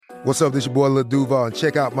What's up, this your boy Lil Duval, and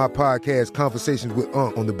check out my podcast, Conversations with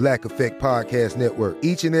Unc, on the Black Effect Podcast Network.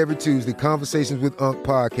 Each and every Tuesday, Conversations with Unc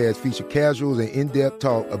podcast feature casuals and in-depth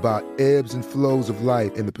talk about ebbs and flows of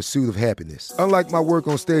life and the pursuit of happiness. Unlike my work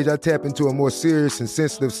on stage, I tap into a more serious and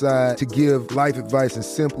sensitive side to give life advice and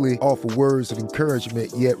simply offer words of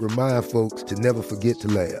encouragement, yet remind folks to never forget to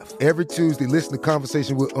laugh. Every Tuesday, listen to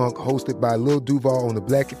Conversations with Unc, hosted by Lil Duval on the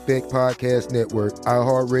Black Effect Podcast Network,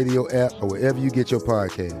 iHeartRadio app, or wherever you get your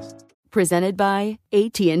podcasts. Presented by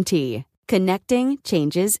AT&T. Connecting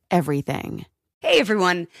changes everything. Hey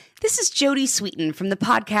everyone, this is Jodie Sweetin from the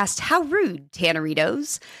podcast How Rude,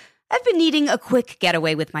 Tanneritos. I've been needing a quick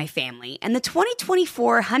getaway with my family, and the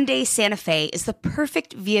 2024 Hyundai Santa Fe is the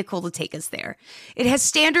perfect vehicle to take us there. It has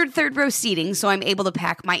standard third-row seating, so I'm able to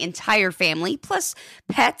pack my entire family, plus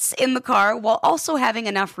pets, in the car, while also having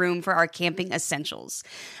enough room for our camping essentials.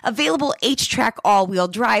 Available H-Track all-wheel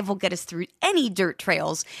drive will get us through any dirt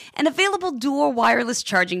trails, and available dual wireless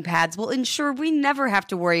charging pads will ensure we never have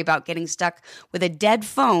to worry about getting stuck with a dead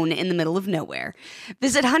phone in the middle of nowhere.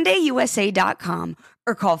 Visit HyundaiUSA.com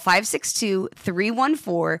or call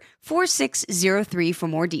 562-314-4603 for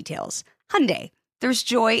more details. Hyundai, there's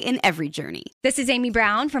joy in every journey. This is Amy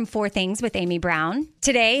Brown from 4 Things with Amy Brown.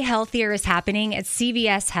 Today, healthier is happening at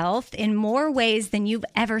CVS Health in more ways than you've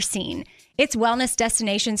ever seen. It's wellness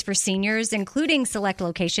destinations for seniors, including select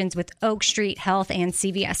locations with Oak Street Health and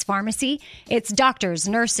CVS Pharmacy. It's doctors,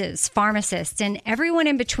 nurses, pharmacists, and everyone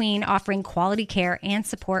in between offering quality care and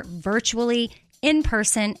support virtually, in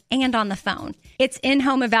person, and on the phone. It's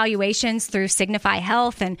in-home evaluations through Signify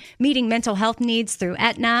Health and meeting mental health needs through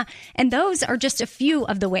Aetna. And those are just a few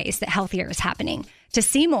of the ways that healthier is happening. To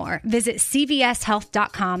see more, visit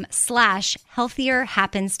cvshealth.com/healthier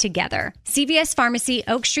happens together. CVS Pharmacy,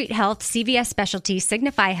 Oak Street Health, CVS Specialty,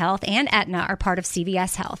 Signify Health, and Aetna are part of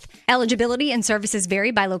CVS Health. Eligibility and services vary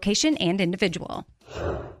by location and individual.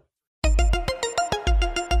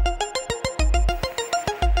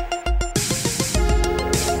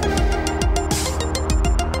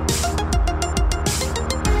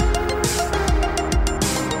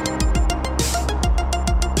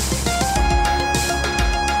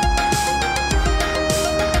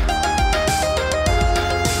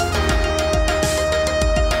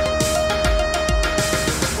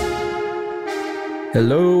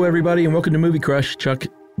 Hello, everybody, and welcome to Movie Crush. Chuck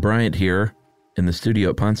Bryant here in the studio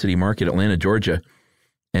at Pond City Market, Atlanta, Georgia.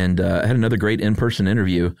 And I had another great in-person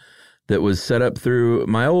interview that was set up through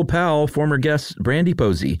my old pal, former guest, Brandy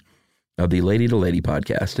Posey of the Lady to Lady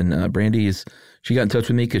podcast. And Brandy, she got in touch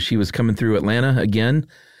with me because she was coming through Atlanta again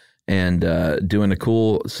and doing a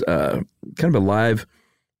cool kind of a live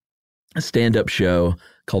stand-up show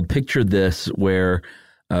called Picture This, where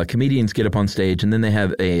comedians get up on stage and then they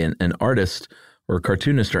have an artist or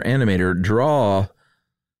cartoonist or animator draw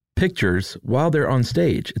pictures while they're on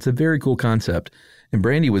stage. It's a very cool concept. And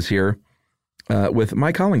Brandy was here with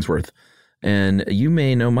Mike Hollingsworth. And you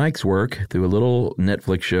may know Mike's work through a little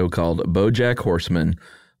Netflix show called BoJack Horseman,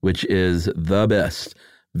 which is the best.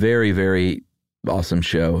 Very, very awesome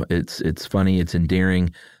show. It's funny. It's endearing.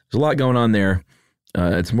 There's a lot going on there.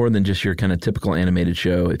 It's more than just your kind of typical animated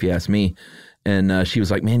show, if you ask me. And she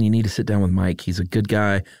was like, man, you need to sit down with Mike. He's a good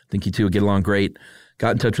guy. I think you two would get along great.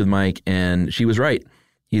 Got in touch with Mike, and she was right.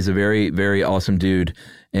 He's a very, very awesome dude.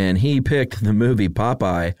 And he picked the movie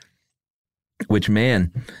Popeye, which,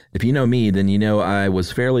 man, if you know me, then you know I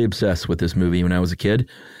was fairly obsessed with this movie when I was a kid.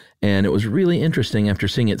 And it was really interesting after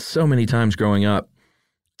seeing it so many times growing up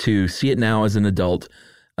to see it now as an adult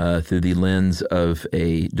through the lens of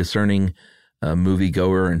a discerning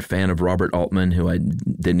moviegoer and fan of Robert Altman, who I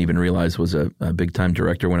didn't even realize was a big-time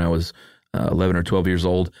director when I was 11 or 12 years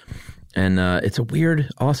old. And it's a weird,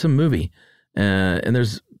 awesome movie. And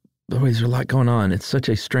there's a lot going on. It's such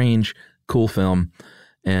a strange, cool film.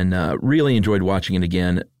 And really enjoyed watching it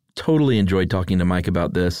again. Totally enjoyed talking to Mike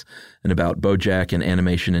about this and about BoJack and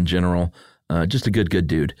animation in general. Just a good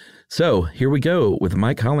dude. So here we go with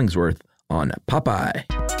Mike Hollingsworth on Popeye.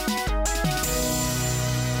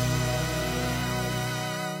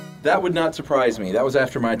 That would not surprise me. That was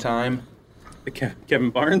after my time.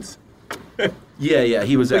 Kevin Barnes? Yeah,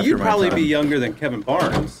 he was after my time. You'd probably be younger than Kevin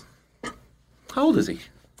Barnes. How old is he?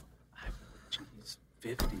 He's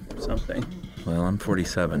 50 or something. Well, I'm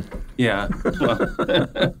 47. Yeah. Well.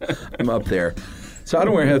 I'm up there. So I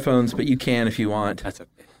don't wear headphones, but you can if you want. That's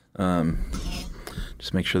okay.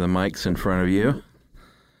 Just make sure the mic's in front of you.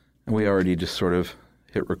 And we already just sort of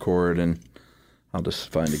hit record, and I'll just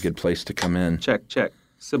find a good place to come in. Check.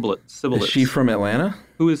 Sibylitz. Is she from Atlanta?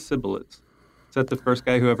 Who is Sibylitz? Is that the first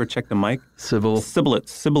guy who ever checked the mic? Sibylitz.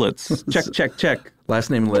 Check.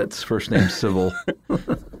 Last name Litz, first name Civil.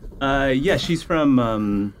 Yeah, she's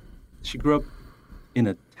from. She grew up in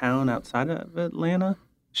a town outside of Atlanta.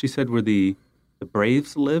 She said where the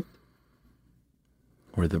Braves lived.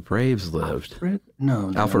 Where the Braves lived?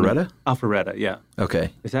 No. Alpharetta? Alpharetta, yeah.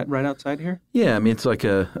 Okay. Is that right outside here? Yeah, I mean, it's like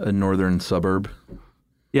a northern suburb,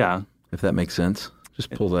 Yeah. if that makes sense. Just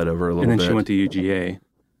pull that over a little bit. And then she went to UGA,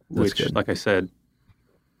 That's which, good. like I said,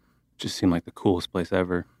 just seemed like the coolest place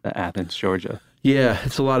ever, Athens, Georgia. Yeah,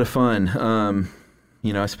 it's a lot of fun.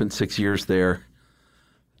 I spent 6 years there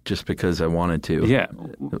just because I wanted to. Yeah.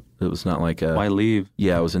 It was not like a... Why leave?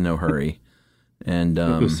 Yeah, I was in no hurry. And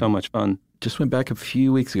It was so much fun. just went back a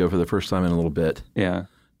few weeks ago for the first time in a little bit. Yeah.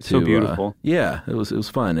 So beautiful. Yeah, it was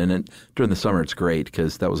fun. And during the summer, it's great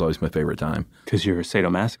because that was always my favorite time. Because you're a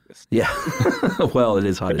sadomasochist. Yeah. Well, it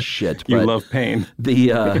is hot as shit. You but love pain.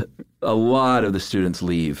 A lot of the students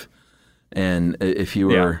leave. And if you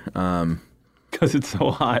were... Because it's so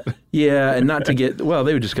hot. Yeah, and not to get... Well,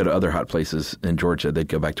 they would just go to other hot places in Georgia. They'd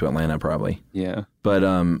go back to Atlanta probably. Yeah. But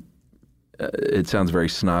it sounds very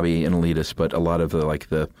snobby and elitist, but a lot of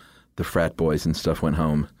the frat boys and stuff went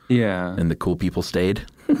home. Yeah. And the cool people stayed.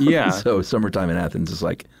 Yeah. So summertime in Athens is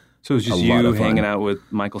like So it was just a lot you of fun. hanging out with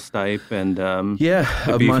Michael Stipe and the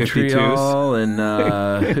of B-52s. Montreal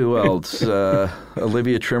and who else?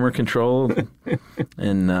 Olivia Trimmer Control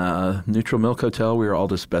and Neutral Milk Hotel. We were all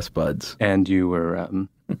just best buds. And you were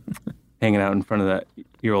hanging out in front of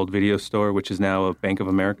your old video store, which is now a Bank of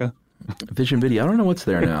America. Vision Video. I don't know what's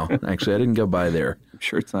there now. Actually, I didn't go by there. I'm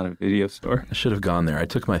sure it's not a video store. I should have gone there. I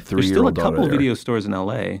took my 3-year-old There's still a daughter couple there. video stores in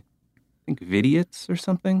L.A. I think Vidiot's or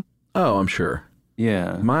something. Oh, I'm sure.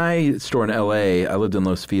 Yeah. My store in L.A., I lived in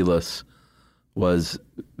Los Feliz, was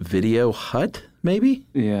Video Hut, maybe?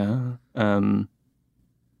 Yeah. I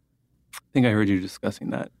think I heard you discussing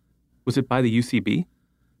that. Was it by the UCB?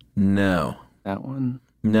 No. That one?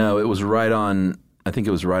 No, it was right on, I think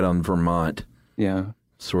it was right on Vermont, Yeah.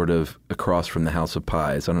 sort of across from the House of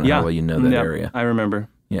Pies. I don't know how well you know that area. I remember.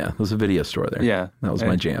 Yeah, there was a video store there. Yeah. That was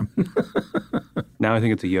my jam. Now I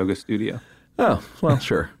think it's a yoga studio. Oh, well,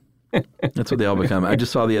 sure. That's what they all become. I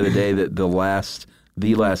just saw the other day that the last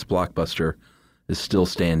Blockbuster is still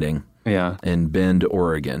standing Yeah. in Bend,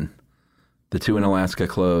 Oregon. The two in Alaska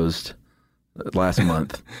closed last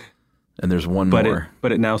month, and there's one more.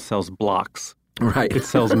 But it now sells blocks. Right. It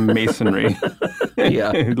sells masonry.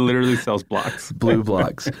 Yeah. It literally sells blocks. Blue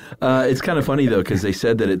blocks. It's kind of funny, though, because they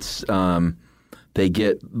said that it's they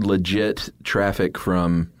get legit traffic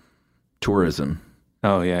from tourism,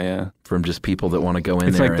 Oh, yeah, yeah. from just people that want to go in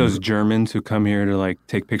It's there. like those Germans who come here to like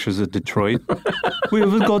take pictures of Detroit. We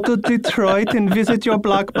will go to Detroit and visit your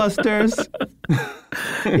blockbusters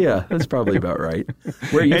Yeah, that's probably about right.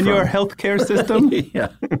 Where are you and from? your healthcare system. Yeah.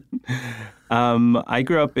 I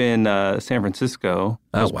grew up in San Francisco.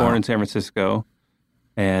 I was born in San Francisco.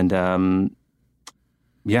 And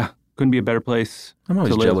couldn't be a better place. I'm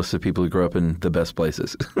always to live. jealous of people who grow up in the best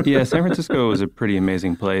places. Yeah, San Francisco was a pretty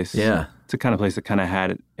amazing place. Yeah. It's the kind of place that kind of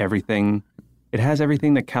had everything. It has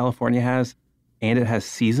everything that California has, and it has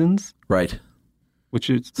seasons, Right. which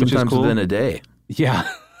is Sometimes cool. within a day. Yeah,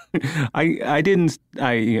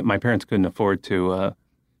 my parents couldn't afford to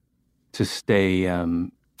stay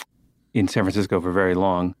in San Francisco for very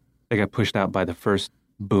long. They got pushed out by the first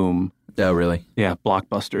boom. Oh, really? Yeah,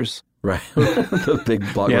 Blockbusters. Right. The big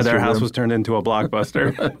blockbuster. Yeah, their house room. was turned into a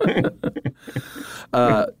Blockbuster.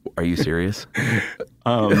 Are you serious?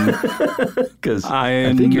 Because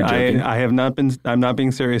I think you're joking. I have not been. I'm not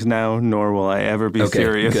being serious now, nor will I ever be Okay,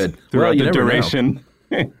 serious good. throughout Well, you the never know. duration.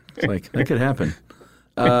 It's like that could happen.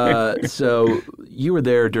 So you were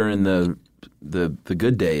there during the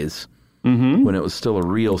good days when it was still a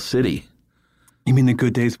real city. You mean the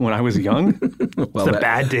good days when I was young? Well, the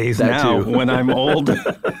bad days that now too. when I'm old.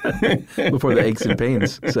 Before the aches and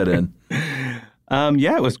pains set in.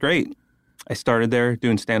 Yeah, it was great. I started there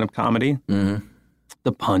doing stand-up comedy. Mm-hmm.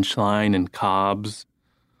 The Punchline and Cobb's,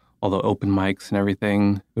 all the open mics and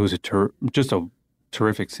everything. It was just a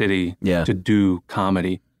terrific city to do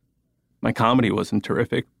comedy. My comedy wasn't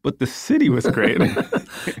terrific, but the city was great.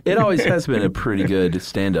 It always has been a pretty good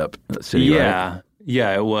stand-up city, right?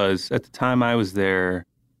 Yeah, it was. At the time I was there,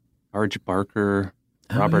 Arj Barker,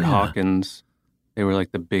 Robert Hawkins, they were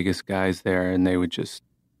like the biggest guys there, and they would just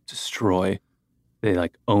destroy. They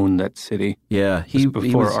like owned that city. Yeah.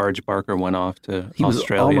 Before Arj Barker went off to he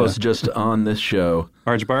Australia. was almost just on this show.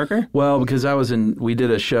 Arj Barker? Well, because we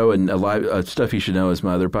did a show and a live Stuff You Should Know is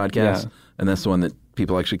my other podcast, and that's the one that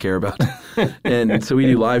people actually care about. And so we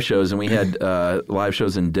do live shows, and we had live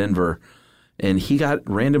shows in Denver. And he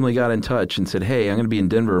randomly got in touch and said, "Hey, I'm going to be in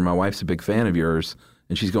Denver. My wife's a big fan of yours,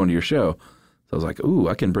 and she's going to your show." So I was like, "Ooh,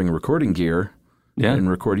 I can bring recording gear and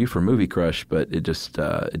record you for Movie Crush, but it just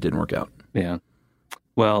it didn't work out. Yeah.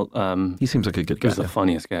 Well, he seems like a good guy. He was the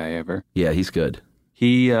funniest guy ever. Yeah, he's good.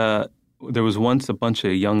 He there was once a bunch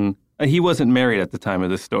of young. He wasn't married at the time of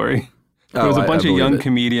this story. There was a bunch of young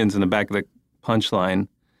comedians in the back of the Punchline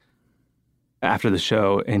after the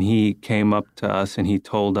show, and he came up to us and he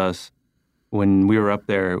told us, when we were up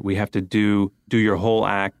there, we have to do your whole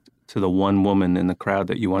act to the one woman in the crowd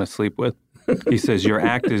that you want to sleep with. He says your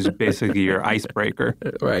act is basically your icebreaker.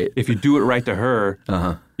 Right. If you do it right to her,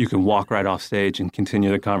 you can walk right off stage and continue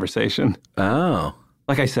the conversation. Oh.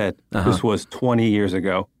 Like I said, this was 20 years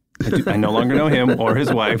ago. I no longer know him or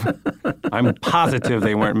his wife. I'm positive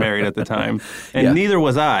they weren't married at the time, and neither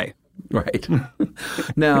was I. Right.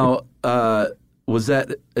 Now, was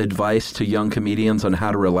that advice to young comedians on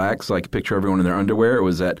how to relax, like picture everyone in their underwear, or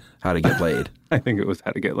was that how to get laid? I think it was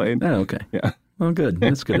how to get laid. Oh, okay. Yeah. Well, good.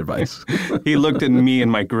 That's good advice. He looked at me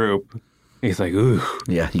and my group. He's like, ooh,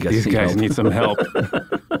 yeah, these guys need some help.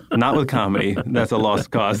 Not with comedy. That's a lost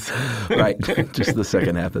cause. Right. Just the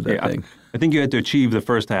second half of that thing. I think you had to achieve the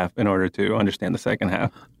first half in order to understand the second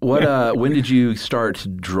half. What? When did you start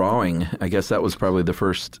drawing? I guess that was probably the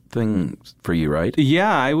first thing for you, right?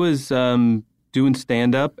 Yeah, I was doing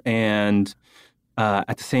stand-up and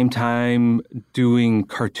at the same time doing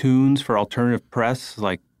cartoons for alternative press,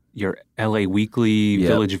 like your LA Weekly,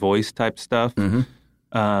 Village Voice type stuff.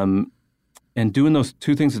 Mm-hmm. And doing those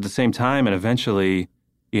two things at the same time, and eventually,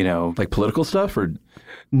 you know... Like political stuff, or...?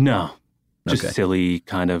 No. Just silly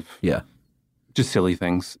kind of... Yeah. Just silly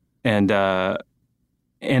things. And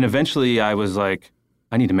eventually I was like,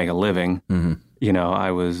 I need to make a living. Mm-hmm. You know,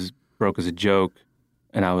 I was broke as a joke,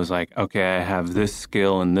 and I was like, okay, I have this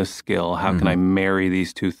skill and this skill. How can I marry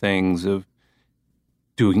these two things of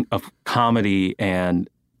comedy and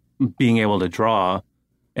being able to draw?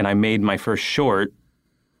 And I made my first short.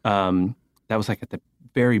 That was like at the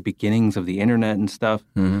very beginnings of the internet and stuff.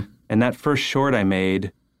 Mm-hmm. And that first short I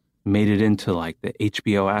made it into like the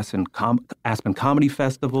HBO Aspen Comedy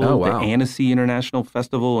Festival, the Annecy International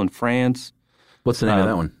Festival in France. What's the name of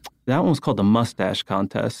that one? That one was called the Mustache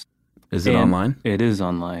Contest. Is it online? It is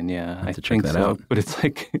online, yeah. I have to check that out. But it's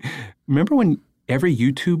like, remember when every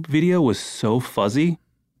YouTube video was so fuzzy?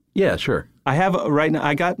 Yeah, sure. I have right now,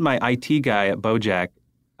 I got my IT guy at Bojack.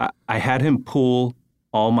 I had him pull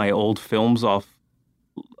all my old films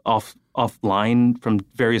offline from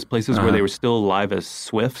various places where they were still live as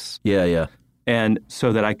SWIFs. Yeah, yeah. And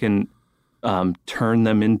so that I can turn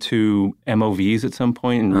them into MOVs at some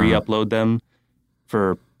point and re-upload them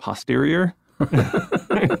for posterior.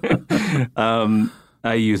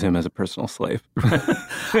 I use him as a personal slave.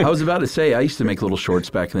 I was about to say, I used to make little shorts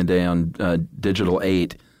back in the day on Digital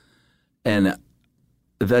 8, and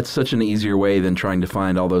that's such an easier way than trying to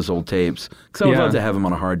find all those old tapes. Because I would love to have them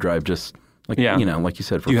on a hard drive, just like you know, like you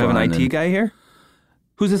said, for fun. Do you have an IT guy here?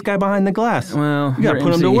 Who's this guy behind the glass? Well, you got to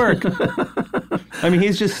put him to work. I mean,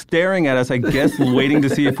 he's just staring at us, I guess, waiting to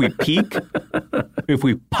see if we peek, if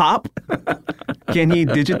we pop. Can he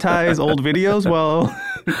digitize old videos? Well,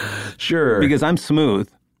 sure. Because I'm smooth.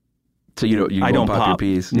 So you don't pop your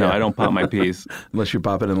peas? No, I don't pop my peas. Unless you're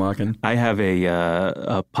popping and locking? I have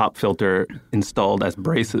a pop filter installed as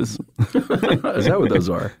braces. Is that what those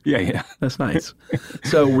are? Yeah. That's nice.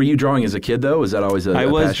 So were you drawing as a kid, though? Was that always a I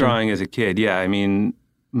was passion? Drawing as a kid, yeah. I mean,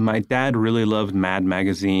 my dad really loved Mad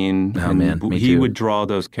Magazine. Oh, man, me he too. would draw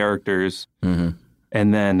those characters and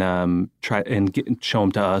then try and show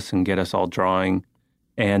them to us and get us all drawing.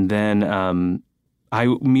 And then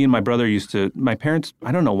me and my brother my parents,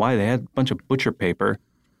 I don't know why, they had a bunch of butcher paper,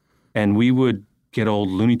 and we would get old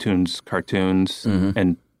Looney Tunes cartoons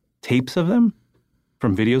and tapes of them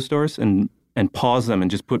from video stores and pause them and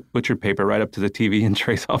just put butcher paper right up to the TV and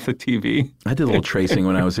trace off the TV. I did a little tracing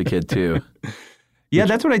when I was a kid, too. Yeah,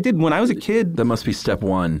 that's what I did when I was a kid. That must be step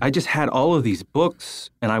one. I just had all of these books,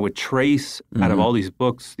 and I would trace out of all these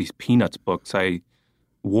books, these Peanuts books. I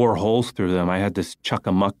wore holes through them. I had this Chuck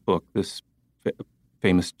Amuck book, this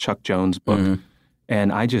famous Chuck Jones book.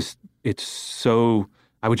 And I would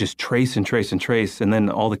just trace and trace and trace. And then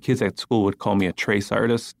all the kids at school would call me a trace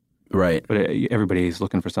artist. Right. But everybody's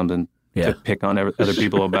looking for something to pick on other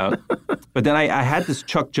people about. But then I had this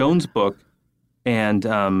Chuck Jones book,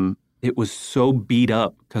 and it was so beat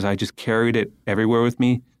up because I just carried it everywhere with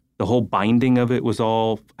me. The whole binding of it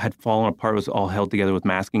had fallen apart. It was all held together with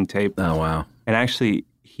masking tape. Oh, wow. And actually,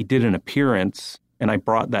 he did an appearance, and I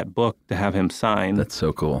brought that book to have him sign. That's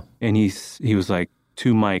so cool. And he was like,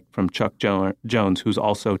 to Mike from Chuck Jones, who's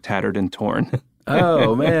also tattered and torn.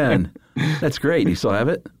 Oh, man. That's great. You still have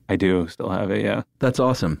it? I do still have it, yeah. That's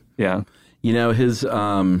awesome. Yeah. You know, his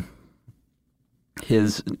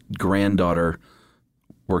granddaughter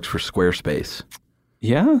works for Squarespace.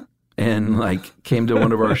 Yeah? And like came to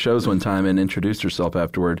one of our shows one time and introduced herself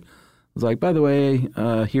afterward. Was like, by the way,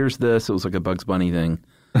 here's this. It was like a Bugs Bunny thing.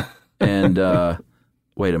 And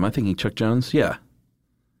wait, am I thinking Chuck Jones? Yeah.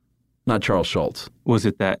 Not Charles Schultz. Was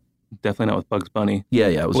it that? Definitely not with Bugs Bunny. Yeah,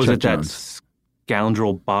 it was Chuck Jones. That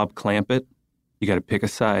scoundrel Bob Clampett? You got to pick a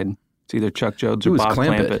side. It's either Chuck Jones or Bob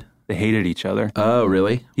Clampett. They hated each other. Oh,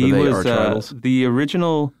 really? He was the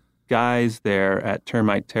original guys there at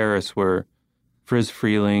Termite Terrace were Friz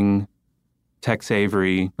Freleng, Tex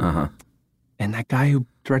Avery, and that guy who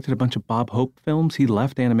directed a bunch of Bob Hope films. He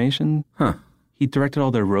left animation. Huh. He directed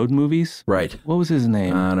all their road movies. Right. What was his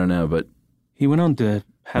name? I don't know, but he went on to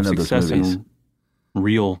have success in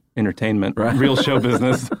real entertainment, real show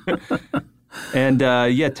business. And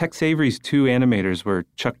Tex Avery's two animators were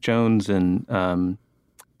Chuck Jones and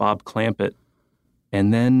Bob Clampett.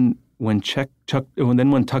 And then when Tex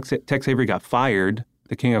Avery got fired,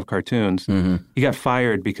 the king of cartoons, he got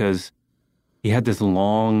fired because he had this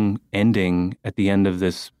long ending at the end of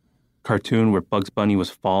this cartoon where Bugs Bunny was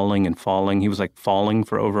falling and falling. He was like falling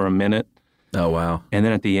for over a minute. Oh, wow. And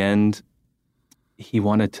then at the end, he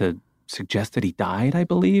wanted to suggest that he died, I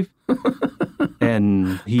believe.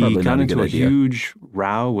 And he got into a huge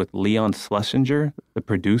row with Leon Schlesinger, the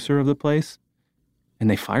producer of the place, and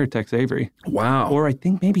they fired Tex Avery. Wow. Or I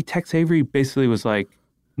think maybe Tex Avery basically was like,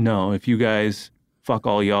 no, if you guys, fuck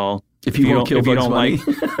all y'all. If you don't kill Bugs Bunny.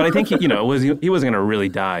 But I think he wasn't going to really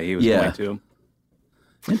die. He was going to.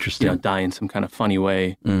 Interesting. Die in some kind of funny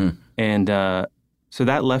way. Mm-hmm. And so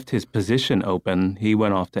that left his position open. He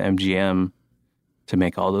went off to MGM to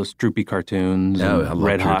make all those Droopy cartoons, and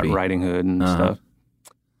Red Hot Riding Hood and stuff.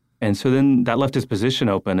 And so then that left his position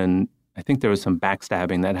open, and I think there was some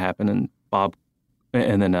backstabbing that happened, and Bob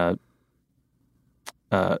Clampett.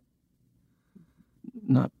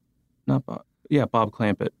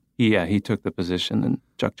 He took the position, and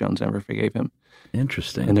Chuck Jones never forgave him.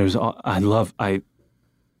 Interesting. And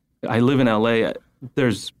I live in LA.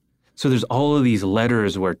 There's all of these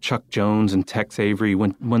letters where Chuck Jones and Tex Avery,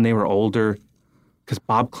 when they were older, because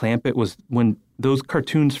Bob Clampett was, when those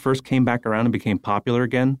cartoons first came back around and became popular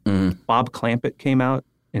again, Bob Clampett came out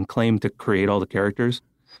and claimed to create all the characters,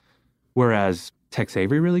 whereas Tex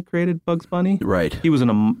Avery really created Bugs Bunny. Right. He was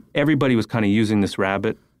everybody was kind of using this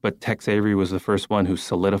rabbit, but Tex Avery was the first one who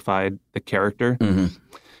solidified the character. Mm-hmm.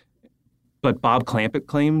 But Bob Clampett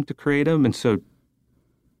claimed to create him, and so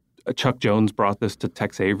Chuck Jones brought this to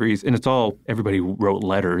Tex Avery's, and it's all, everybody wrote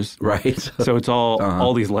letters. Right. So it's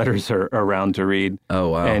all these letters are around to read. Oh,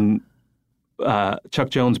 wow. And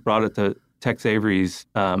Chuck Jones brought it to Tex Avery's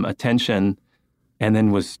attention, and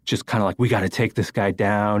then was just kind of like, we got to take this guy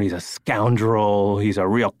down. He's a scoundrel. He's a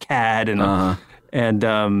real cad. And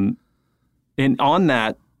on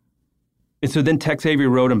that, and so then Tex Avery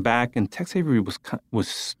wrote him back, and Tex Avery was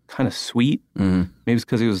kind of sweet. Mm-hmm. Maybe it's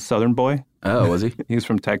because he was a Southern boy. Oh, was he? He was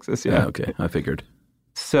from Texas, yeah. Oh, okay, I figured.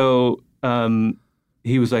 So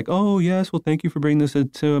he was like, oh, yes, well, thank you for bringing this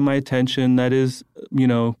to my attention. That is,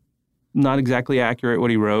 not exactly accurate what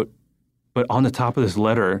he wrote. But on the top of this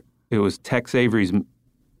letter, it was Tex Avery's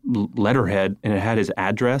letterhead, and it had his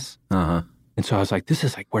address. Uh-huh. And so I was like, this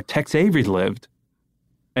is like where Tex Avery lived.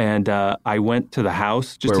 And I went to the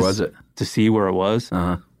house just to see where it was.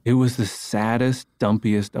 Uh-huh. It was the saddest,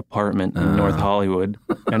 dumpiest apartment in North Hollywood.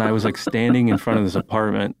 And I was like standing in front of this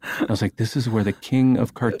apartment. I was like, this is where the king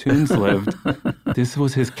of cartoons lived. This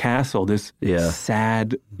was his castle, this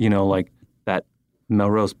sad, like that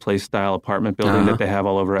Melrose Place style apartment building that they have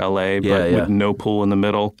all over LA, but with no pool in the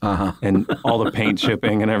middle and all the paint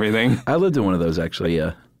chipping and everything. I lived in one of those, actually,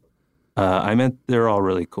 yeah. I meant they're all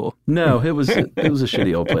really cool. No, it was a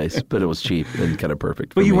shitty old place, but it was cheap and kind of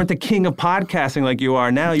perfect. But you weren't the king of podcasting like you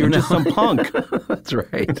are now. You were just some punk. That's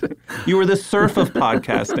right. You were the serf of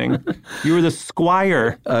podcasting. You were the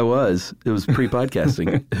squire. I was. It was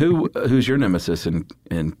pre-podcasting. Who's your nemesis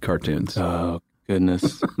in cartoons? Oh,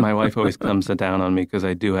 goodness. My wife always comes down on me because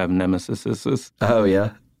I do have nemesis. Oh,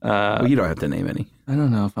 yeah? Well, you don't have to name any. I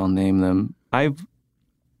don't know if I'll name them.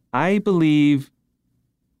 I believe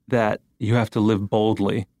that you have to live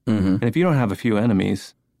boldly. Mm-hmm. And if you don't have a few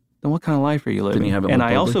enemies, then what kind of life are you living? Then you haven't and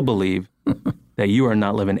lived I boldly? also believe that you are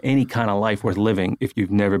not living any kind of life worth living if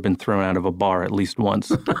you've never been thrown out of a bar at least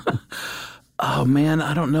once. Oh, man,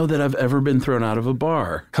 I don't know that I've ever been thrown out of a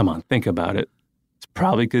bar. Come on, think about it. It's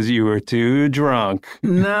probably because you were too drunk.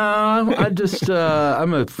 No, I just,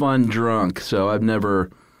 I'm a fun drunk, so I've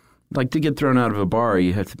never, to get thrown out of a bar,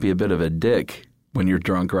 you have to be a bit of a dick when you're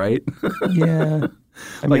drunk, right? Yeah.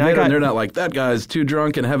 I mean, they're not like, that guy's too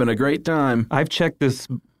drunk and having a great time. I've checked this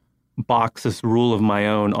rule of my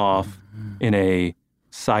own off in a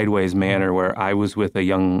sideways manner where I was with a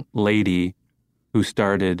young lady who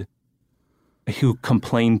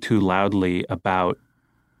complained too loudly about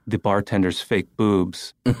the bartender's fake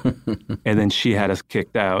boobs, and then she had us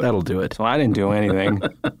kicked out. That'll do it. So I didn't do anything,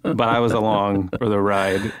 but I was along for the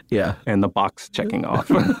ride. Yeah. And the box checking off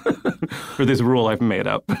for this rule I've made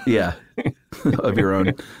up. Yeah, of your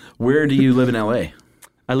own. Where do you live in L.A.?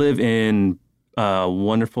 I live in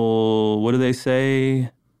wonderful, what do they say,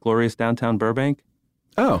 glorious downtown Burbank.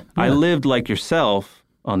 Oh. Yeah. I lived like yourself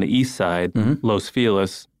on the east side, Los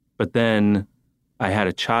Feliz, but then I had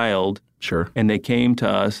a child. Sure. And they came to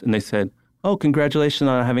us and they said, oh, congratulations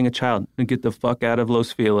on having a child. And get the fuck out of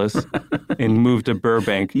Los Feliz and move to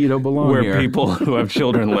Burbank. You don't belong where here. People who have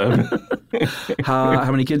children live.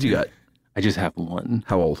 How many kids you got? I just have one.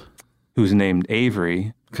 How old? Who's named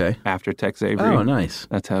Avery. Okay. After Tex Avery. Oh, nice.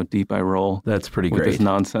 That's how deep I roll. That's pretty with great. This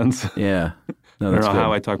nonsense. Yeah. No, I that's don't know good.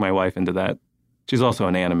 how I talk my wife into that. She's also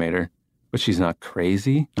an animator, but she's not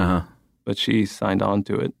crazy. Uh-huh. But she signed on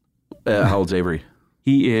to it. How old's Avery?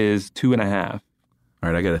 He is 2.5. All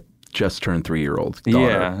right, I got a just turned 3-year-old daughter.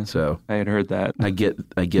 Yeah, so I had heard that. I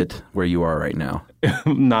get where you are right now.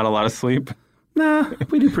 Not a lot of sleep. Nah,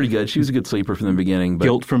 we do pretty good. She was a good sleeper from the beginning. But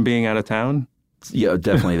Guilt from being out of town? Yeah,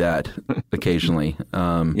 definitely that. Occasionally.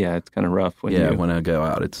 Yeah, it's kind of rough when when I go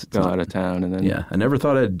out. It's go out of town and then. Yeah, I never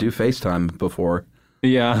thought I'd do FaceTime before.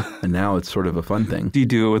 Yeah. And now it's sort of a fun thing. Do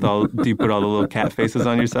you put all the little cat faces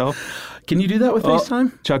on yourself? Can you do that with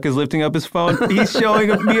FaceTime? Chuck is lifting up his phone. He's showing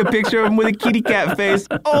me a picture of him with a kitty cat face.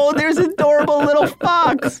 Oh, there's an adorable little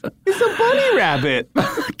fox. It's a bunny rabbit.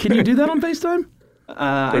 Can you do that on FaceTime?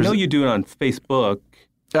 I know you do it on Facebook.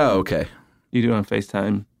 Oh, okay. You do it on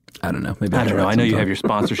FaceTime. I don't know. Maybe I don't know. I know you have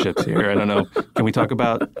sometime. your sponsorships here. I don't know. Can we talk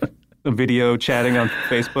about video chatting on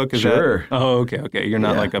Facebook? Sure. Oh, okay. You're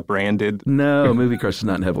not like a branded. No, Movie Crush is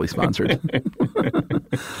not heavily sponsored.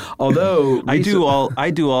 Although I do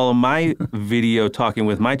all of my video talking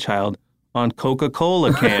with my child on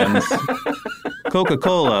Coca-Cola cans.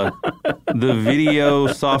 Coca-Cola, the video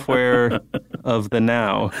software of the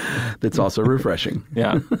now. That's also refreshing.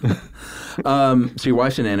 Yeah. So your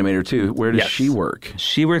wife's an animator too. Where does she work?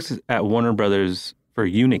 She works at Warner Brothers for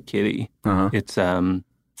Unikitty. Uh-huh. It's from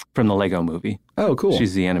the Lego Movie. Oh, cool.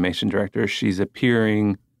 She's the animation director. She's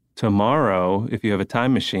appearing tomorrow, if you have a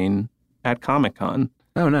time machine, at Comic-Con.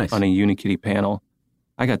 Oh, nice. On a Unikitty panel.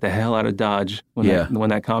 I got the hell out of Dodge when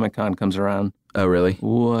that Comic-Con comes around. Oh, really?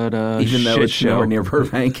 What a Even though shit it's show. nowhere near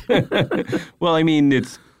Burbank. Well, I mean,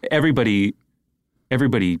 it's everybody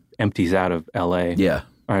empties out of L.A. Yeah.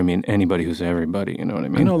 Or, I mean, anybody who's everybody, you know what I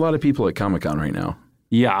mean? I know a lot of people at Comic-Con right now.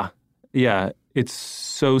 Yeah. It's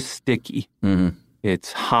so sticky. Mm-hmm.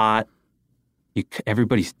 It's hot.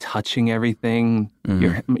 Everybody's touching everything.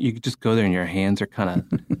 Mm-hmm. You just go there and your hands are kind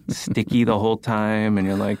of sticky the whole time. And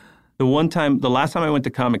you're like, the last time I went to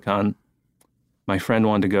Comic-Con, my friend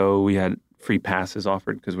wanted to go. We had free passes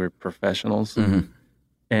offered because we're professionals. Mm-hmm.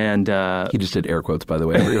 And he just did air quotes, by the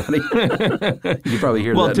way, everybody. You probably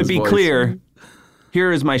hear that. Well, to in be his voice. clear,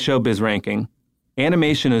 here is my showbiz ranking.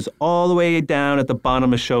 Animation is all the way down at the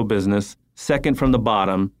bottom of show business, second from the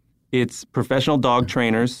bottom. It's professional dog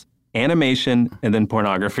trainers, animation, and then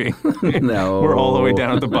pornography. No. We're all the way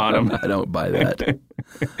down at the bottom. I don't buy that.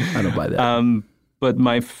 But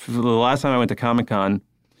the last time I went to Comic-Con,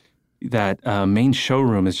 that main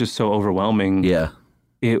showroom is just so overwhelming. Yeah.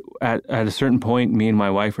 At a certain point, me and my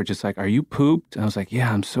wife were just like, "Are you pooped?" And I was like,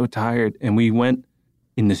 "Yeah, I'm so tired." And we went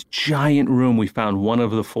in this giant room. We found one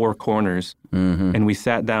of the four corners, and we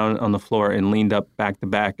sat down on the floor and leaned up back to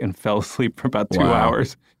back and fell asleep for about 2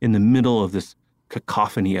 hours in the middle of this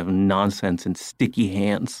cacophony of nonsense and sticky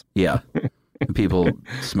hands. Yeah. People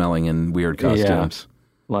smelling in weird costumes.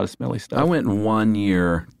 A lot of smelly stuff. I went 1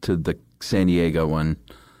 year to the San Diego one.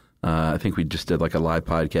 I think we just did like a live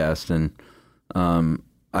podcast, and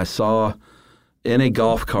I saw in a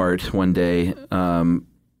golf cart one day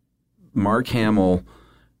Mark Hamill,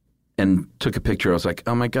 and took a picture. I was like,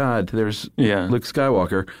 oh my God, there's Luke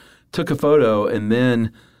Skywalker. Took a photo, and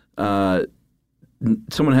then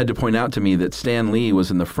someone had to point out to me that Stan Lee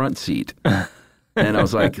was in the front seat. And I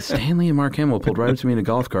was like, Stan Lee and Mark Hamill pulled right up to me in a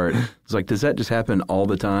golf cart. I was like, does that just happen all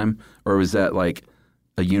the time? Or was that like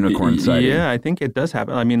a unicorn sighting? Yeah, I think it does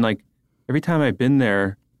happen. I mean, like, every time I've been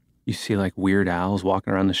there, you see like Weird Al's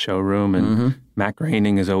walking around the showroom, and Matt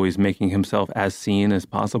Groening is always making himself as seen as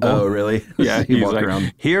possible. Oh, really? Yeah, He he's walked like,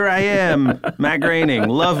 around. "Here I am, Matt Groening,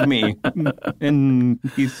 love me," and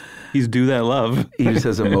he's do that love. He just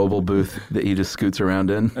has a mobile booth that he just scoots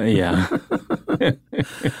around in. Yeah.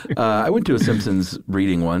 I went to a Simpsons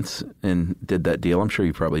reading once and did that deal. I'm sure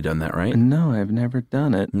you've probably done that, right? No, I've never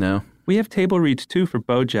done it. No? We have table reads too for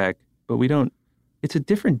BoJack, but we don't. It's a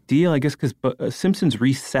different deal, I guess, because Simpsons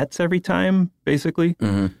resets every time, basically.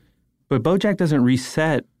 Mm-hmm. But BoJack doesn't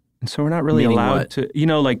reset, and so we're not really allowed to.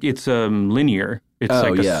 Like it's linear. It's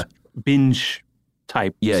a binge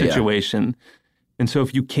type situation. Yeah. And so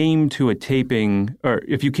if you came to a taping, or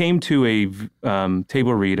if you came to a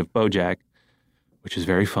table read of BoJack, which is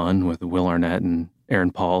very fun with Will Arnett and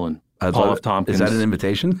Aaron Paul and Paul F. Tompkins. Is that an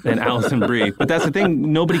invitation? And Allison Brie. But that's the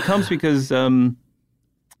thing. Nobody comes because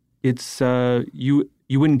it's you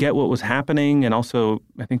wouldn't get what was happening. And also,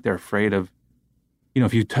 I think they're afraid of,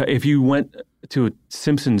 if you went to a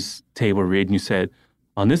Simpsons table read and you said,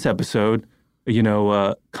 on this episode,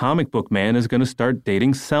 Comic Book Man is going to start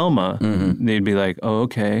dating Selma. Mm-hmm. They'd be like, oh,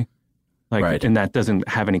 okay. Right. And that doesn't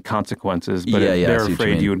have any consequences. But they're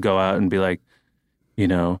afraid you would go out and be like,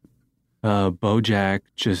 BoJack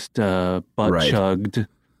just butt-chugged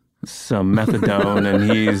some methadone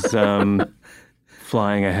and he's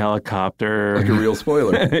flying a helicopter. Like a real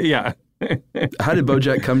spoiler. Yeah. How did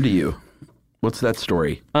BoJack come to you? What's that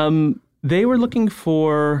story? They were looking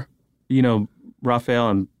for, Raphael,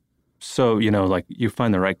 and so, you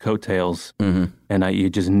find the right coattails, mm-hmm. and you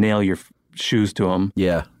just nail your shoes to him.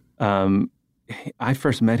 Yeah. I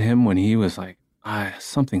first met him when he was like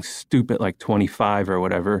something stupid, like 25 or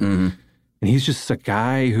whatever. Mm-hmm. And he's just a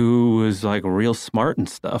guy who was like real smart and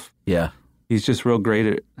stuff. Yeah. He's just real great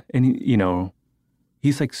at, and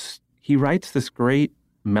he's like, he writes this great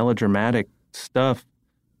melodramatic stuff,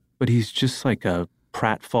 but he's just like a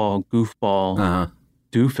pratfall, goofball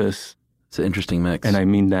doofus. It's an interesting mix. And I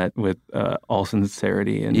mean that with all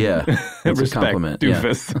sincerity and it's respect. A compliment.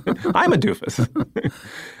 Doofus. Yeah. I'm a doofus.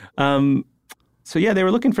 So they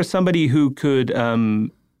were looking for somebody who could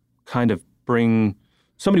kind of bring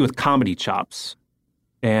somebody with comedy chops.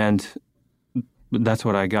 And that's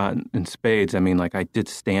what I got in spades. I mean, like I did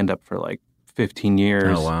stand-up for like 15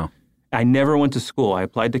 years. Oh, wow. I never went to school. I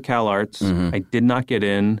applied to Cal Arts. Mm-hmm. I did not get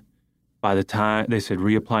in. By the time, they said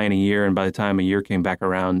reapply in a year, and by the time a year came back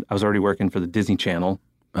around, I was already working for the Disney Channel.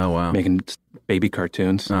 Oh, wow. Making baby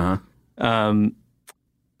cartoons. Uh-huh. And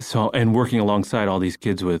working alongside all these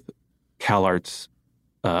kids with Cal Arts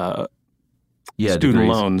student degrees.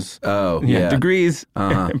 Loans. Oh, yeah. Degrees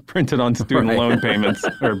printed on student loan payments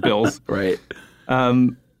or bills. Right.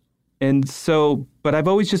 And so, but I've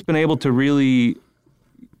always just been able to really,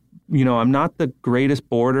 I'm not the greatest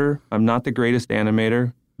boarder. I'm not the greatest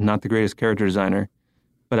animator. I'm not the greatest character designer.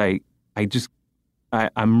 But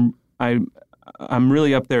I'm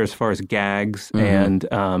really up there as far as gags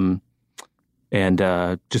mm-hmm. and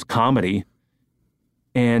just comedy.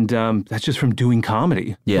 And that's just from doing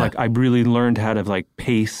comedy. Yeah. Like I really learned how to like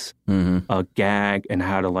pace mm-hmm. a gag and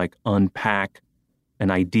how to like unpack an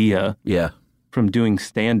idea. Yeah. From doing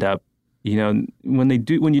stand up. When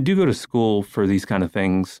you do go to school for these kind of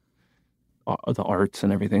things, the arts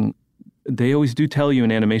and everything, they always do tell you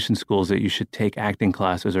in animation schools that you should take acting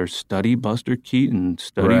classes or study Buster Keaton,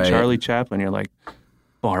 study Charlie Chaplin. You're like,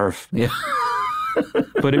 barf. Yeah.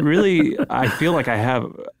 But it really, I feel like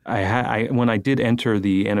when I did enter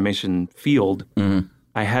the animation field, mm-hmm.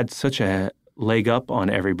 I had such a leg up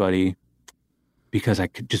on everybody because I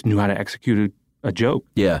just knew how to execute a joke.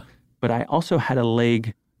 Yeah. But I also had a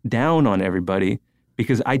leg down on everybody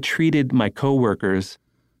because I treated my coworkers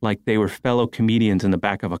like they were fellow comedians in the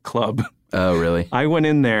back of a club. Oh, really? I went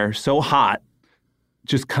in there so hot,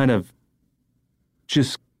 just kind of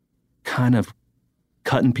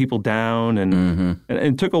cutting people down, and, mm-hmm. and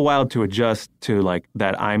it took a while to adjust to like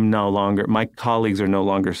that. My colleagues are no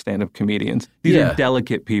longer stand-up comedians. These are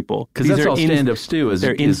delicate people. Because that's all stand-ups do.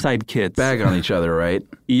 They're inside kids. Bag on each other, right?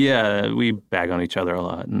 Yeah, we bag on each other a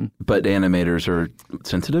lot. But animators are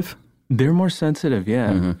sensitive? They're more sensitive, yeah.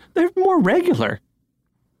 Mm-hmm. They're more regular.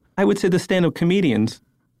 I would say the stand-up comedians,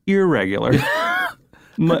 irregular.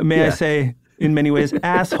 May I say, in many ways,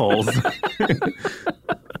 assholes.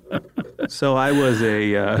 So I was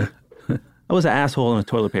an asshole in a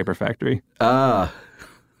toilet paper factory. Ah,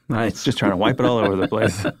 nice. Just trying to wipe it all over the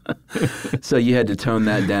place. So you had to tone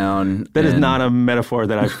that down. That is not a metaphor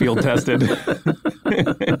that I field tested.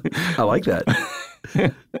 I like that.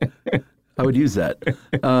 I would use that.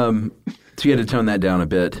 So you had to tone that down a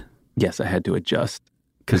bit. Yes, I had to adjust.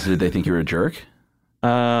 Because did they think you were a jerk?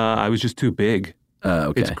 I was just too big.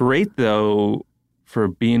 Okay. It's great though for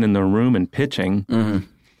being in the room and pitching. Mm-hmm.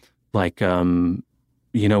 Like, when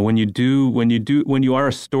you are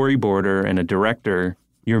a storyboarder and a director,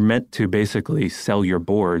 you're meant to basically sell your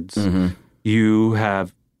boards. Mm-hmm. You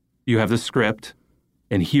have the script,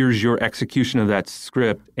 and here's your execution of that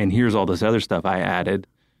script, and here's all this other stuff I added,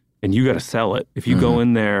 and you got to sell it. If you go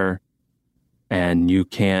in there and you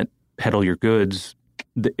can't peddle your goods,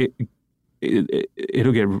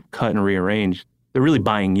 it'll get cut and rearranged. They're really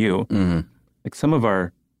buying you. Mm-hmm. Like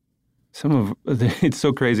it's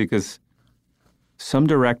so crazy because some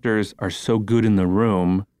directors are so good in the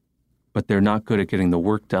room, but they're not good at getting the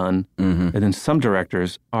work done. Mm-hmm. And then some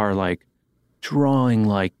directors are like drawing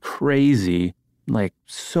like crazy, like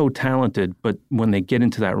so talented, but when they get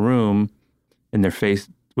into that room and they're faced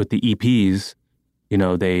with the EPs, you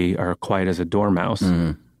know, they are quiet as a dormouse.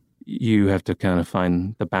 Mm-hmm. You have to kind of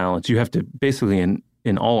find the balance. You have to basically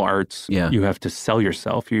in all arts, you have to sell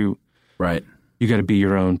yourself. Right. You got to be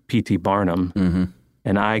your own P.T. Barnum. Mm-hmm.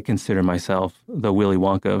 And I consider myself the Willy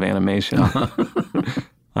Wonka of animation.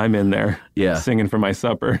 I'm in there singing for my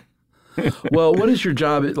supper. Well, what is your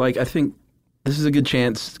job? Like, I think this is a good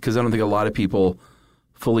chance because I don't think a lot of people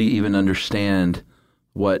fully even understand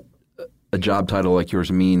what a job title like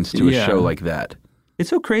yours means to a show like that. It's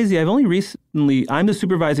so crazy. I'm the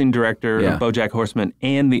supervising director of BoJack Horseman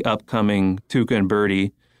and the upcoming Tuca and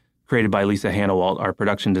Birdie, created by Lisa Hanawalt, our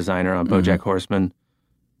production designer on BoJack Horseman.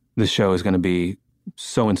 This show is going to be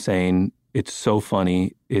so insane. It's so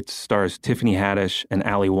funny. It stars Tiffany Haddish and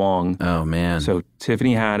Ali Wong. Oh, man. So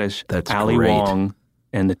Tiffany Haddish, Ali great. Wong,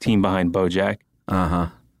 and the team behind BoJack. Uh-huh.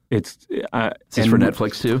 Is this for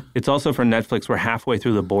Netflix, too? It's also for Netflix. We're halfway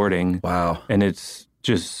through the boarding. Wow. And it's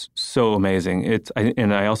just so amazing.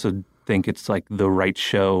 I also think it's like the right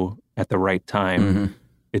show at the right time.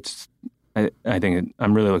 Mm-hmm. I think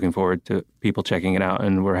I'm really looking forward to people checking it out,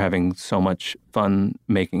 and we're having so much fun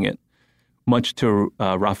making it. Much to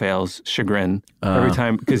Raphael's chagrin every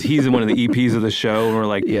time, because he's one of the EPs of the show, and we're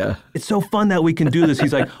like, it's so fun that we can do this.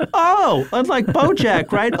 He's like, oh, unlike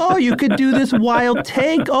BoJack, right? Oh, you could do this wild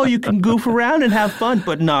take. Oh, you can goof around and have fun,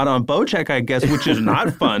 but not on BoJack, I guess, which is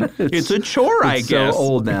not fun. It's a chore, I guess. It's so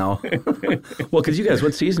old now. Well, because you guys,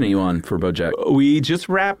 what season are you on for BoJack? We just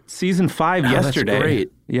wrapped season 5 yesterday. That's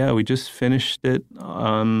great. Yeah, we just finished it.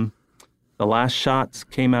 The last shots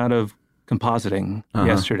came out of compositing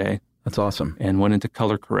yesterday. That's awesome. And went into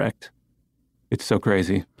color correct. It's so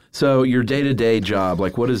crazy. So your day-to-day job,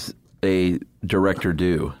 like what does a director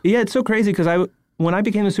do? Yeah, it's so crazy because when I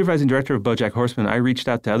became the supervising director of BoJack Horseman, I reached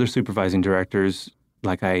out to other supervising directors.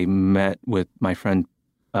 Like I met with my friend,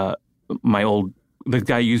 the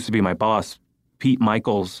guy who used to be my boss, Pete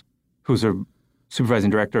Michaels, who's a supervising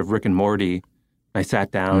director of Rick and Morty. I sat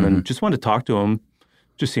down and just wanted to talk to him.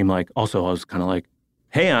 Just seemed like, also I was kind of like,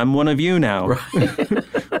 hey, I'm one of you now. Right.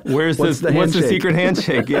 What's the secret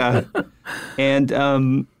handshake? Yeah.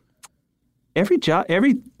 And every job,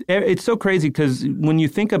 it's so crazy because when you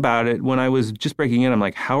think about it, when I was just breaking in, I'm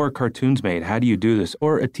like, how are cartoons made? How do you do this?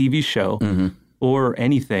 Or a TV show or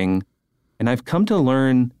anything. And I've come to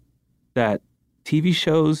learn that TV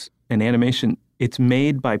shows and animation, it's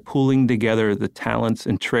made by pulling together the talents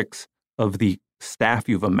and tricks of the staff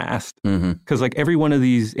you've amassed. Because like every one of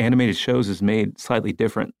these animated shows is made slightly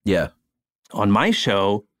different. Yeah. On my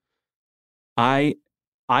show, I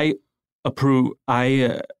prove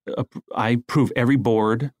every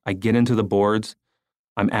board. I get into the boards.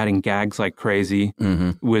 I'm adding gags like crazy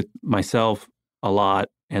with myself a lot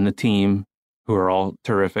and the team, who are all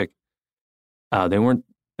terrific. They weren't.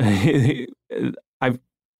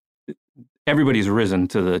 Everybody's risen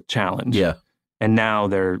to the challenge. Yeah. And now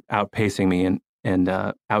they're outpacing me and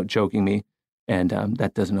out joking me, and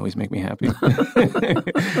that doesn't always make me happy.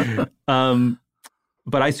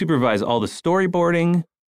 But I supervise all the storyboarding.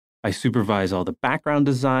 I supervise all the background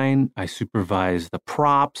design. I supervise the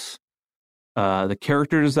props, the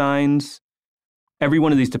character designs. Every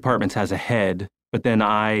one of these departments has a head, but then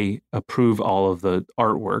I approve all of the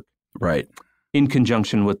artwork. Right. In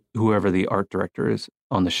conjunction with whoever the art director is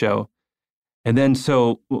on the show. And then,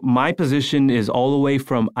 so my position is all the way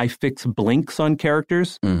from I fix blinks on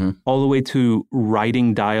characters all the way to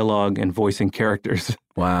writing dialogue and voicing characters.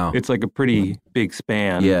 Wow. It's like a pretty big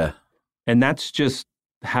span. Yeah. And that's just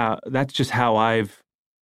how I've,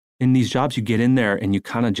 in these jobs, you get in there and you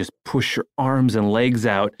kind of just push your arms and legs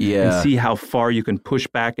out and see how far you can push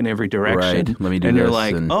back in every direction. Right. Let me do and this. You're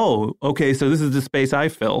like, oh, okay, so this is the space I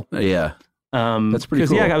fill. Yeah. That's pretty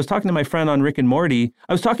cool. Yeah, I was talking to my friend on Rick and Morty.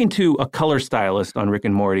 I was talking to a color stylist on Rick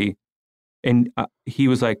and Morty, and he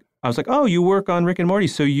was like, I was like, oh, you work on Rick and Morty,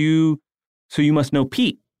 so you must know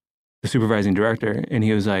Pete, the supervising director. And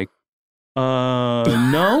he was like, no.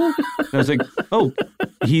 And I was like, oh,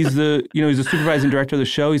 he's the supervising director of the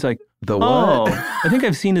show. He's like, the what? Oh, I think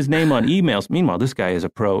I've seen his name on emails. Meanwhile, this guy is a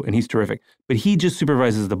pro and he's terrific, but he just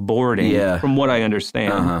supervises the boarding from what I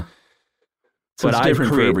understand. So it's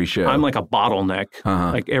different for every show. I'm like a bottleneck.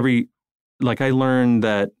 I learned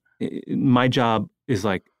that my job is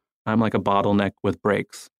like, I'm like a bottleneck with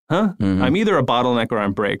brakes. huh? Mhm. I'm either a bottleneck or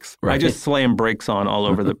I'm brakes. I Right. just slam brakes on all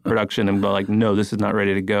over the production and go like, no, this is not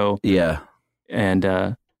ready to go. Yeah. And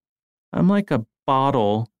I'm like a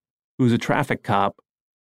bottle who's a traffic cop,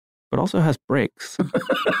 but also has brakes.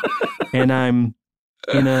 And I'm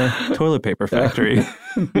in a toilet paper factory.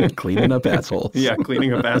 Cleaning up assholes. Yeah,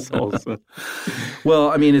 cleaning up assholes.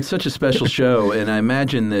 Well, I mean, it's such a special show, and I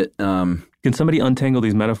imagine that Can somebody untangle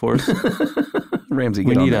these metaphors? Ramsey.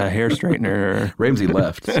 We get on need that. a hair straightener. Ramsey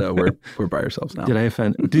left, so we're by ourselves now. Did I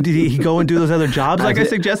offend? Did he go and do those other jobs like I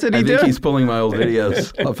suggested he I did? think he's pulling my old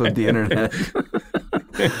videos off of the internet.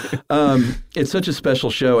 It's such a special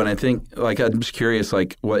show, and I think, like, I'm just curious,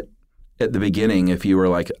 like, what at the beginning, if you were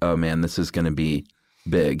like, oh man, this is going to be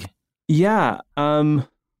big. Yeah.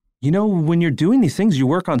 When you're doing these things, you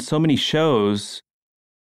work on so many shows,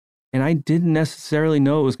 and I didn't necessarily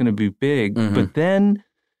know it was going to be big. Mhm. But then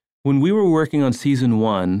when we were working on season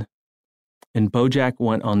 1 and BoJack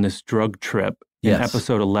went on this drug trip in Yes.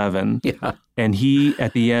 episode 11, Yeah. and he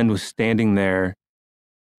at the end was standing there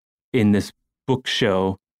in this book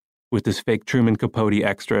show with this fake Truman Capote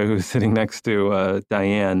extra who was sitting next to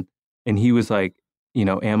Diane. And he was like,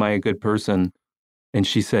 am I a good person? And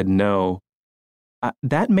she said, no.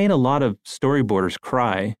 That made a lot of storyboarders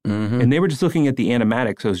cry. Mm-hmm. And they were just looking at the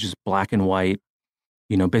animatics. So it was just black and white,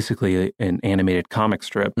 basically an animated comic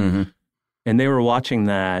strip. Mm-hmm. And they were watching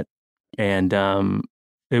that. And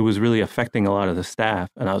it was really affecting a lot of the staff.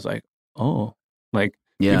 And I was like, oh, like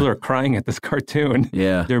Yeah. people are crying at this cartoon.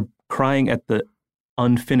 Yeah. They're crying at the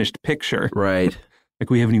unfinished picture. Right. Like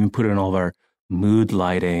we haven't even put in all of our mood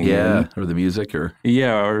lighting. Yeah. and- Or the music or.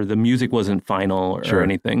 yeah, or the music wasn't final or Sure.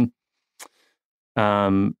 anything.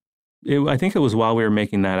 I think it was while we were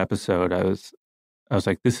making that episode, I was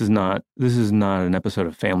like, this is not an episode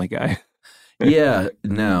of Family Guy. Yeah.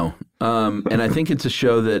 No. And I think it's a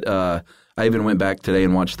show that I even went back today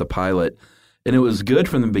and watched the pilot, and it was good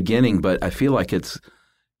from the beginning, but I feel like it's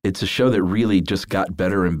a show that really just got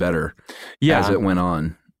better and better as it went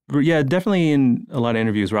on. Yeah, definitely in a lot of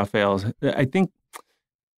interviews, Raphael's, I think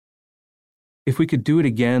if we could do it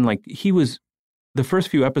again, like the first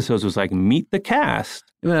few episodes was like, meet the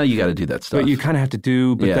cast. Well, you got to do that stuff. But you kind of have to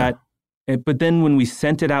do, but then when we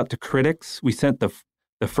sent it out to critics, we sent the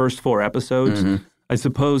first 4 episodes. Mhm. I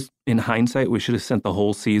suppose in hindsight, we should have sent the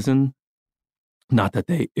whole season. Not that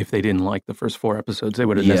if they didn't like the first 4 episodes, they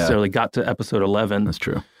would have necessarily got to episode 11. That's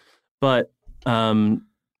true. But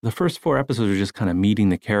the first 4 episodes were just kind of meeting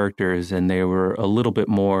the characters, and they were a little bit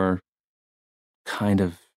more kind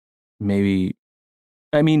of maybe,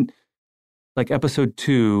 I mean, like episode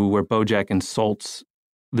 2 where BoJack insults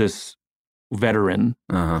this veteran.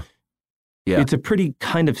 Uh-huh. Yeah. It's a pretty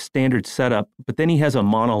kind of standard setup, but then he has a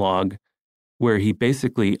monologue where he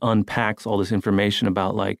basically unpacks all this information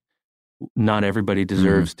about like not everybody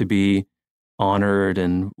deserves to be honored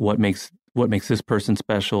and what makes this person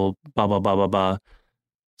special, blah, blah, blah, blah, blah.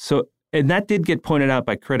 So, and that did get pointed out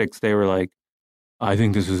by critics. They were like, I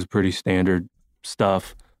think this is pretty standard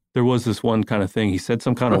stuff. There was this one kind of thing. He said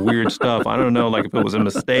some kind of weird stuff. I don't know, like if it was a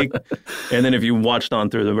mistake. And then if you watched on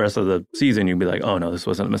through the rest of the season, you'd be like, oh, no, this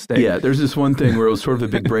wasn't a mistake. Yeah, there's this one thing where it was sort of a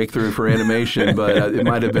big breakthrough for animation, but it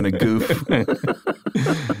might have been a goof.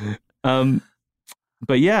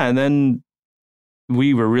 But yeah, and then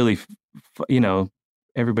we were really,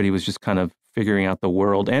 everybody was just kind of figuring out the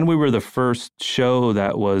world. And we were the first show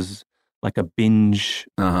that was like a binge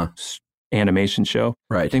animation show.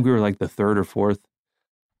 Right. I think we were like the 3rd or 4th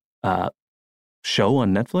show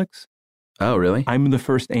on Netflix. Oh, really? I'm the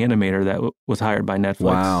first animator that was hired by Netflix.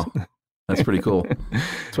 Wow. That's pretty cool.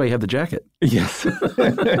 That's why you have the jacket. Yes.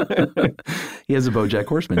 He has a BoJack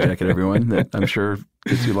Horseman jacket, everyone, that I'm sure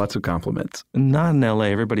gives you lots of compliments. Not in LA.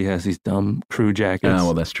 Everybody has these dumb crew jackets. Oh,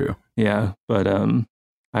 well, that's true. Yeah, but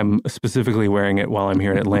I'm specifically wearing it while I'm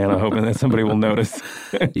here in Atlanta, hoping that somebody will notice.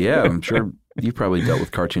 Yeah, I'm sure you probably dealt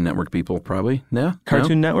with Cartoon Network people, probably. No?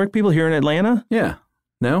 Cartoon Network people here in Atlanta? Yeah.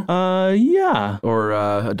 No? Yeah. Or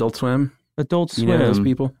Adult Swim? Adult Swim. You know those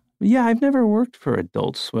people? Yeah, I've never worked for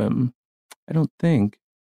Adult Swim. I don't think.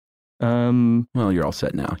 Well, you're all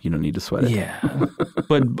set now. You don't need to sweat it. Yeah.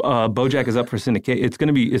 But BoJack is up for syndication. It's going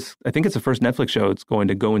to be, I think it's the first Netflix show it's going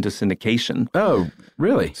to go into syndication. Oh,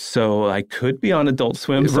 really? So I could be on Adult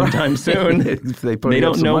Swim sometime soon. If they put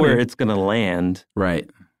don't know money. where it's going to land. Right.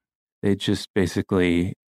 They just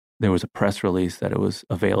basically, there was a press release that it was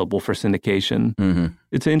available for syndication. Mm-hmm.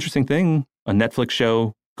 It's an interesting thing, a Netflix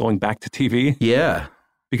show going back to TV. Yeah.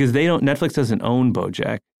 Because Netflix doesn't own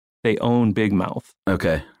BoJack. They own Big Mouth.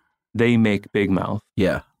 Okay. They make Big Mouth.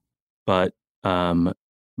 Yeah. But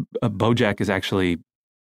BoJack is actually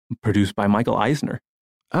produced by Michael Eisner.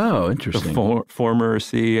 Oh, the interesting. former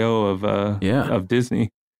CEO of Disney,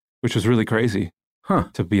 which was really crazy. Huh.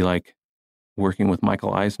 To be like working with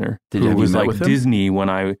Michael Eisner, Have who you was met like with him? Disney when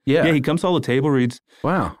Yeah. he comes to all the table reads.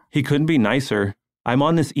 Wow. He couldn't be nicer. I'm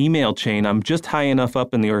on this email chain. I'm just high enough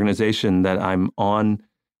up in the organization that I'm on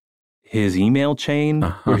his email chain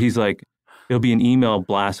where he's like, it'll be an email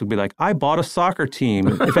blast. It'll be like, I bought a soccer team.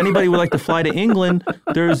 If anybody would like to fly to England,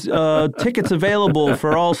 there's tickets available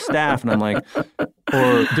for all staff. And I'm like,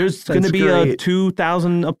 or there's going to be a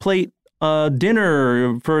 $2,000 a plate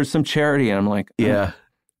dinner for some charity. And I'm like, Yeah.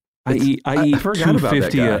 I eat forgot about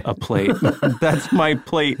that $2.50 guy. a plate. That's my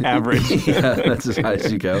plate average. Yeah, that's as high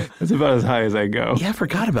as you go. That's about as high as I go. Yeah, I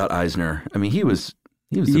forgot about Eisner. I mean, he was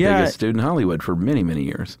the biggest dude in Hollywood for many, many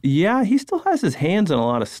years. Yeah, he still has his hands on a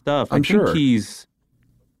lot of stuff. I sure. think he's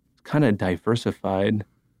kind of diversified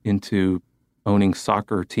into owning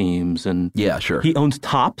soccer teams, and Yeah, sure. he owns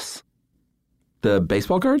Topps. The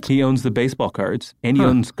baseball cards? He owns the baseball cards, and he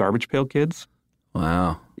owns Garbage Pail Kids.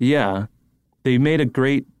 Wow. Yeah, they made a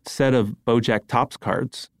great set of BoJack Topps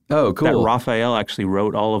cards. Oh, cool. That Raphael actually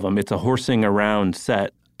wrote all of them. It's a horsing around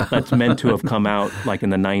set that's meant to have come out like in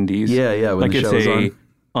the 90s. Yeah, yeah, when like the it's show was a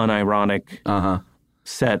unironic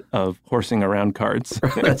set of horsing around cards.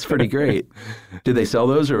 That's pretty great. Did they sell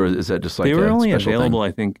those, or is that just like They were a only special available,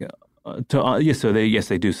 thing? I think, yes,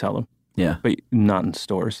 they do sell them, Yeah. but not in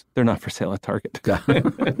stores. They're not for sale at Target.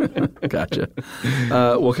 Gotcha.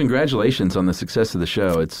 Well, congratulations on the success of the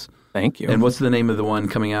show. It's Thank you. And what's the name of the one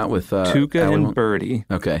coming out with Tuca Ali and Wong? Birdie.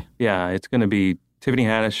 Okay. Yeah, it's going to be Tiffany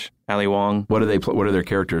Haddish, Ali Wong, What are they? What are their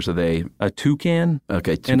characters? Are they a toucan,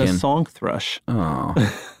 okay? and a Toucan. song thrush. Oh,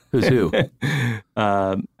 who's who?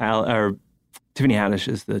 Tiffany Haddish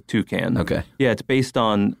is the toucan. Okay, Yeah, it's based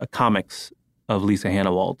on comics of Lisa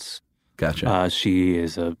Hannah Waltz. gotcha. She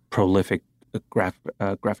is a prolific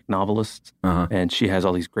graphic novelist, and she has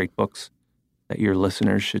all these great books that your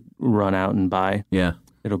listeners should run out and buy. Yeah.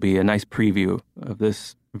 It'll be a nice preview of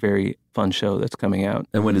this very fun show that's coming out.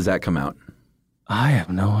 And when does that come out? I have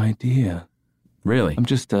no idea. Really? I'm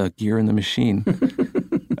just a gear in the machine.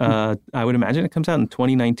 I would imagine it comes out in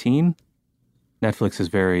 2019. Netflix is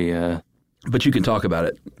very... But you can talk about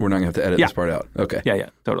it. We're not going to have to edit Yeah. this part out. Okay. yeah,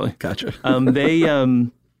 totally. Gotcha. I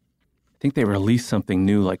think they release something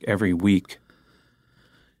new like every week.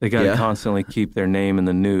 They got to Yeah. constantly keep their name in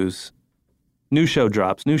the news. New show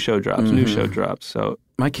drops, new show drops, new show drops. So,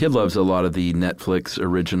 My kid loves a lot of the Netflix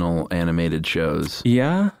original animated shows,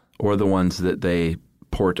 yeah, or the ones that they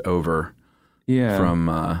port over yeah. from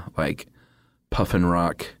like Puffin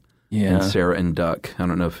Rock Yeah. and Sarah and Duck. I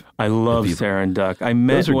don't know if I love you've- Sarah and Duck. I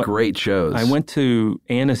met those are great shows. I went to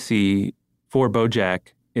Annecy for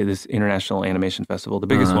BoJack, this international animation festival, the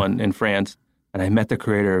biggest one in France, and I met the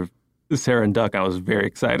creator of Sarah and Duck. I was very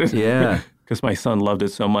excited. Yeah. Because my son loved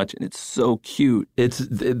it so much, and it's so cute. It's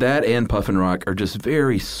that and Puffin Rock are just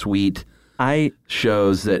very sweet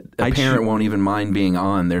shows that a I parent cho- won't even mind being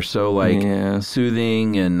on. They're so like Yeah.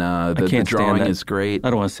 soothing, and the can't stand drawing that. is great. I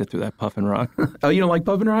don't want to sit through that Puffin Rock. Oh, you don't like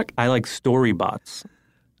Puffin Rock? I like Storybots.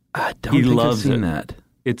 I don't He think loves I've seen it. that.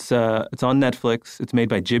 It's on Netflix. It's made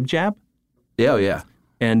by Jib Jab, Yeah, oh, yeah.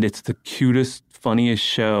 and it's the cutest, funniest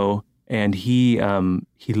show. And he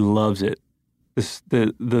loves it.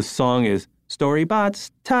 The song is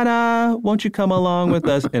Storybots, ta-da! Won't you come along with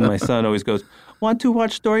us? And my son always goes, "Want to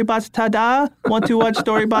watch Storybots, ta-da? Want to watch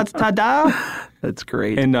Storybots, ta-da?" That's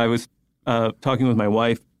great. And I was talking with my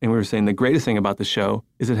wife, and we were saying the greatest thing about the show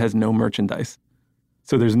is it has no merchandise.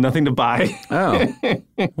 So there's nothing to buy. Oh,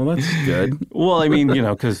 well, that's good. Well, I mean,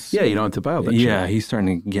 because... Yeah, you don't have to buy all that Yeah, shit. he's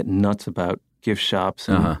starting to get nuts about gift shops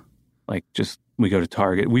and we go to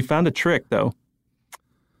Target. We found a trick though.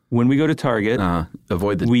 When we go to Target,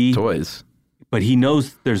 Avoid the toys. but he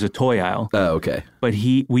knows there's a toy aisle. Oh, okay. But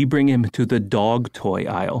we bring him to the dog toy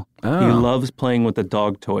aisle. Oh. He loves playing with the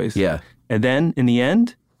dog toys. Yeah. And then in the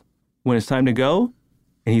end, when it's time to go,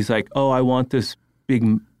 and he's like, "Oh, I want this big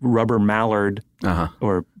rubber mallard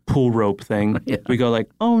or pull rope thing." Yeah. We go like,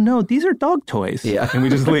 "Oh no, these are dog toys." Yeah. And we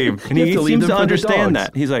just leave. And You he have to leave seems them to for the understand dogs.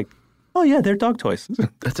 that. He's like, "Oh yeah, they're dog toys."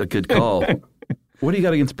 That's a good call. What do you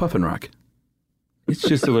got against Puffin Rock? It's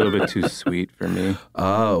just a little bit too sweet for me.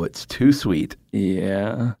 Oh, it's too sweet.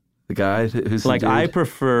 Yeah. The guy who's the Like dude, I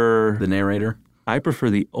prefer the narrator. I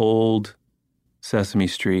prefer the old Sesame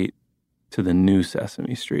Street to the new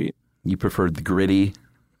Sesame Street. You preferred the gritty.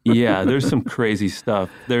 Yeah, there's some crazy stuff.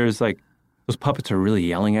 There's like those puppets are really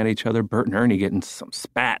yelling at each other. Bert and Ernie getting some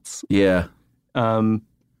spats. Yeah.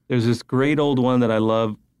 There's this great old one that I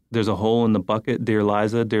love. There's a hole in the bucket, Dear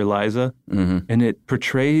Liza, Dear Liza. Mm-hmm. And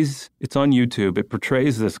it's on YouTube. It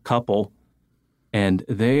portrays this couple, and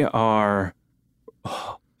they are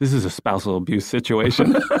this is a spousal abuse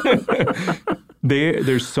situation.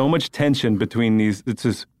 There's so much tension between these. It's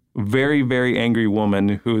this very, very angry woman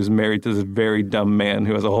who is married to this very dumb man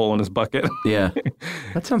who has a hole in his bucket. Yeah.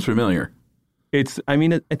 That sounds familiar. I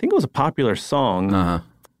think it was a popular song,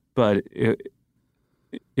 but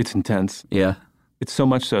it's intense. Yeah. It's so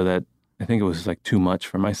much so that I think it was like too much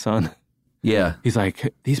for my son. Yeah. He's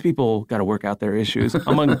like, these people got to work out their issues.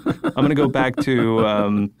 I'm gonna go back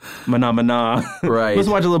to Mana Mana. Right. Let's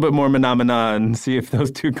watch a little bit more Mana Mana and see if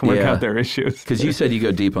those two can work out their issues. Because you said you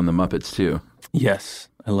go deep on the Muppets too. Yes,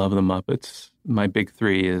 I love the Muppets. My big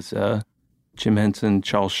three is Jim Henson,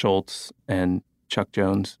 Charles Schultz, and Chuck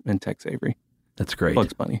Jones and Tex Avery. That's great.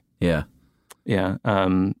 Bugs Bunny. Yeah. Yeah.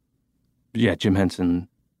 Jim Henson.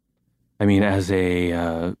 I mean, as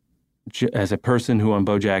a person who on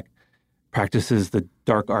BoJack practices the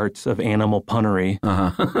dark arts of animal punnery,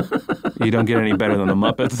 you don't get any better than the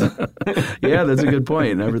Muppets. Yeah, that's a good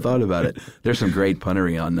point. Never thought about it. There's some great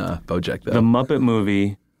punnery on BoJack, though. The Muppet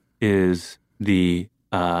movie is the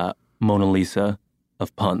Mona Lisa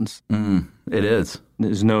of puns. It is.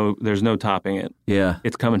 There's no topping it. Yeah.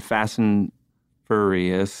 It's coming fast and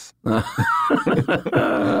furious in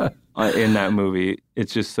that movie.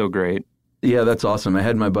 It's just so great. Yeah, that's awesome. I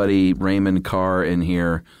had my buddy Raymond Carr in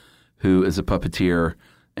here, who is a puppeteer,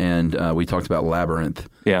 and we talked about Labyrinth.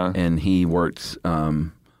 Yeah. And he worked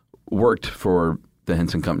for the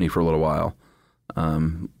Henson Company for a little while.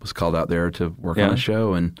 Was called out there to work on a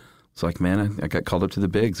show, and it's like, man, I got called up to the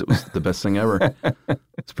bigs. It was the best thing ever.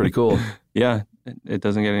 It's pretty cool. Yeah, it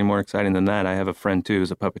doesn't get any more exciting than that. I have a friend, too, who's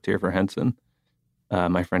a puppeteer for Henson,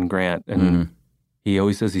 my friend Grant, and he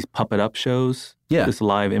always does these puppet up shows. Yeah. This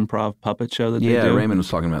live improv puppet show that they do. Yeah, Raymond was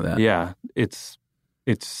talking about that. Yeah, it's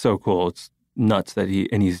so cool. It's nuts that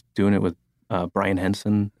he's doing it with Brian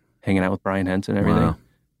Henson, hanging out with Brian Henson and everything,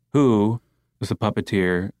 who was the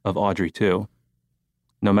puppeteer of Audrey 2.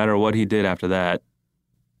 No matter what he did after that,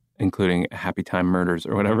 including Happy Time Murders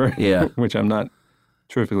or whatever, which I'm not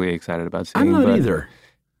terrifically excited about seeing. I'm not either.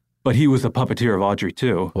 But he was the puppeteer of Audrey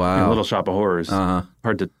 2 in Little Shop of Horrors.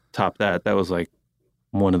 Hard to top that. That was like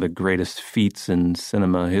one of the greatest feats in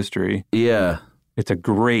cinema history. Yeah. It's a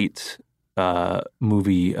great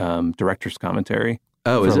movie director's commentary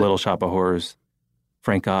for Little Shop of Horrors.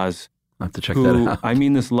 Frank Oz. I'll have to check that out. I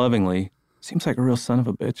mean this lovingly. Seems like a real son of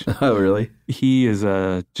a bitch. Oh, really? He is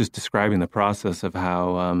just describing the process of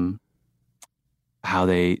how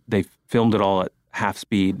they filmed it all at half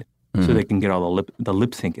speed so they can get all the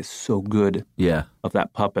lip sync is so good of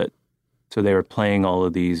that puppet. So they were playing all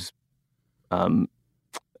of these.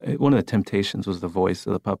 One of the temptations was the voice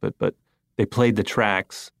of the puppet, but they played the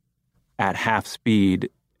tracks at half speed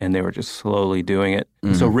and they were just slowly doing it.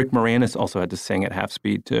 So Rick Moranis also had to sing at half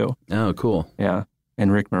speed too. Oh, cool. Yeah.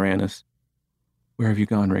 And Rick Moranis. Where have you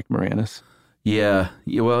gone, Rick Moranis? Yeah.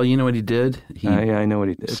 Well, you know what he did? I know what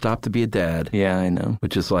he did. Stopped to be a dad. Yeah, I know.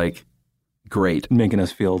 Which is like great. Making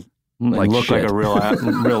us feel like a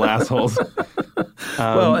real assholes.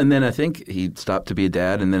 Well, and then I think he stopped to be a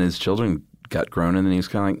dad, and then his children got grown, and then he was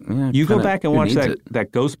kind of like, yeah. You go back and watch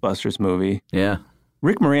that Ghostbusters movie. Yeah.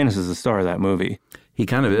 Rick Moranis is the star of that movie. He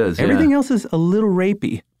kind of is. Everything else is a little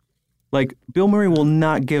rapey. Like, Bill Murray will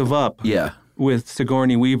not give up with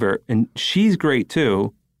Sigourney Weaver, and she's great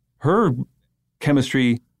too. Her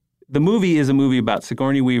chemistry, the movie is a movie about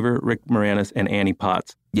Sigourney Weaver, Rick Moranis, and Annie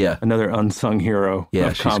Potts. Yeah. Another unsung hero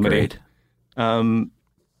of comedy. Great.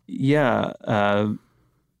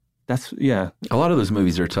 That's A lot of those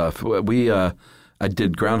movies are tough. I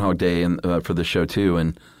did Groundhog Day for the show too,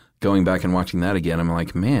 and going back and watching that again, I'm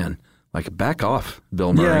like, man, like back off,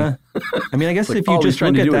 Bill Murray. Yeah. I mean, I guess like if you just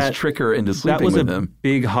trying look to do at that, is trick her into sleeping with him. That was a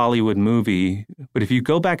big Hollywood movie, but if you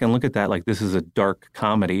go back and look at that, like this is a dark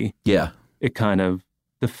comedy. Yeah. It kind of,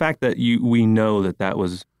 the fact that we know that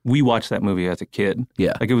was, we watched that movie as a kid.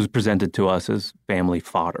 Yeah. Like it was presented to us as family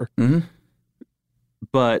fodder. Mm-hmm.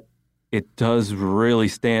 But it does really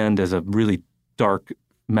stand as a really dark,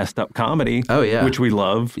 messed up comedy. Oh, yeah. Which we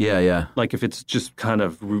love. Yeah, yeah. Like if it's just kind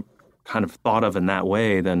of thought of in that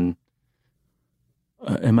way, then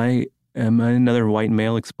am I another white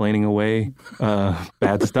male explaining away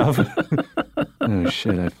bad stuff? Oh,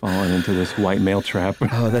 shit, I've fallen into this white male trap.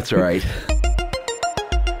 Oh, that's all right.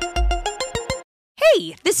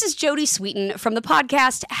 Hey, this is Jodie Sweetin from the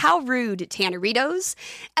podcast How Rude, Tanneritos.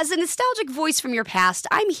 As a nostalgic voice from your past,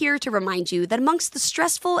 I'm here to remind you that amongst the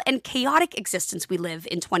stressful and chaotic existence we live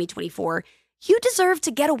in 2024, you deserve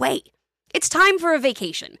to get away. It's time for a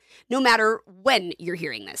vacation, no matter when you're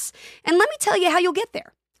hearing this. And let me tell you how you'll get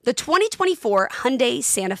there. The 2024 Hyundai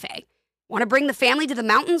Santa Fe. Want to bring the family to the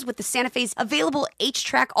mountains with the Santa Fe's available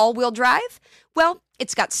H-Track all-wheel drive? Well,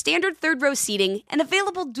 it's got standard third-row seating and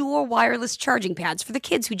available dual wireless charging pads for the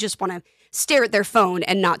kids who just want to stare at their phone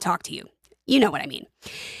and not talk to you. You know what I mean.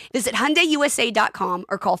 Visit HyundaiUSA.com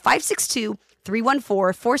or call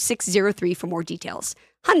 562-314-4603 for more details.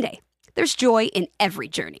 Hyundai, there's joy in every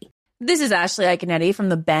journey. This is Ashley Iconetti from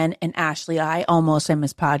the Ben and Ashley I Almost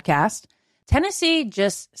Famous podcast. Tennessee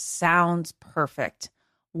just sounds perfect.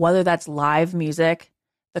 Whether that's live music,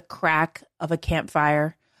 the crack of a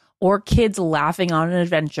campfire, or kids laughing on an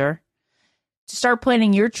adventure. To start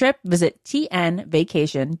planning your trip, visit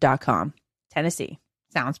tnvacation.com. Tennessee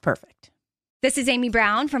sounds perfect. This is Amy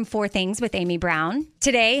Brown from 4 Things with Amy Brown.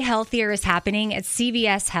 Today, healthier is happening at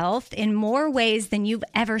CVS Health in more ways than you've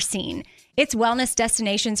ever seen. It's wellness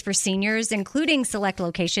destinations for seniors, including select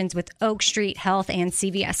locations with Oak Street Health and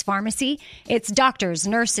CVS Pharmacy. It's doctors,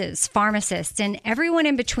 nurses, pharmacists, and everyone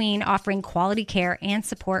in between offering quality care and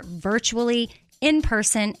support virtually, in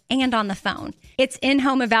person, and on the phone. It's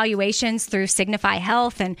in-home evaluations through Signify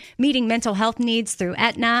Health and meeting mental health needs through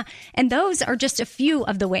Aetna. And those are just a few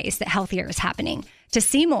of the ways that healthier is happening. To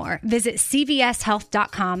see more, visit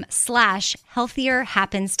cvshealth.com/healthier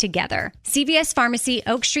happens together. CVS Pharmacy,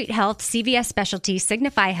 Oak Street Health, CVS Specialty,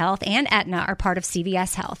 Signify Health, and Aetna are part of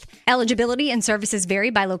CVS Health. Eligibility and services vary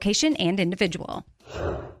by location and individual.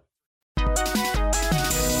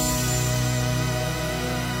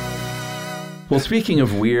 Well, speaking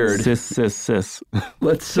of weird, sis.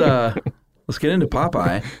 let's get into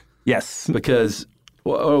Popeye. Yes. Because,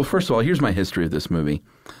 well, first of all, here's my history of this movie.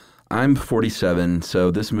 I'm 47,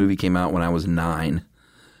 so this movie came out when I was 9.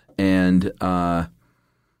 And to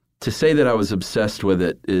say that I was obsessed with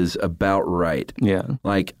it is about right. Yeah.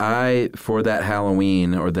 Like, for that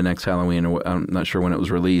Halloween or the next Halloween, or I'm not sure when it was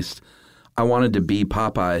released, I wanted to be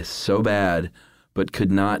Popeye so bad, but could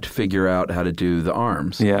not figure out how to do the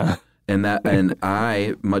arms. Yeah. And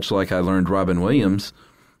I, much like I learned Robin Williams,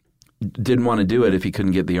 didn't want to do it if he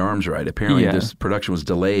couldn't get the arms right. Apparently, this production was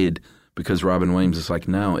delayed because Robin Williams is like,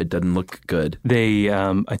 no, it doesn't look good. They,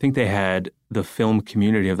 I think they had the film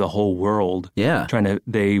community of the whole world. Yeah.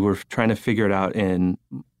 They were trying to figure it out in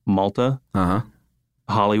Malta,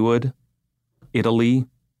 Hollywood, Italy,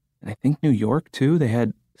 and I think New York too. They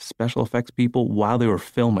had special effects people while they were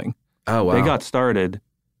filming. Oh, wow. They got started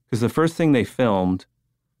because the first thing they filmed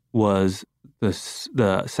was the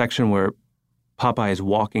section where Popeye is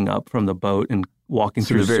walking up from the boat and walking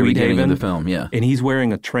through the very Sweet beginning Haven. of the film, yeah. And he's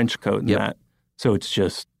wearing a trench coat in that. So it's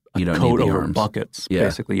just a coat over buckets,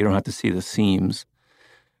 basically. You don't have to see the seams.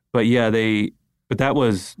 But yeah, but that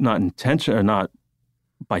was not intentional, or not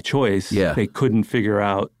by choice. Yeah. They couldn't figure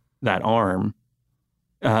out that arm,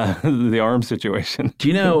 the arm situation. Do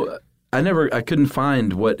you know, I couldn't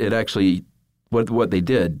find what it actually... What they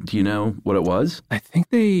did. Do you know what it was? I think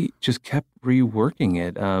they just kept reworking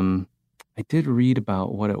it. I did read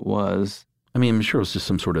about what it was. I mean, I'm sure it was just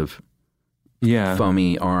some sort of yeah.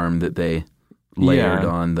 foamy arm that they layered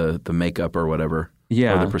on the makeup or whatever.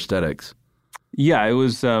 Yeah. Or the prosthetics. Yeah, it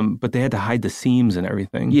was, but they had to hide the seams and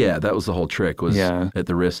everything. Yeah, that was the whole trick, was at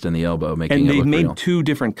the wrist and the elbow, making it look real. And they made two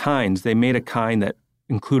different kinds. They made a kind that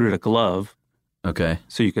included a glove. Okay.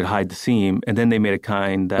 So you could hide the seam. And then they made a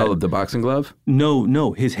kind that... Oh, the boxing glove?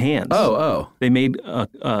 No, his hands. Oh. They made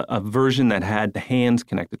a version that had the hands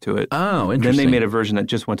connected to it. Oh, interesting. Then they made a version that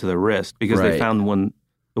just went to the wrist because they found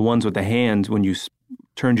the ones with the hands, when you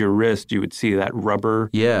turned your wrist, you would see that rubber,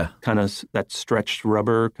 kind of that stretched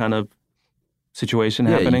rubber kind of situation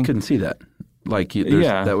happening. Yeah, you couldn't see that. Like,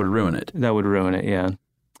 that would ruin it. That would ruin it, yeah.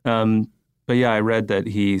 But yeah, I read that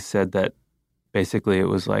he said that basically it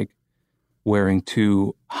was like wearing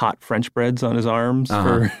 2 hot French breads on his arms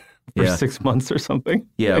for 6 months or something.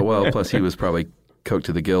 Yeah, well, plus he was probably coked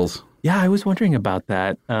to the gills. Yeah, I was wondering about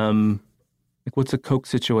that. Like, what's a coke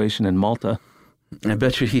situation in Malta? I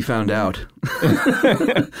bet you he found out.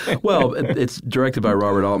 Well, it's directed by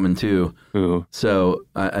Robert Altman, too. Ooh. So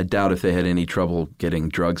I doubt if they had any trouble getting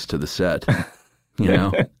drugs to the set, you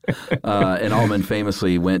know? And Altman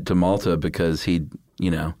famously went to Malta because he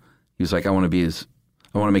was like, I want to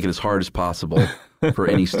make it as hard as possible for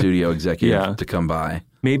any studio executive to come by.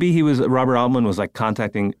 Maybe Robert Altman was like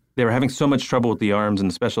contacting, they were having so much trouble with the arms and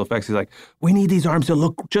the special effects. He's like, we need these arms to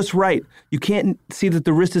look just right. You can't see that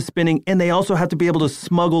the wrist is spinning, and they also have to be able to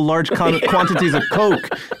smuggle large quantities of coke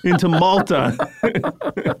into Malta.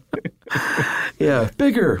 Yeah,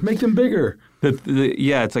 bigger. Make them bigger.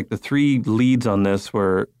 It's like the 3 leads on this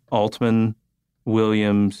were Altman,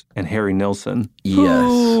 Williams, and Harry Nilsson. Yes.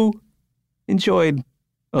 Who enjoyed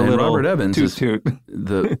a little Robert Evans toot.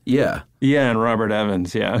 Yeah, and Robert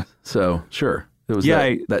Evans, yeah. So, sure. It was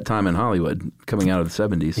that time in Hollywood coming out of the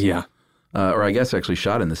 70s. Yeah. Or I guess actually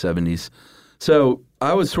shot in the 70s. So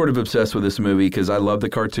I was sort of obsessed with this movie because I loved the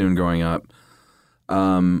cartoon growing up.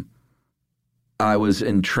 I was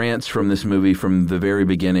entranced from this movie from the very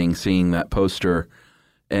beginning, seeing that poster.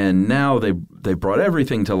 And now they brought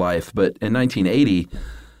everything to life. But in 1980,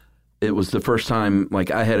 it was the first time like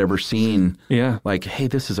I had ever seen like, hey,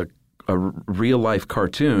 this is a real life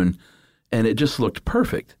cartoon. And it just looked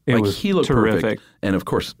perfect. He looked terrific. Perfect. And of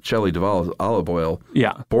course, Shelley Duvall, Olive Oyl,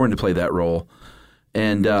 born to play that role.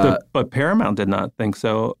 And but Paramount did not think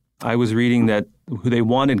so. I was reading that they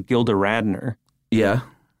wanted Gilda Radner. Yeah.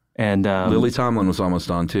 And Lily Tomlin was almost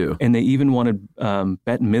on too. And they even wanted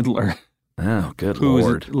Bette Midler. Oh, good who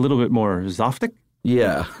Lord. was a little bit more Zoftic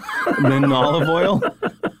than Olive Oyl.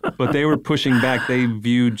 But they were pushing back. They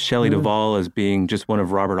viewed Shelley Duvall as being just one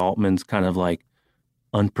of Robert Altman's kind of like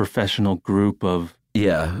unprofessional group of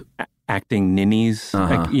acting ninnies.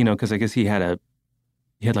 Like, you know, because I guess he had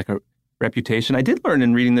like a reputation. I did learn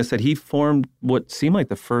in reading this that he formed what seemed like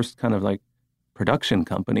the first kind of like production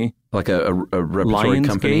company. Like a repertory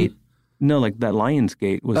company? No, like that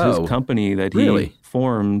Lionsgate was his company that he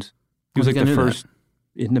formed. He was like the first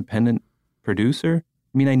independent producer.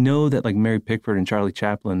 I mean, I know that like Mary Pickford and Charlie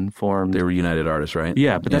Chaplin formed. They were United Artists, right?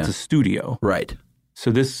 Yeah, but that's a studio. Right.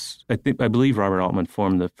 So I believe Robert Altman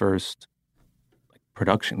formed the first like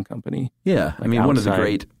production company. Yeah. I mean, one of the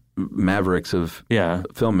great mavericks of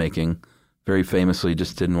filmmaking, very famously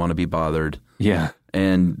just didn't want to be bothered. Yeah.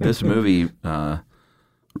 And this movie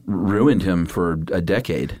ruined him for a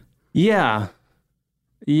decade. Yeah.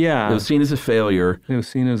 Yeah. It was seen as a failure.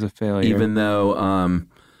 Even though,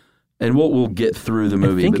 and we'll get through the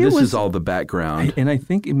movie, but this is all the background. And I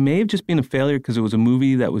think it may have just been a failure because it was a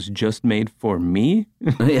movie that was just made for me.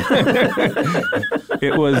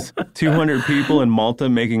 It was 200 people in Malta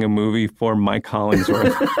making a movie for Mike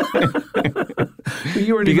Hollingsworth.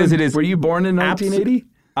 Were you born in 1980?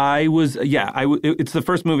 I was, it's the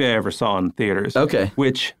first movie I ever saw in theaters. Okay.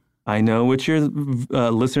 Which I know what your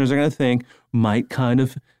listeners are going to think might kind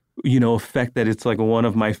of, affect that it's like one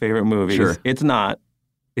of my favorite movies. Sure. It's not.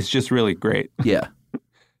 It's just really great. Yeah.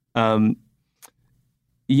 I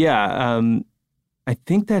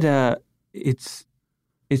think that it's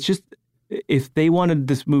just, if they wanted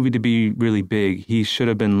this movie to be really big, it should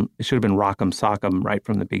have been Rock'em Sock'em right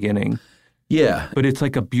from the beginning. Yeah. But it's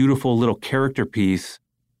like a beautiful little character piece.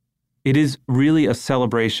 It is really a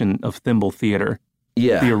celebration of Thimble Theater.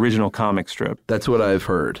 Yeah. The original comic strip. That's what I've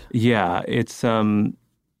heard. Yeah. It's so,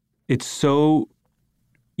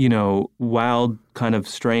 wild, kind of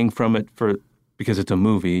straying from it because it's a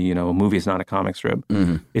movie. A movie is not a comic strip.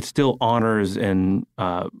 Mm-hmm. It still honors it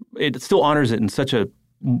in such a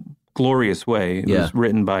glorious way. It was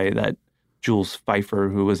written by that Jules Pfeiffer,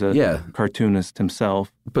 who was a cartoonist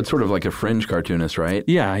himself. But sort of like a fringe cartoonist, right?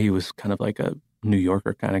 Yeah, he was kind of like a New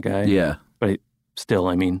Yorker kind of guy. Yeah. But still,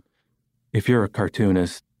 I mean, if you're a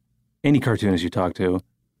cartoonist, any cartoonist you talk to,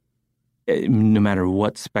 no matter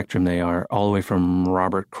what spectrum they are, all the way from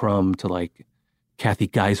Robert Crumb to like Kathy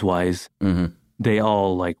Geiswise, they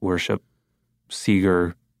all like worship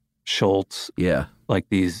Seeger, Schultz, like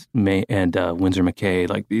these, and Winsor McKay,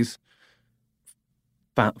 like these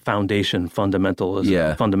fundamental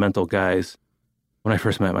guys. When I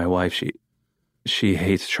first met my wife, she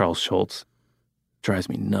hates Charles Schultz. Drives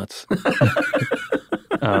me nuts.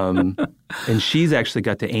 And she's actually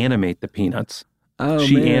got to animate the Peanuts.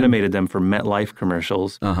 She animated them for MetLife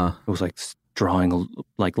commercials. It was like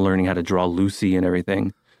learning how to draw Lucy and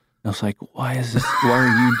everything. And I was like, why are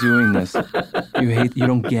you doing this? You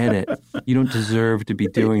don't get it. You don't deserve to be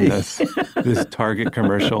doing this Target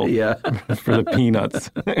commercial for the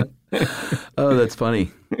Peanuts. Oh, that's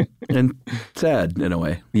funny. And sad in a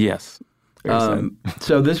way. Yes.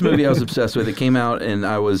 So this movie I was obsessed with. It came out and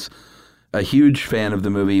I was a huge fan of the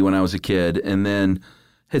movie when I was a kid, and then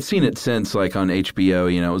had seen it since, like on HBO.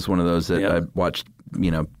 It was one of those that I watched,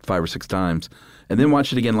 5 or 6 times, and then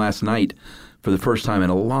watched it again last night for the first time in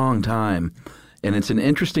a long time. And it's an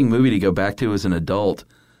interesting movie to go back to as an adult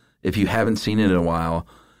if you haven't seen it in a while,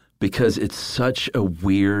 because it's such a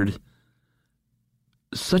weird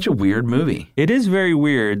movie. It is very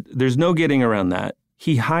weird. There's no getting around that.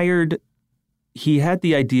 He had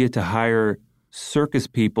the idea to hire circus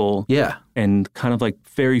people and kind of like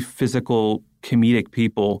very physical comedic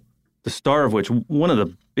people, the star of which, one of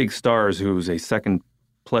the big stars who's a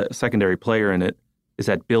secondary player in it, is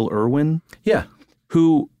that Bill Irwin. Yeah.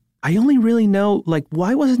 Who I only really know, like,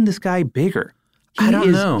 why wasn't this guy bigger? I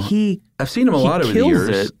don't know. I've seen him a lot over the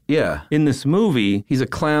years. In this movie. He's a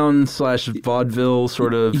clown / vaudeville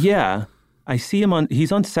sort of. Yeah. I see him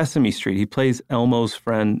he's on Sesame Street. He plays Elmo's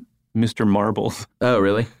friend, Mr. Marbles. Oh,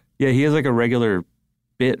 really? Yeah, he has like a regular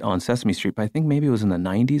bit on Sesame Street, but I think maybe it was in the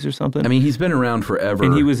 90s or something. I mean, he's been around forever.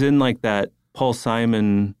 And he was in like that Paul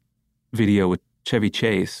Simon video with Chevy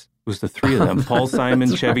Chase. It was the three of them, Paul Simon,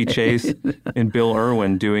 That's Chevy right. Chase, and Bill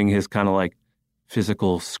Irwin doing his kind of like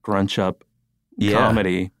physical scrunch-up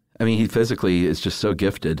comedy. I mean, he physically is just so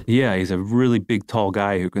gifted. Yeah, he's a really big, tall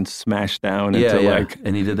guy who can smash down into like...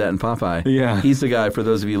 And he did that in Popeye. Yeah. He's the guy, for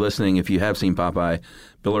those of you listening, if you have seen Popeye,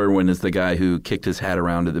 Bill Irwin is the guy who kicked his hat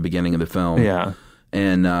around at the beginning of the film. Yeah.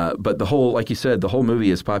 And, but the whole, like you said, the whole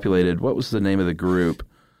movie is populated. What was the name of the group?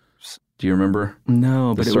 Do you remember?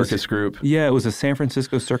 No, but it circus was, group. Yeah, it was a San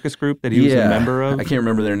Francisco circus group that he was a member of. I can't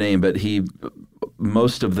remember their name, but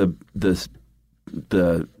most of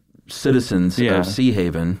the citizens of Sea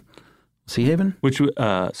Haven, Sweet Haven,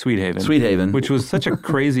 which was such a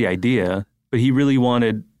crazy idea, but he really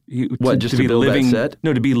wanted to be build living that set?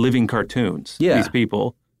 No, to be living cartoons. Yeah. These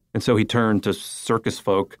people, and so he turned to circus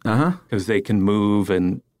folk because they can move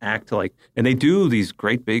and act like, and they do these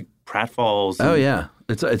great big pratfalls. Oh yeah.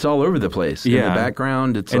 It's all over the place. In the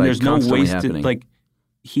background, it's and like there's no constantly wasted happening. like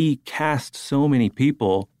he cast so many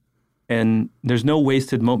people, and there's no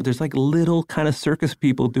wasted moment. There's like little kind of circus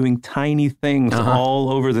people doing tiny things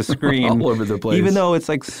all over the screen, all over the place, even though it's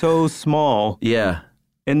like so small. Yeah,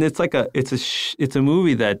 and it's like it's a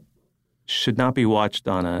movie that should not be watched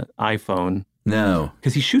on an iPhone. No,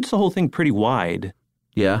 because he shoots the whole thing pretty wide.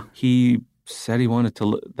 Yeah, he said he wanted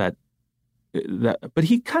to that, but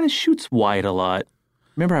he kind of shoots wide a lot.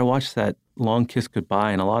 Remember, I watched that Long Kiss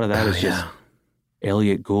Goodbye, and a lot of that is just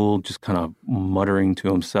Elliot Gould just kind of muttering to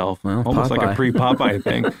himself, almost Popeye. like a pre-Popeye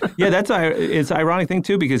thing. Yeah, it's an ironic thing,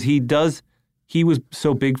 too, because he was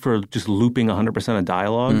so big for just looping 100% of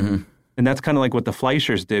dialogue. Mm-hmm. And that's kind of like what the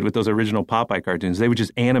Fleischers did with those original Popeye cartoons. They would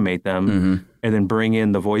just animate them and then bring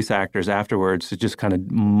in the voice actors afterwards to just kind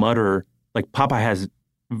of mutter. Like Popeye has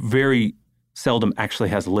very seldom actually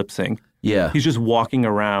has lip sync. Yeah. He's just walking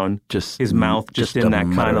around, his mouth just in that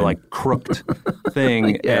kind of like crooked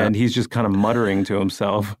thing, and he's just kind of muttering to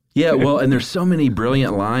himself. Yeah, well, and there's so many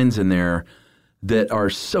brilliant lines in there that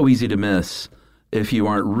are so easy to miss if you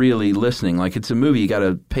aren't really listening. Like, it's a movie you got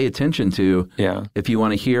to pay attention to if you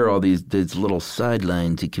want to hear all these little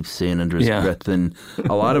sidelines he keeps saying under his breath. And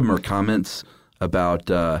a lot of them are comments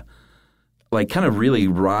about, like, kind of really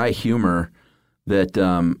wry humor that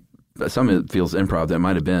some of it feels improv. That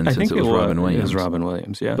might have been since it was Robin Williams. It was Robin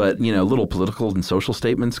Williams, yeah. But, little political and social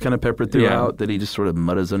statements kind of peppered throughout that he just sort of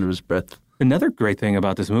mutters under his breath. Another great thing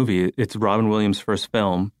about this movie, it's Robin Williams' first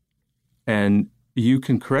film, and you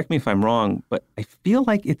can correct me if I'm wrong, but I feel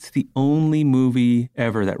like it's the only movie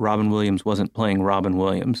ever that Robin Williams wasn't playing Robin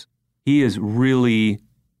Williams. He is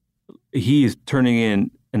turning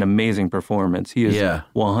in an amazing performance. He is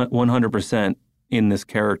 100% in this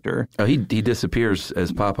character. Oh, he disappears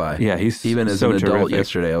as Popeye. Yeah, he's even as so an adult. terrific.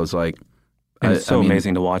 Yesterday, I was like, and it's so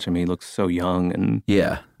amazing to watch him. He looks so young, and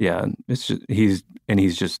yeah. It's just he's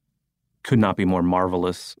just could not be more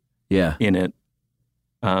marvelous. Yeah, in it.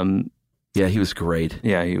 Yeah, he was great.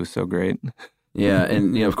 Yeah, he was so great. Yeah,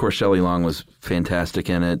 and of course, Shelley Long was fantastic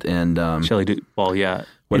in it, and Shelley. What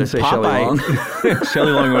did I say, Shelley Long?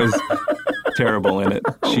 Shelley Long was terrible in it.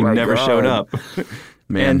 She never showed up.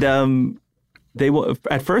 Man. And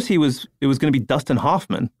at first it was going to be Dustin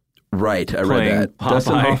Hoffman. Right, I read that. Popeye.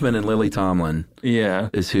 Dustin Hoffman and Lily Tomlin. Yeah,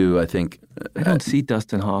 is who I think. I don't see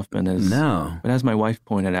Dustin Hoffman as but as my wife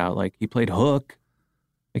pointed out, like he played Hook,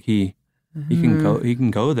 like he can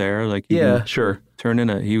go there, like he can turn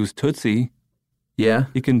in he was Tootsie. Yeah,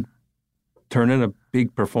 he can turn in a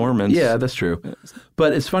big performance. Yeah, that's true.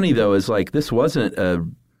 But it's funny though, is like this wasn't a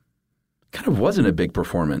big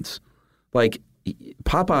performance. Like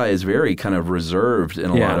Popeye is very kind of reserved in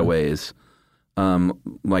a lot of ways.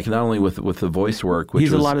 Like not only with the voice work, which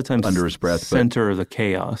he's was a lot of times under his breath, center of the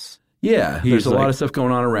chaos. Yeah, there's a lot of stuff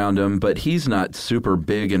going on around him, but he's not super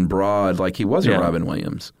big and broad like he was in Robin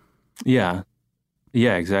Williams. Yeah,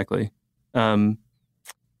 exactly. And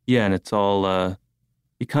it's all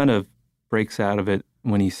he kind of breaks out of it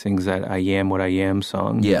when he sings that "I Am What I Am"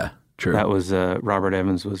 song. Yeah, true. That was Robert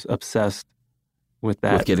Evans was obsessed with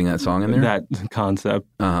that, with getting that song in there. That concept.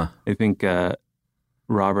 I think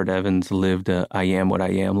Robert Evans lived a "I am what I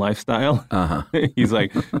am" lifestyle. He's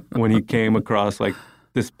like, when he came across like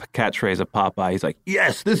this catchphrase of Popeye, he's like,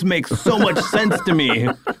 "Yes, this makes so much sense to me."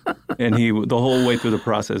 And the whole way through the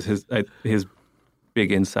process, his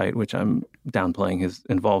big insight, which I'm downplaying his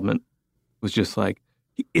involvement, was just like,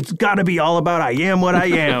 it's got to be all about I am what I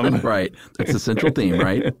am. Right. That's the central theme,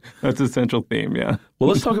 right? That's the central theme, yeah. Well,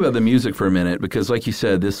 let's talk about the music for a minute, because like you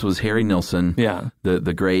said, this was Harry Nilsson,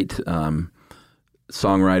 the great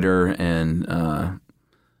songwriter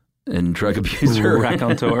and drug abuser.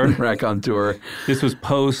 Raconteur. This was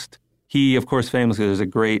post, he, of course, famously, there's a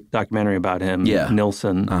great documentary about him,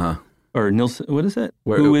 Nilsson. Or Nilsson, what is it?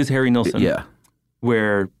 Who is Harry Nilsson? Yeah.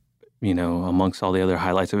 Where, amongst all the other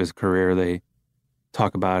highlights of his career, they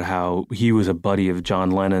talk about how he was a buddy of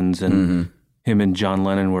John Lennon's, and him and John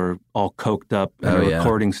Lennon were all coked up in a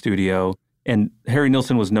recording studio. And Harry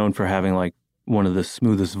Nilsson was known for having like one of the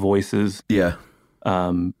smoothest voices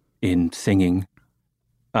in singing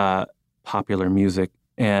popular music.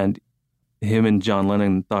 And him and John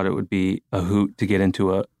Lennon thought it would be a hoot to get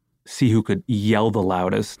into see who could yell the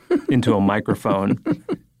loudest into a microphone,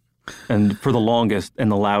 and for the longest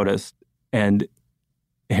and the loudest. And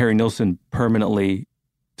Harry Nilsson permanently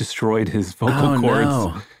destroyed his vocal cords.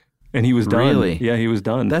 No. And he was done. Really? Yeah, he was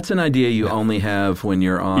done. That's an idea you only have when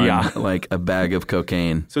you're on like a bag of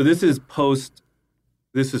cocaine. So this is post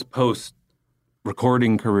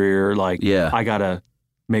recording career. Like, I got to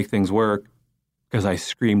make things work, because I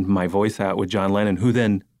screamed my voice out with John Lennon, who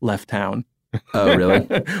then left town. Oh, really?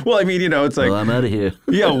 Well, I mean, it's like... Well, I'm out of here.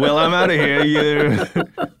 Yeah, well, I'm out of here. Yeah.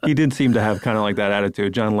 He did seem to have kind of like that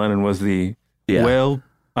attitude. John Lennon was well,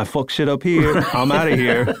 I fuck shit up here. I'm out of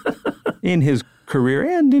here. In his career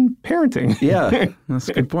and in parenting. Yeah, that's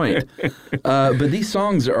a good point. But these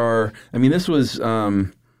songs are... I mean, this was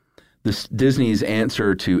Disney's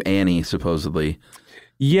answer to Annie, supposedly.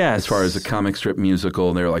 Yes. As far as a comic strip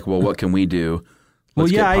musical, they're like, well, what can we do? Let's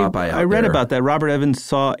get Popeye out I read there. about that. Robert Evans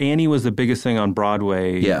saw Annie was the biggest thing on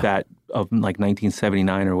Broadway that of like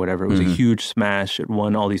 1979 or whatever. It was a huge smash. It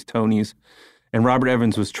won all these Tonys. And Robert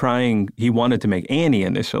Evans was he wanted to make Annie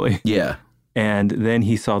initially. Yeah. And then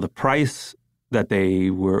he saw the price that they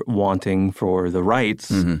were wanting for the rights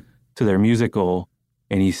to their musical.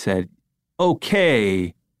 And he said,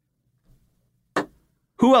 okay,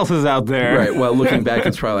 who else is out there? Right. Well, looking back,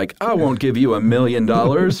 it's probably like, I won't give you $1 million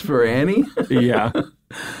for Annie. Yeah.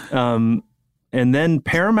 And then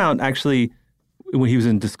Paramount actually, when he was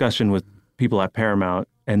in discussion with people at Paramount,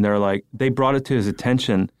 and they brought it to his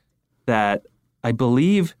attention that I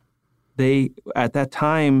believe at that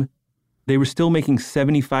time, they were still making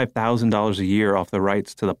 $75,000 a year off the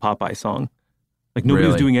rights to the Popeye song. Like nobody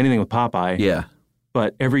was doing anything with Popeye. Yeah.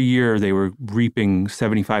 But every year they were reaping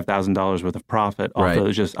 $75,000 worth of profit off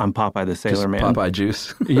of just I'm Popeye the Sailor Man. Popeye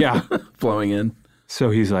juice. Yeah. Flowing in. So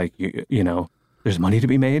he's like, there's money to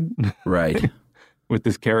be made. Right. with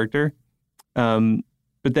this character.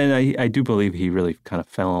 But then I do believe he really kind of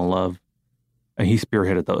fell in love. And he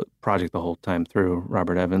spearheaded the project the whole time through,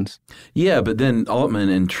 Robert Evans. Yeah, but then Altman,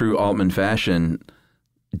 in true Altman fashion,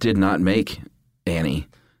 did not make Annie.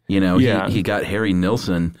 He got Harry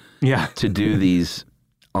Nilsson to do these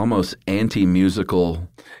almost anti-musical,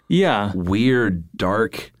 weird,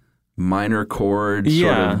 dark, minor chord,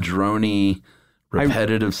 sort of droney,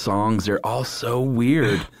 repetitive songs. They're all so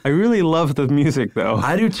weird. I really love the music, though.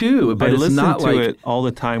 I do too, but it's not like... I listen to it all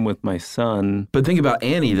the time with my son. But think about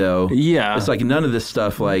Annie, though. Yeah. It's like none of this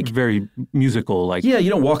stuff like... Very musical, like you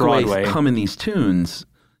don't walk Broadway. away humming these tunes,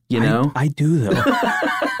 know? I do, though.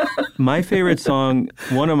 My favorite song,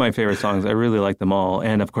 one of my favorite songs, I really like them all.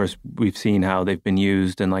 And, of course, we've seen how they've been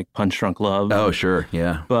used in, like, Punch Drunk Love. Oh, sure,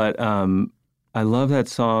 yeah. But I love that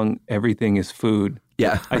song, Everything is Food.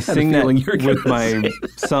 Yeah, I sing that with my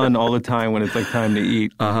son all the time when it's like time to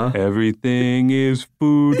eat. Everything is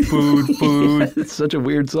food, food, food. It's such a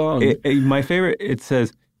weird song. My favorite, it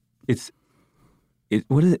says,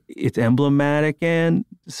 what is it? It's emblematic and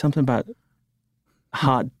something about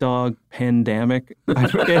hot dog pandemic.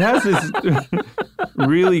 It has this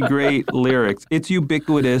really great lyrics. It's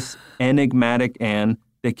ubiquitous, enigmatic, and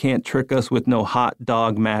they can't trick us with no hot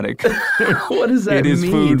dogmatic. What does that mean? It is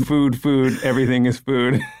food, food, food. Everything is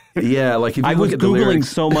food. Yeah, like if you I look was at the Googling lyrics...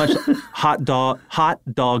 so much hot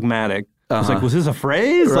dogmatic. I was like, was this a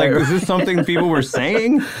phrase? Right. Like, was this something people were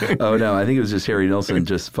saying? Oh, no. I think it was just Harry Nilsson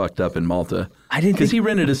just fucked up in Malta. I didn't Because he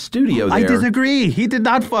rented a studio there. I disagree. He did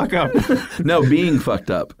not fuck up. No, being fucked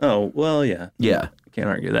up. Oh, well, yeah. Yeah. Can't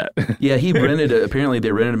argue that. Yeah, he apparently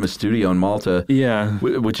they rented him a studio in Malta. Yeah.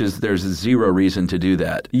 Which is, there's zero reason to do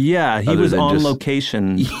that. Yeah, he was on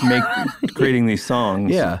location creating these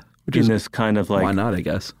songs. Yeah. Which is this kind of like... Why not, I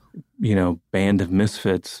guess? Band of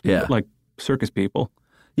misfits. Yeah. Like circus people.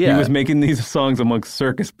 Yeah. He was making these songs amongst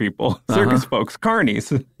circus people, circus folks,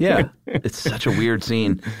 carnies. Yeah. It's such a weird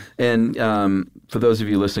scene. And for those of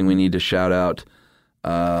you listening, we need to shout out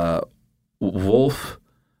Wolf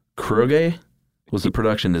Krugge. was the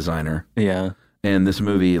production designer. Yeah. And this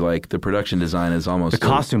movie, like, the production design is almost... The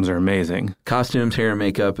costumes are amazing. Costumes, hair,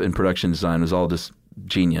 makeup, and production design was all just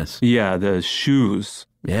genius. Yeah, the shoes.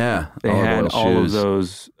 Yeah. They had all of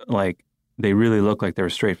those, like, they really look like they were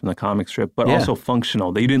straight from the comic strip, but also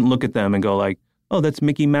functional. They didn't look at them and go like, oh, that's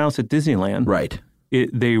Mickey Mouse at Disneyland. Right.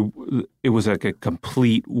 It was like a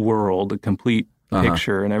complete world, a complete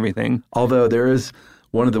picture and everything. Although there is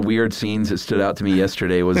one of the weird scenes that stood out to me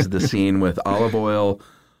yesterday was the scene with Olive Oyl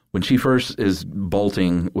when she first is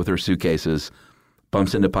bolting with her suitcases,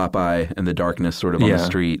 bumps into Popeye in the darkness sort of on the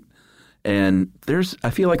street. And I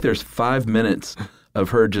feel like there's 5 minutes of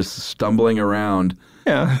her just stumbling around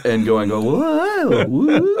and going, whoa,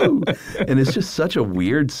 woo. And it's just such a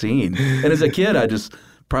weird scene. And as a kid, I just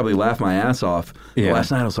probably laughed my ass off. Yeah.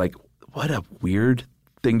 Last night I was like, what a weird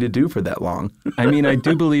thing to do for that long. I mean, I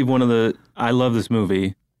do believe I love this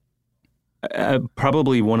movie.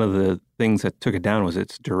 Probably one of the things that took it down was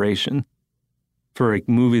its duration. For a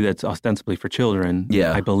movie that's ostensibly for children,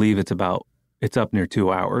 I believe it's up near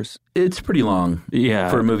 2 hours. It's pretty long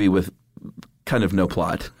for a movie with kind of no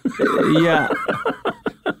plot. Yeah.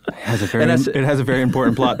 It has a very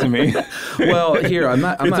important plot to me. Well, here,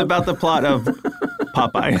 it's about the plot of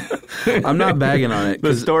Popeye. I'm not bagging on it.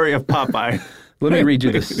 The story of Popeye. Let me read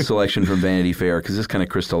you this selection from Vanity Fair, because this kind of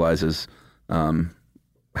crystallizes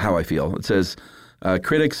how I feel. It says,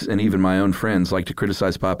 critics and even my own friends like to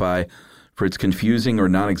criticize Popeye for its confusing or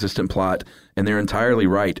non-existent plot, and they're entirely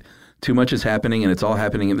right. Too much is happening, and it's all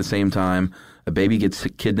happening at the same time. A baby gets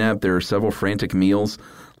kidnapped. There are several frantic meals,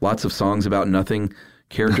 lots of songs about nothing.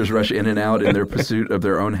 Characters rush in and out in their pursuit of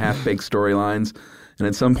their own half-baked storylines. And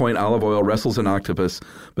at some point, Olive Oyl wrestles an octopus.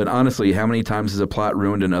 But honestly, how many times has a plot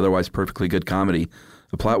ruined an otherwise perfectly good comedy?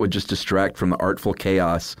 The plot would just distract from the artful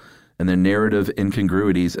chaos and the narrative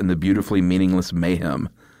incongruities and the beautifully meaningless mayhem.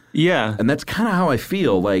 Yeah. And that's kind of how I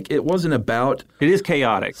feel. Like, it wasn't about... It is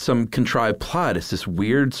chaotic. Some contrived plot. It's this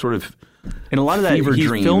weird sort of and a lot of that, he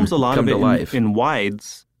films a lot of it in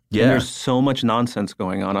wides. Yeah. And there's so much nonsense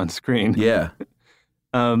going on screen. Yeah.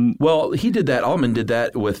 Well, he did that. Altman did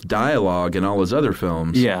that with dialogue in all his other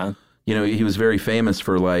films. Yeah. You know, he was very famous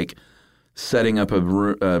for, like, setting up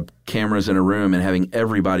cameras in a room and having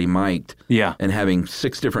everybody mic'd. Yeah. And having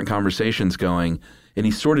 6 different conversations going. And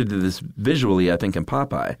he sort of did this visually, I think, in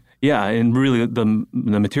Popeye. Yeah, and really the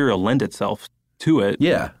material lent itself to it.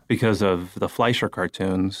 Yeah. Because of the Fleischer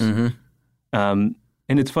cartoons. Mm-hmm. And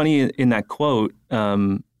it's funny in that quote,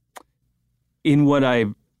 in what I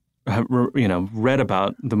read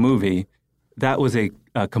about the movie, that was a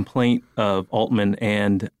complaint of Altman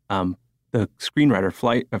and the screenwriter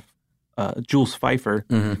Jules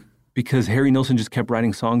Feiffer, because Harry Nilsson just kept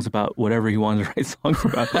writing songs about whatever he wanted to write songs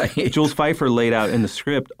about. Right. Jules Feiffer laid out in the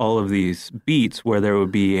script all of these beats where there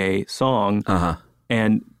would be a song,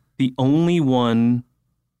 and the only one,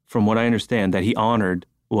 from what I understand, that he honored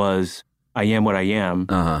was "I Am What I Am,"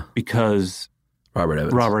 because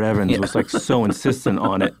Robert Evans was like so insistent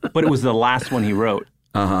on it. But it was the last one he wrote.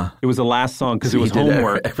 It was the last song because it was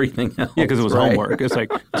homework. Everything else. Yeah, because it was homework. It's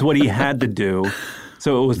like it's what he had to do.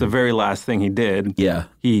 So it was the very last thing he did. Yeah.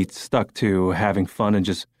 He stuck to having fun and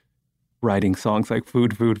just writing songs like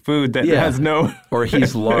 "Food, Food, Food" that has no... Or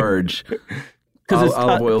He's Large.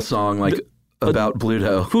 Olive Oyl song about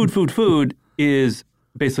Bluto. "Food, Food, Food" is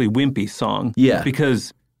basically Wimpy's song. Yeah.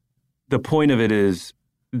 Because the point of it is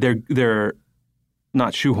they're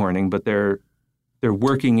not shoehorning, but they're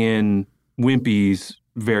working in Wimpy's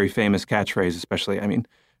very famous catchphrase, especially, I mean,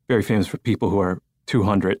 very famous for people who are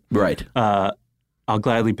 200. Right. I'll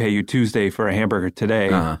gladly pay you Tuesday for a hamburger today.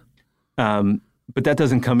 But that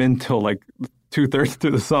doesn't come in till like 2/3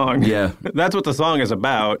 through the song. Yeah. That's what the song is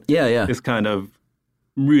about. Yeah, yeah. Is kind of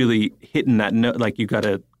really hitting that note. Like you got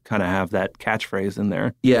to kind of have that catchphrase in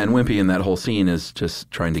there. Yeah, and Wimpy in that whole scene is just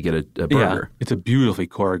trying to get a burger. Yeah, it's a beautifully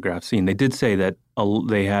choreographed scene. They did say that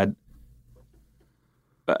they had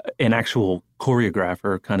an actual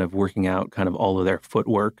choreographer kind of working out kind of all of their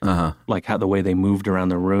footwork, like how the way they moved around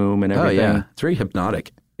the room and everything. Oh yeah, it's very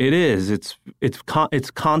hypnotic. It is. It's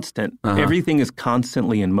constant. Everything is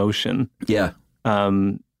constantly in motion. Yeah.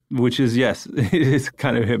 Which is, yes, it is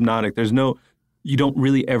kind of hypnotic. You don't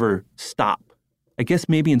really ever stop. I guess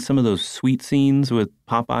maybe in some of those sweet scenes with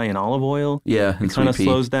Popeye and Olive Oyl, it kind of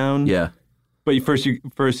slows down. Yeah. But first you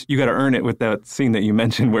got to earn it with that scene that you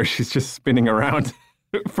mentioned where she's just spinning around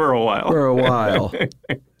for a while.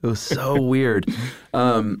 It was so weird.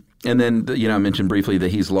 And then, I mentioned briefly the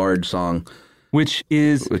He's Large song. Which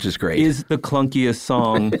is great. Is the clunkiest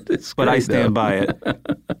song, but I stand by it.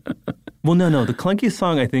 Well, no. The clunkiest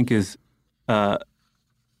song I think is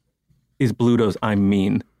Bluto's "I'm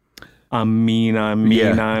Mean." I'm mean,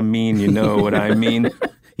 you know what I mean.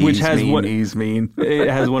 Which he's mean. It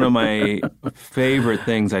has one of my favorite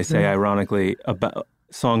things I say, ironically, about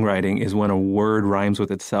songwriting is when a word rhymes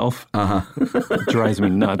with itself. It drives me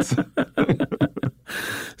nuts.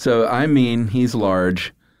 So I mean, he's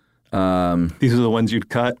large. These are the ones you'd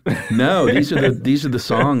cut? No, these are the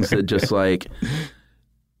songs that just like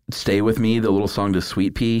Stay With Me, the little song to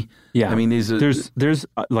Sweet Pea. Yeah. I mean, there's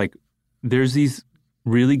these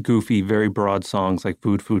really goofy, very broad songs like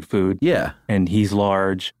Food, Food, Food. Yeah. And He's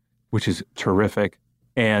Large, which is terrific.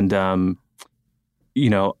 And,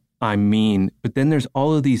 I mean, but then there's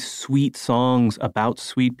all of these sweet songs about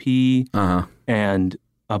Sweet Pea and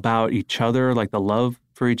about each other, like the love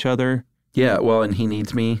for each other. Yeah, well, and He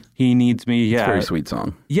Needs Me. He Needs Me, yeah. It's a very sweet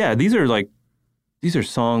song. Yeah, these are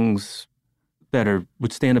songs that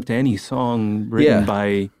would stand up to any song written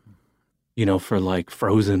by, for like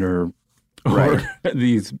Frozen or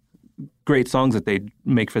these great songs that they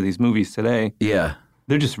make for these movies today. Yeah.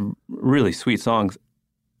 They're just really sweet songs.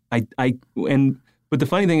 But the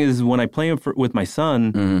funny thing is, when I play them with my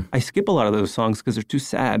son, I skip a lot of those songs because they're too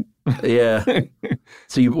sad. Yeah.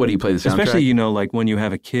 So what do you play the soundtrack? Especially, like when you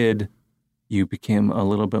have a kid, you become a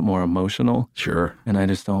little bit more emotional. Sure. And I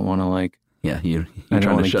just don't want to I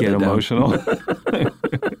don't want to get emotional.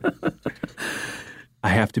 I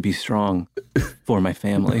have to be strong for my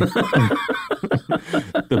family.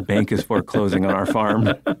 The bank is foreclosing on our farm.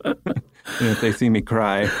 And if they see me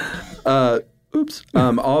cry. Oops.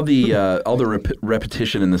 All the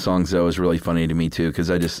repetition in the songs, though, is really funny to me, too, because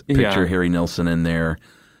I just picture Harry Nilsson in there,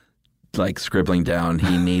 like, scribbling down,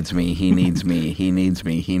 he needs me, he needs me, he needs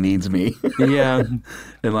me, he needs me. Yeah.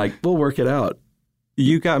 And, like, we'll work it out.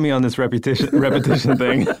 You got me on this repetition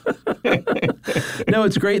thing. No,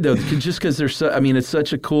 it's great, though, just because it's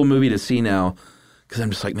such a cool movie to see now, because I'm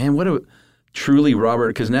just like, man, what a truly Robert,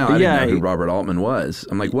 because now I didn't know who Robert Altman was.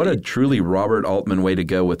 I'm like, what a truly Robert Altman way to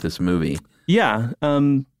go with this movie. Yeah.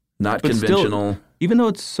 Not conventional. Still, even though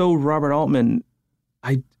it's so Robert Altman,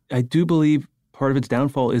 I do believe part of its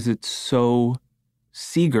downfall is it's so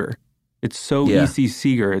Seeger. It's so E.C.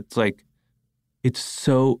 Seeger. It's like, it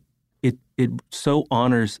so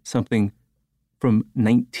honors something from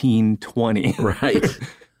 1920. Right.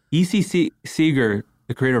 E.C. Seeger,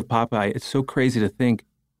 the creator of Popeye, it's so crazy to think,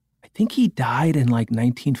 I think he died in like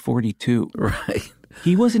 1942. Right.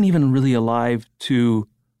 He wasn't even really alive to...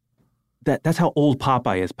 That's how old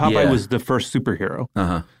Popeye is. Popeye was the first superhero.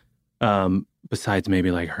 Besides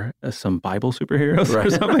maybe like some Bible superheroes or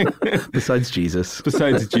something. Besides Jesus.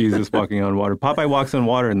 Besides Jesus walking on water. Popeye walks on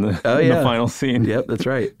water in the final scene. Yep, that's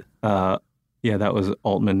right. That was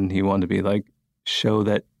Altman. He wanted to be like, show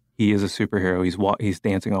that he is a superhero. He's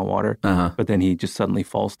dancing on water. But then he just suddenly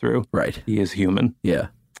falls through. Right. He is human. Yeah.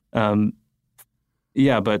 But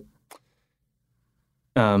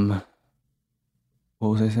what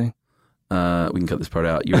was I saying? We can cut this part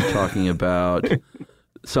out. You were talking about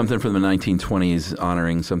something from the 1920s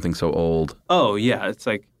honoring something so old. Oh, yeah. It's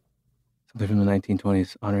like something from the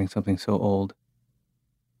 1920s honoring something so old.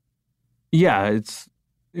 Yeah,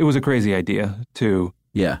 it was a crazy idea to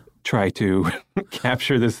try to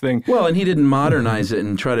capture this thing. Well, and he didn't modernize it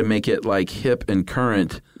and try to make it like hip and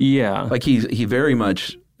current. Yeah. Like he very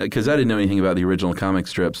much, because I didn't know anything about the original comic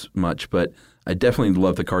strips much, but I definitely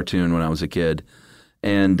loved the cartoon when I was a kid.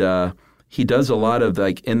 And he does a lot of,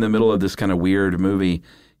 like, in the middle of this kind of weird movie,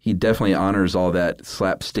 he definitely honors all that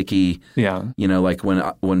slapsticky, like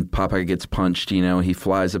when Popeye gets punched, he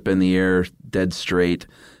flies up in the air dead straight,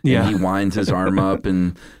 and he winds his arm up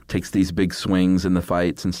and takes these big swings in the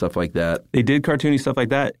fights and stuff like that. They did cartoony stuff like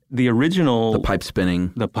that. The original... The pipe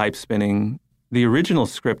spinning. The original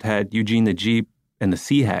script had Eugene the Jeep and the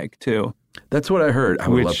Sea Hag, too. That's what I heard. I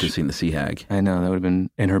would love to have seen the Sea Hag. I know. That would have been...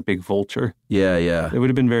 And her big vulture. Yeah, yeah. It would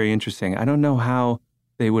have been very interesting. I don't know how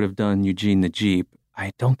they would have done Eugene the Jeep.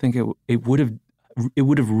 I don't think it would have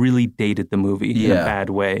really dated the movie in a bad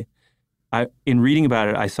way. In reading about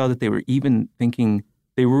it, I saw that they were even thinking...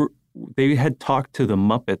 They had talked to the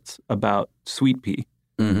Muppets about Sweet Pea,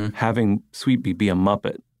 having Sweet Pea be a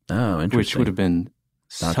Muppet. Oh, interesting. Which would have been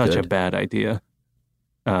such a bad idea.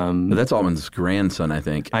 But that's Altman's grandson, I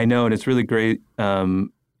think. I know, and it's really great.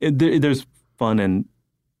 There's fun and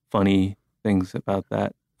funny things about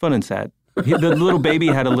that. Fun and sad. The little baby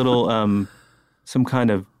had a little, some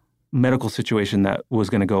kind of medical situation that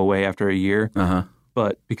was going to go away after a year.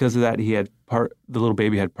 But because of that, the little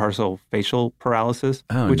baby had partial facial paralysis,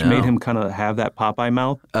 which made him kind of have that Popeye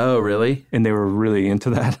mouth. Oh, really? And they were really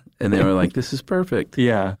into that. And they were like, this is perfect.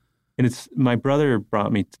 Yeah. And my brother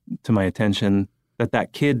brought me to my attention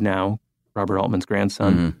that kid now, Robert Altman's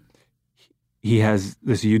grandson, he has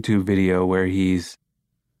this YouTube video where he's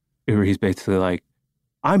basically like,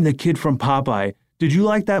 I'm the kid from Popeye. Did you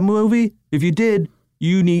like that movie? If you did,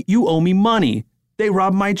 you owe me money. They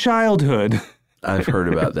robbed my childhood. I've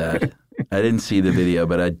heard about that. I didn't see the video,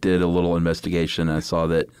 but I did a little investigation. I saw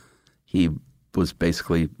that he was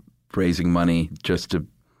basically raising money just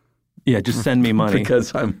send me money.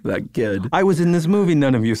 Because I'm that kid. I was in this movie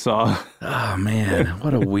none of you saw. Oh, man.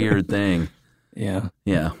 What a weird thing. Yeah.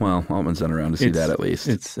 Yeah. Well, Altman's not around to see that at least.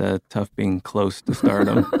 It's tough being close to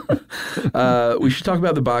stardom. We should talk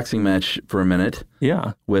about the boxing match for a minute.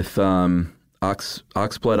 Yeah. With Oxblood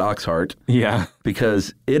Oxheart. Yeah.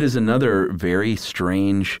 Because it is another very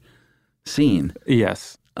strange scene.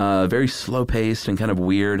 Yes. Very slow-paced and kind of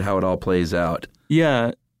weird how it all plays out.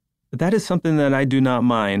 Yeah. That is something that I do not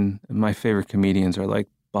mind. My favorite comedians are like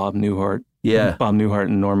Bob Newhart. Yeah. Bob Newhart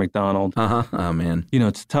and Norm Macdonald. Uh-huh. Oh, man. You know,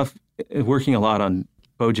 it's tough working a lot on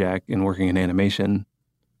BoJack and working in animation.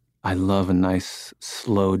 I love a nice,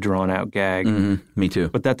 slow, drawn-out gag. Mm-hmm. Me too.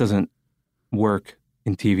 But that doesn't work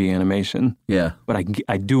in TV animation. Yeah. But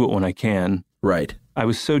I do it when I can. Right. I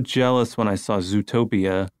was so jealous when I saw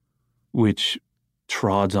Zootopia, which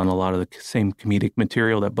trods on a lot of the same comedic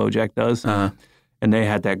material that BoJack does. Uh-huh. And they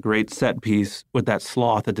had that great set piece with that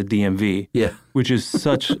sloth at the DMV. Yeah. Which is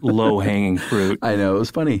such low-hanging fruit. I know. It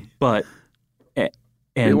was funny. But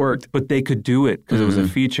it worked. But they could do it because it was a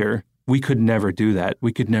feature. We could never do that.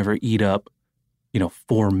 We could never eat up,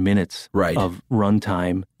 4 minutes of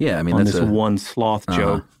runtime. Yeah, I mean, on that's this one sloth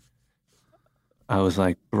joke. I was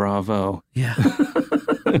like, bravo. Yeah.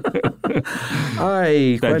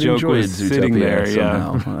 I that quite joke enjoyed was Zootopia sitting there.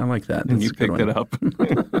 somehow. Yeah, I like that. And That's you a good picked one. it up.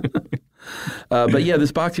 But yeah,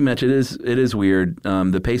 this boxing match, it is weird.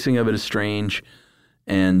 The pacing of it is strange.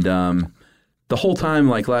 And the whole time,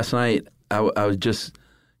 like last night, I just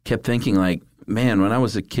kept thinking like, man, when I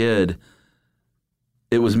was a kid,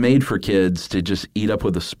 it was made for kids to just eat up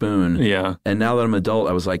with a spoon. Yeah. And now that I'm an adult,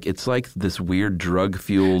 I was like, it's like this weird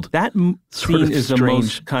drug-fueled That scene is the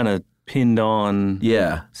most kind of pinned on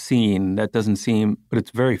scene. That doesn't seem, but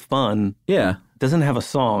it's very fun. Yeah. It doesn't have a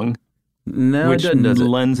song. No, which it doesn't.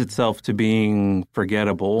 lends itself to being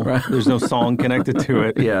forgettable. Right. There's no song connected to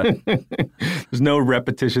it. Yeah. There's no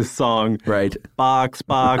repetitious song. Right. Box,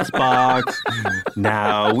 box, box.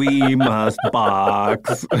 Now we must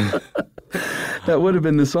box. That would have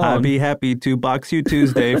been the song. I'd be happy to box you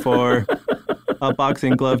Tuesday for a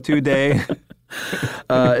boxing glove today.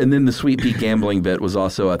 And then the Sweet Pea gambling bit was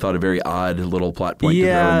also, I thought, a very odd little plot point to throw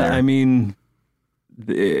in there. I mean,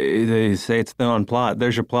 they say it's the on plot.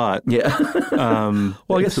 There's your plot. Yeah.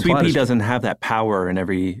 Well, I guess the Sweet plot Pea is... doesn't have that power in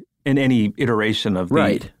any iteration of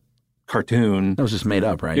the cartoon. That was just made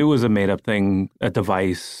up, right? It was a made up thing, a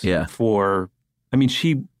device for. I mean,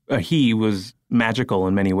 he was magical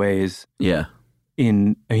in many ways. Yeah.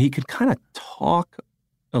 He could kind of talk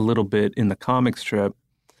a little bit in the comic strip,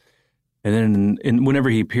 and then whenever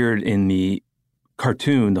he appeared in the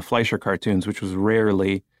cartoon, the Fleischer cartoons, which was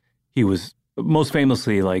rarely, he was most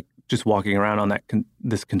famously like just walking around on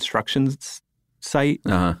this construction site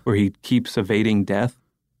where he keeps evading death,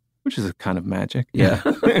 which is a kind of magic. Yeah,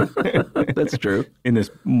 that's true. In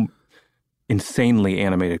this insanely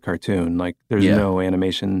animated cartoon, like there's no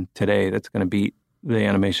animation today that's going to beat the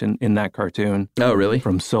animation in that cartoon. Oh, really?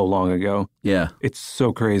 From so long ago. Yeah. It's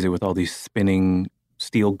so crazy with all these spinning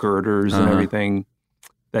steel girders and everything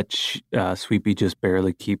that Sweet Pea just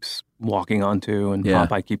barely keeps walking onto, and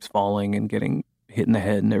Popeye keeps falling and getting hit in the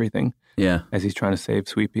head and everything. Yeah. As he's trying to save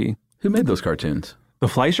Sweet Pea. Who made those cartoons? The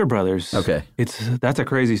Fleischer brothers. Okay. That's a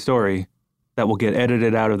crazy story that will get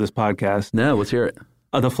edited out of this podcast. No, let's hear it.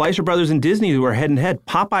 The Fleischer brothers and Disney were head and head.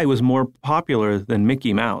 Popeye was more popular than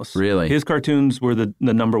Mickey Mouse. Really? His cartoons were the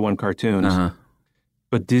number one cartoons.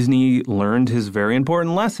 But Disney learned his very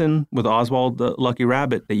important lesson with Oswald the Lucky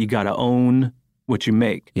Rabbit, that you got to own what you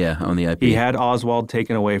make. Yeah, own the IP. He had Oswald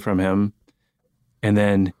taken away from him, and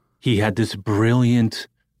then he had this brilliant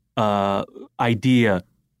idea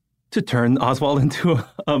to turn Oswald into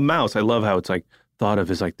a mouse. I love how it's like thought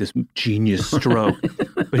of as like this genius stroke,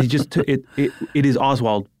 but he just it is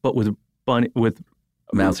Oswald, but with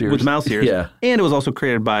mouse ears. With mouse ears. Yeah, and it was also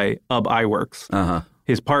created by Ub Iwerks,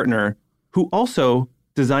 his partner, who also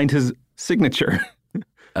designed his signature.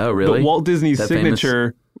 Oh, really? The Walt Disney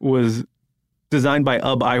signature was designed by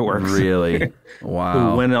Ub Iwerks. Really?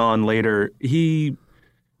 Wow. Who went on later. He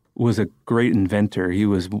was a great inventor. He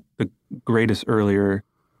was the greatest earlier.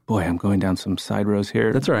 Boy, I'm going down some side rows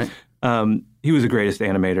here. That's all right. He was the greatest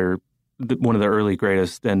animator, one of the early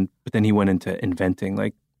greatest. But then he went into inventing.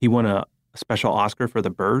 Like he won a special Oscar for The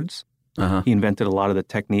Birds. He invented a lot of the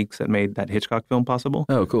techniques that made that Hitchcock film possible.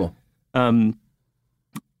 Oh, cool.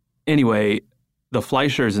 Anyway, the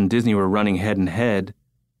Fleischers and Disney were running head and head,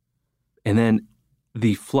 and then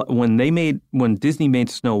when Disney made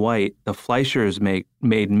Snow White, the Fleischers made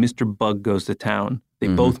Mr. Bug Goes to Town. They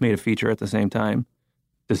both made a feature at the same time.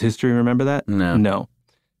 Does history remember that? No.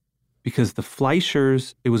 Because the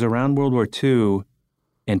Fleischers, it was around World War II,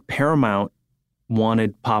 and Paramount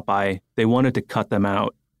wanted Popeye. They wanted to cut them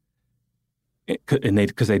out, and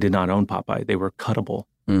because they did not own Popeye, they were cuttable.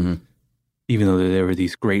 Even though they were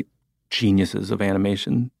these great geniuses of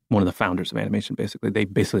animation, one of the founders of animation, basically. They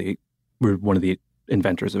basically were one of the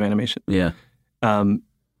inventors of animation. Yeah.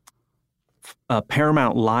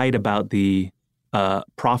 Paramount lied about the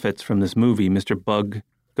profits from this movie, Mr. Bug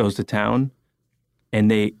Goes to Town, and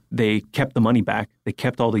they kept the money back. They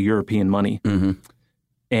kept all the European money.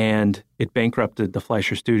 And it bankrupted the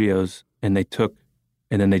Fleischer Studios, and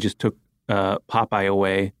then they just took Popeye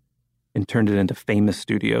away and turned it into Famous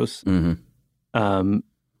Studios,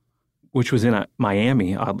 which was in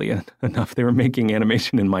Miami, oddly enough. They were making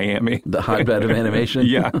animation in Miami. The hotbed of animation?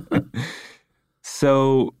 Yeah.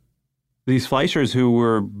 So these Fleischers who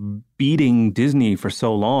were beating Disney for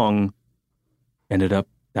so long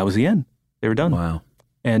that was the end. They were done. Wow.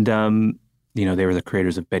 And, they were the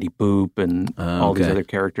creators of Betty Boop and all these other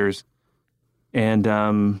characters. And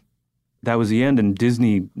that was the end. And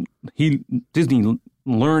Disney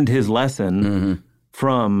learned his lesson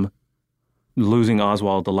from losing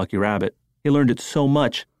Oswald the Lucky Rabbit. He learned it so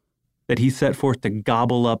much that he set forth to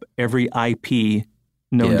gobble up every IP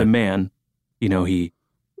known to man. He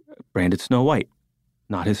branded Snow White,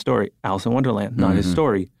 not his story. Alice in Wonderland, not his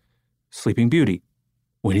story. Sleeping Beauty,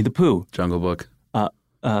 Winnie the Pooh, Jungle Book,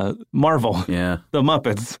 Marvel, the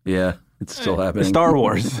Muppets. Yeah, it's still happening. Star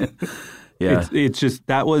Wars. Yeah. It's just,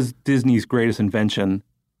 that was Disney's greatest invention,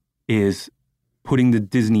 is putting the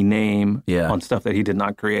Disney name on stuff that he did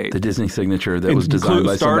not create. The Disney signature that was designed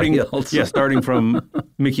by somebody else. Yeah, starting from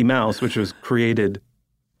Mickey Mouse, which was created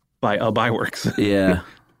by Iwerks. Yeah.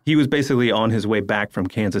 He was basically on his way back from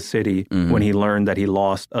Kansas City when he learned that he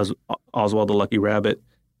lost Oswald the Lucky Rabbit,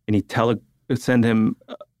 and he sent him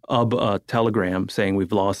a telegram saying,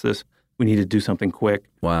 "We've lost this. We need to do something quick."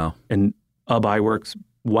 Wow. And Iwerks,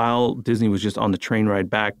 while Disney was just on the train ride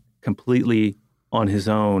back, completely on his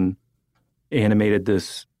own, animated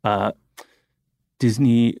this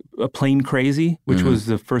Disney Plane Crazy, which was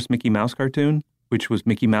the first Mickey Mouse cartoon, which was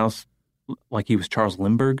Mickey Mouse like he was Charles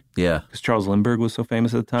Lindbergh. Yeah. Because Charles Lindbergh was so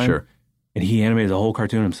famous at the time. Sure. And he animated the whole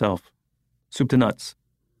cartoon himself, soup to nuts.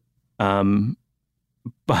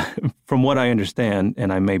 But from what I understand,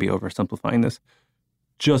 and I may be oversimplifying this,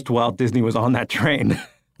 just while Disney was on that train.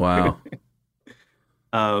 Wow.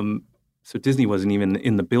 So Disney wasn't even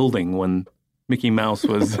in the building when Mickey Mouse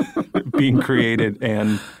was being created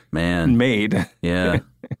and made. Yeah.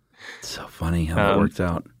 It's so funny how that worked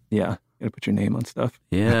out. Yeah. You gotta put your name on stuff.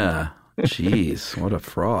 Yeah. Jeez, what a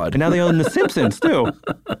fraud. And now they own The Simpsons, too.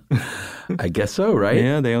 I guess so, right?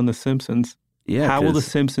 Yeah, they own The Simpsons. Yeah. How will The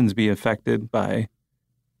Simpsons be affected by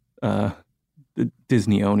the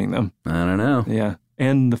Disney owning them? I don't know. Yeah.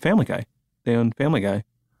 And the Family Guy. They own Family Guy.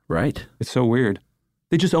 Right. It's so weird.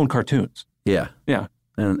 They just own cartoons. Yeah. Yeah.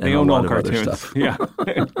 And they own all cartoons. Yeah.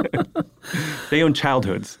 They own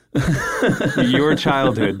childhoods. Your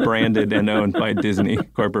childhood branded and owned by Disney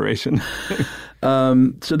Corporation.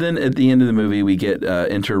 So then at the end of the movie, we get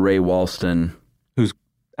enter Ray Walston. Who's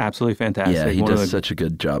absolutely fantastic. Yeah, he does such a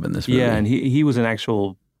good job in this movie. Yeah, and he was an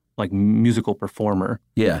actual musical performer.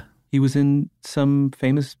 Yeah. He was in some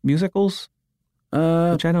famous musicals,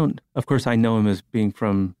 which I don't... Of course, I know him as being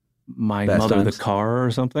from My Fast Mother Times? the Car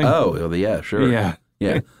or something. Oh, well, yeah, sure. Yeah.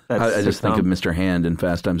 Yeah. I just think of Mr. Hand in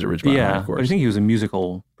Fast Times at Ridgemont High, of course. But I think he was a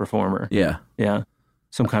musical performer. Yeah. Yeah.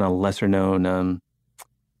 Some kind of lesser known,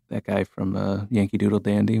 that guy from Yankee Doodle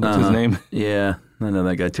Dandy. What's his name? Yeah. I know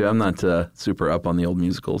that guy too. I'm not super up on the old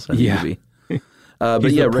musicals. I need to be. But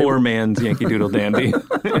he's the poor man's Yankee Doodle Dandy.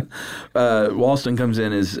 Walston comes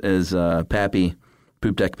in as Pappy,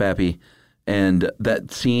 Poop Deck Pappy. And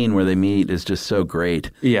that scene where they meet is just so great.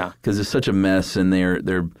 Yeah. Because it's such a mess, and they're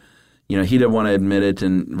he doesn't want to admit it,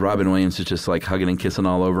 and Robin Williams is just like hugging and kissing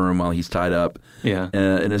all over him while he's tied up. Yeah.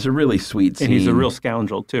 And it's a really sweet scene. And he's a real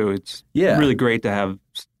scoundrel, too. It's really great to have...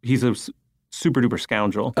 He's a super-duper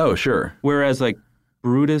scoundrel. Oh, sure. Whereas,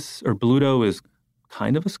 Brutus or Bluto is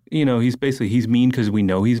kind of he's mean because we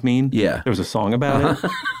know he's mean. Yeah. There was a song about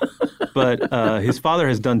it. But his father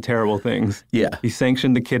has done terrible things. Yeah. He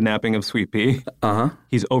sanctioned the kidnapping of Sweet Pea. Uh-huh.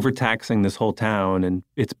 He's overtaxing this whole town, and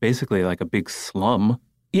it's basically like a big slum.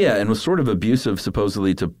 Yeah, and was sort of abusive,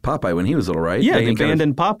 supposedly, to Popeye when he was little, right? Yeah, he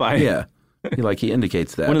abandoned Popeye. Yeah. He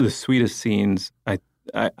indicates that. One of the sweetest scenes, I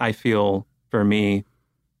I feel for me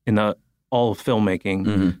in all of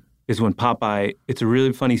filmmaking is when Popeye, it's a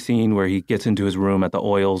really funny scene where he gets into his room at the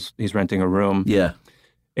Oils. He's renting a room. Yeah.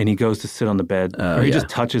 And he goes to sit on the bed, or he just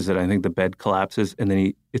touches it. I think the bed collapses, and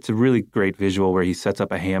then it's a really great visual where he sets up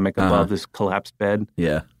a hammock above this collapsed bed.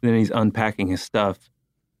 Yeah. And then he's unpacking his stuff,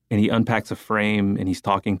 and he unpacks a frame, and he's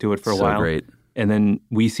talking to it for a while. Great. And then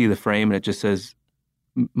we see the frame, and it just says,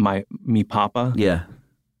 me papa. Yeah.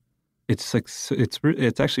 It's like,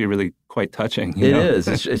 it's actually really quite touching. It is.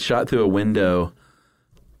 It's shot through a window.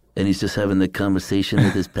 And he's just having the conversation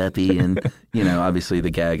with his puppy. And, obviously the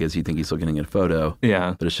gag is you think he's looking at a photo.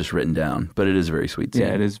 Yeah. But it's just written down. But it is a very sweet scene.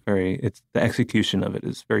 Yeah, the execution of it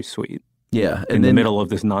is very sweet. Yeah. In the middle of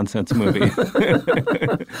this nonsense movie.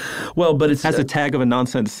 Well, but it has a tag of a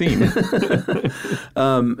nonsense scene.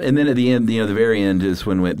 And then at the end, the very end is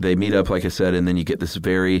when they meet up, like I said, and then you get this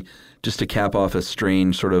just to cap off a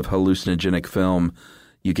strange sort of hallucinogenic film,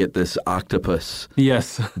 you get this octopus.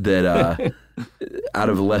 Yes. That out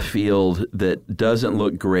of left field that doesn't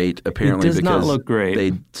look great, apparently. It does not look great.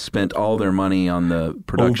 They spent all their money on the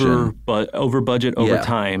production. Over budget, over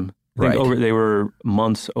time. I think they were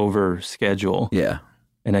months over schedule. Yeah.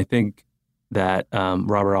 And I think that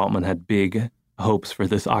Robert Altman had big hopes for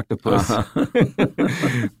this octopus.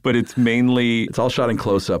 But it's all shot in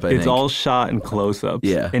close-up, I think. It's all shot in close-ups.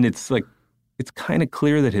 Yeah. And it's kind of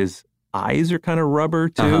clear that his eyes are kind of rubber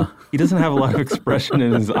too. He doesn't have a lot of expression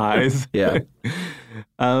in his eyes. Yeah.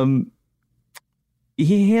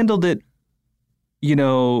 He handled it,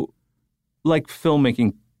 like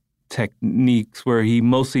filmmaking techniques where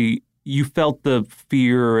you felt the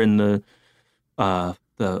fear and the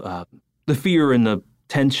fear and the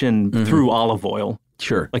tension through olive oil.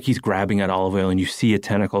 Sure. Like he's grabbing at olive oil and you see a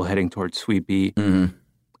tentacle heading towards Sweet Bee.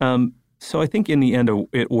 So I think in the end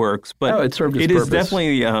it works, but it served its purpose.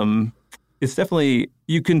 It's definitely,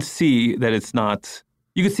 you can see that it's not,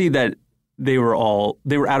 you can see that they were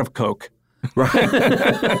out of Coke. Right.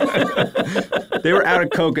 They were out of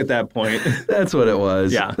Coke at that point. That's what it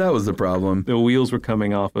was. Yeah. That was the problem. The wheels were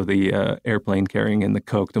coming off of the airplane carrying in the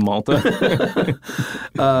Coke to Malta.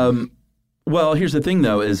 Well, here's the thing,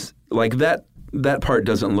 though, is like that part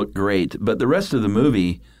doesn't look great, but the rest of the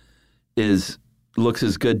movie looks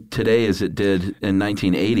as good today as it did in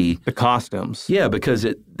 1980. The costumes. Yeah, because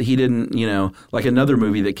he didn't, like another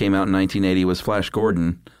movie that came out in 1980 was Flash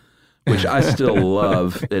Gordon, which I still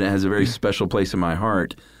love, and it has a very special place in my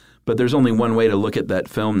heart. But there's only one way to look at that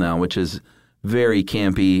film now, which is very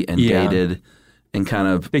campy and dated and kind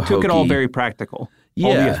of They took it all very practical. Yeah.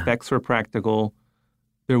 All the effects were practical.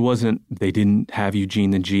 They didn't have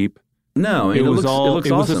Eugene the Jeep. No, it was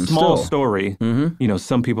awesome a small still. story.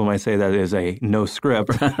 Some people might say that is a no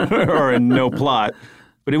script or a no plot,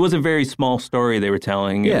 but it was a very small story they were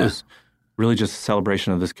telling. Yeah. It was really just a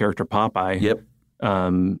celebration of this character Popeye. Yep.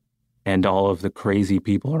 And all of the crazy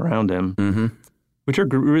people around him, which are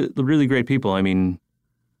really great people. I mean,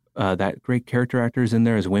 that great character actor is in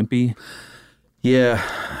there as Wimpy. Yeah,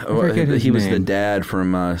 he was the dad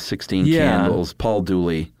from 16 Candles, Paul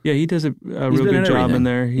Dooley. Yeah, he does a real good job in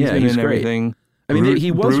there. He's been in great. everything. I mean, he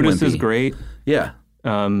was Brutus Wimpy. is great. Yeah.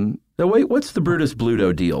 Now, wait, what's the Brutus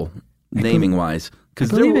Bluto deal, naming-wise? I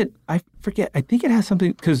believe it. I forget. I think it has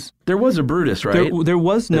something because there was a Brutus, right? There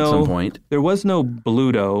was no. At some point, there was no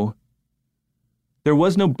Bluto. There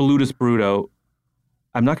was no Blutus Bruto.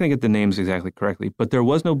 I'm not going to get the names exactly correctly, but there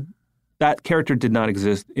was no. That character did not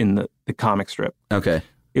exist in the comic strip. Okay.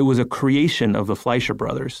 It was a creation of the Fleischer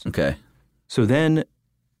brothers. Okay. So then,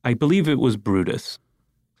 I believe it was Brutus.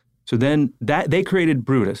 So then they created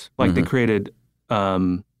Brutus, like they created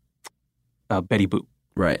Betty Boop.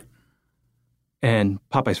 Right. And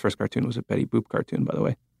Popeye's first cartoon was a Betty Boop cartoon, by the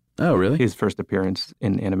way. Oh, really? His first appearance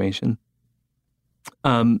in animation.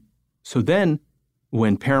 So then,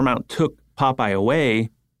 when Paramount took Popeye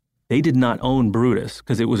away, they did not own Brutus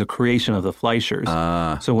because it was a creation of the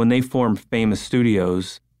Fleischers. So when they formed Famous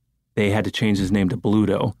Studios, they had to change his name to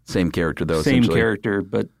Bluto. Same character, though. Same character,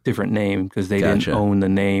 but different name because they didn't own the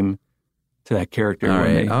name to that character. All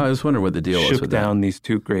when right. they I was wondering what the deal was with down that. These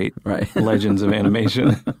two great legends of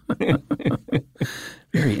animation.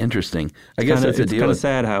 Very interesting. I guess that's a deal. It's kind of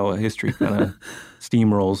sad how history kind of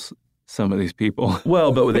steamrolls some of these people.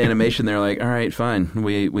 Well, but with animation, they're like, all right, fine.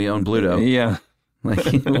 We own Bluto. Yeah. Like,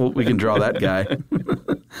 we can draw that guy.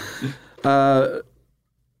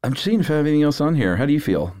 I'm seeing if I have anything else on here. How do you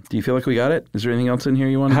feel? Do you feel like we got it? Is there anything else in here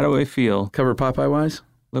you want to How do I feel? Cover Popeye-wise?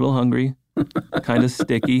 Little hungry, kind of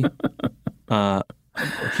sticky,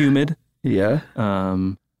 humid. Yeah.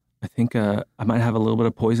 I think I might have a little bit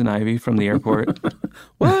of poison ivy from the airport.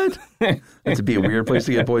 What? That'd be a weird place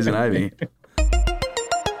to get poison ivy.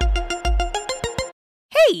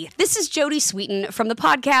 Hey, this is Jodie Sweetin from the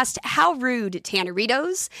podcast How Rude,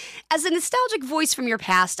 Tanneritos. As a nostalgic voice from your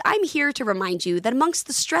past, I'm here to remind you that amongst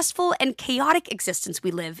the stressful and chaotic existence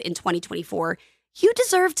we live in 2024, you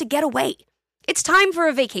deserve to get away. It's time for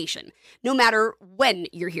a vacation, no matter when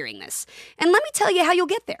you're hearing this. And let me tell you how you'll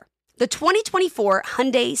get there. The 2024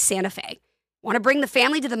 Hyundai Santa Fe. Want to bring the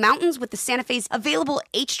family to the mountains with the Santa Fe's available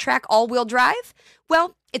H-Track all-wheel drive?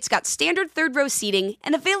 Well, it's got standard third-row seating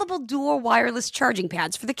and available dual wireless charging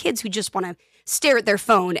pads for the kids who just want to stare at their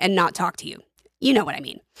phone and not talk to you. You know what I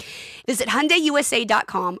mean. Visit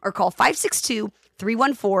HyundaiUSA.com or call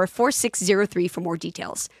 562-314-4603 for more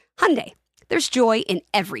details. Hyundai, there's joy in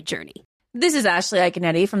every journey. This is Ashley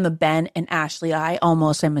Iaconetti from the Ben and Ashley I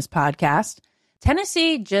Almost Famous podcast.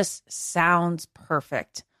 Tennessee just sounds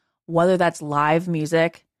perfect. Whether that's live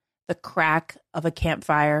music, the crack of a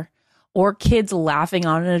campfire, or kids laughing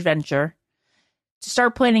on an adventure. To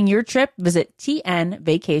start planning your trip, visit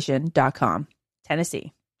tnvacation.com.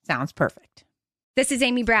 Tennessee sounds perfect. This is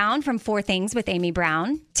Amy Brown from Four Things with Amy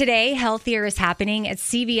Brown. Today, healthier is happening at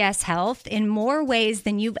CVS Health in more ways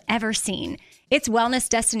than you've ever seen. It's wellness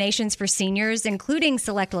destinations for seniors, including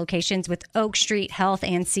select locations with Oak Street Health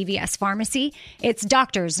and CVS Pharmacy. It's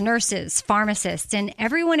doctors, nurses, pharmacists, and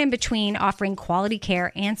everyone in between offering quality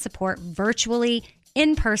care and support virtually,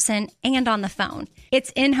 in person, and on the phone.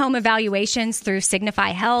 It's in-home evaluations through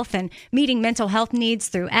Signify Health and meeting mental health needs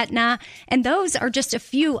through Aetna. And those are just a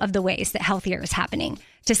few of the ways that healthier is happening.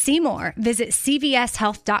 To see more, visit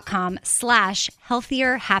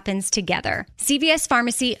cvshealth.com/healthier happens together. CVS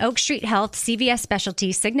Pharmacy, Oak Street Health, CVS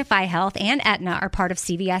Specialty, Signify Health, and Aetna are part of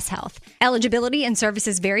CVS Health. Eligibility and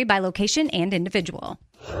services vary by location and individual.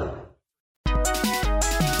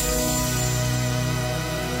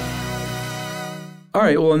 All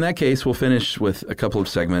right. Well, in that case, we'll finish with a couple of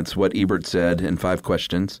segments. What Ebert said in 5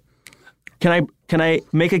 questions. Can I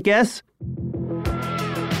make a guess?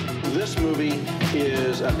 This movie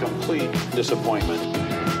is a complete disappointment.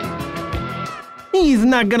 He's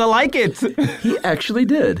not gonna like it. He actually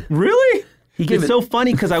did. Really? It's so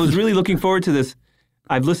funny because I was really looking forward to this.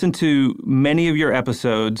 I've listened to many of your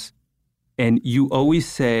episodes, and you always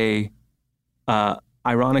say,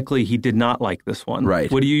 ironically, he did not like this one. Right.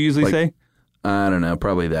 What do you usually say? I don't know.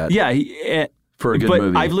 Probably that. Yeah. For a good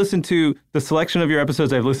movie. I've listened to the selection of your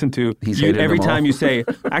episodes I've listened to. Every time you say,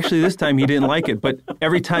 actually, this time he didn't like it. But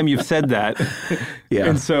every time you've said that. Yeah.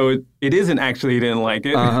 And so it isn't actually he didn't like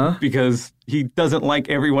it because he doesn't like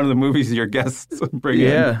every one of the movies your guests bring in.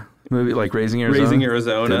 Yeah. Movie like Raising Arizona. Raising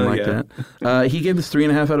Arizona. Didn't like that. He gave this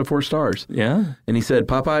 3.5 out of 4 stars. Yeah. And he said,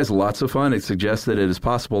 Popeye is lots of fun. It suggests that it is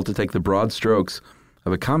possible to take the broad strokes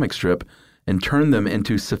of a comic strip and turn them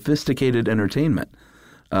into sophisticated entertainment.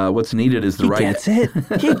 What's needed is the right... He gets it.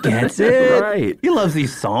 He gets it. Right. He loves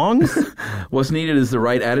these songs. What's needed is the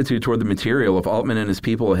right attitude toward the material. If Altman and his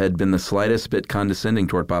people had been the slightest bit condescending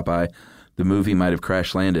toward Popeye, the movie might have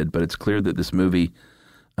crash-landed. But it's clear that this movie,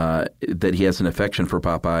 that he has an affection for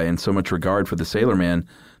Popeye and so much regard for the Sailor Man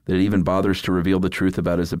that it even bothers to reveal the truth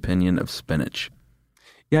about his opinion of spinach.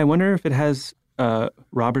 Yeah, I wonder if it has... Roger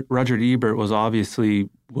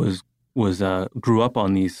Ebert grew up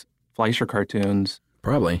on these Fleischer cartoons.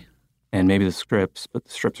 Probably. And maybe the scripts, but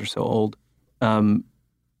the scripts are so old. And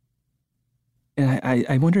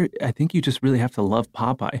I wonder, I think you just really have to love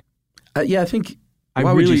Popeye. Yeah, I think,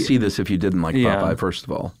 why would you see this if you didn't like Popeye, first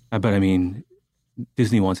of all? But I mean,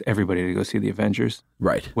 Disney wants everybody to go see the Avengers.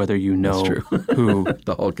 Right. Whether you know who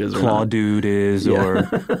the Hulk is Claw Dude is or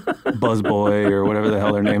Buzz Boy or whatever the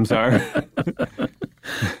hell their names are.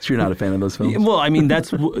 So you're not a fan of those films? Well, I mean, that's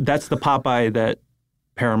the Popeye that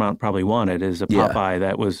Paramount probably wanted, is a Popeye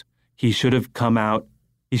that was, he should have come out,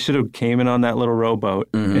 he should have came in on that little rowboat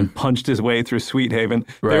and punched his way through Sweet Haven.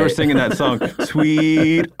 Right. They were singing that song,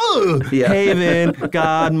 Sweet Haven,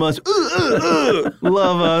 God must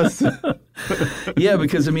love us. Yeah,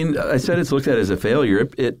 because, I mean, I said it's looked at as a failure.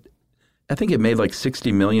 I think it made like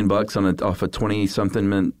 $60 million off a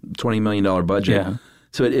 $20 million budget. Yeah.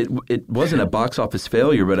 So it wasn't a box office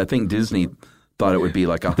failure, but I think Disney thought it would be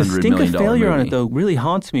like $100 million movie. The stink of failure on it, though, really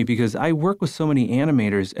haunts me because I work with so many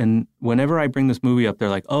animators, and whenever I bring this movie up, they're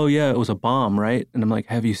like, oh, yeah, it was a bomb, right? And I'm like,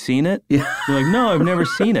 have you seen it? Yeah. They're like, no, I've never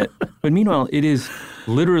seen it. But meanwhile, it is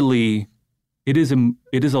literally, it is a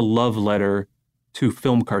love letter to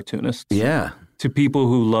film cartoonists. Yeah. To people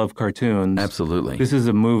who love cartoons. Absolutely. This is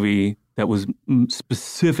a movie that was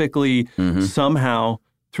specifically somehow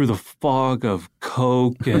through the fog of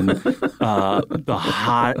Coke and the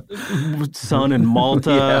hot sun in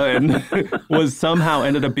Malta and was somehow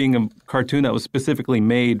ended up being a cartoon that was specifically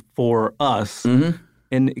made for us. And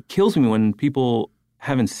it kills me when people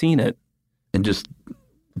haven't seen it. And just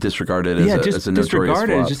disregarded as just a notorious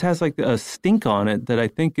disregarded. flop. It just has like a stink on it that I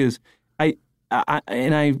think is it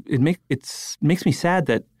makes me sad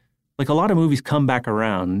that like a lot of movies come back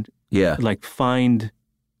around. Yeah. Like find,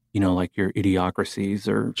 like your Idiocracies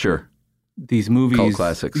or Sure. these movies. Cult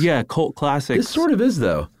classics. Yeah, cult classics. This sort of is,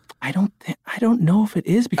 though. I don't know if it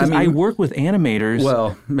is because I work with animators.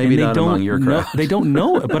 Well, maybe not among your crowd. They don't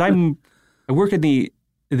know it, but I work in the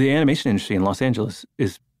animation industry in Los Angeles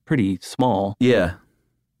is pretty small. Yeah.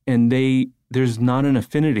 And there's not an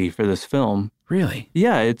affinity for this film. Really?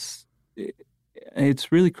 Yeah, it's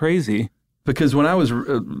really crazy. Because when I was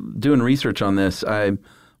doing research on this,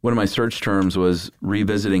 one of my search terms was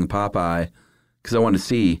revisiting Popeye because I wanted to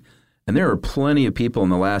see, and there are plenty of people in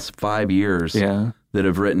the last 5 years that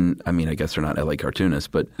have written, I mean, I guess they're not LA cartoonists,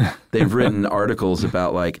 but they've written articles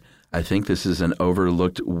about like, I think this is an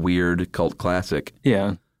overlooked, weird cult classic.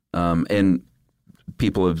 Yeah. And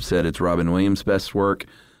people have said it's Robin Williams' best work.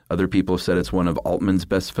 Other people have said it's one of Altman's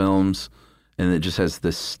best films. And it just has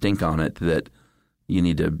this stink on it that you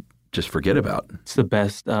need to just forget about. It's the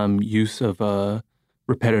best use of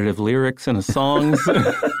repetitive lyrics in a song.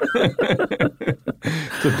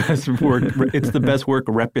 It's the best work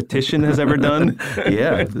repetition has ever done.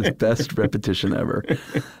 Yeah, the best repetition ever.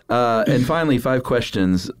 And finally, 5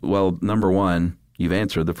 questions. Well, number 1, you've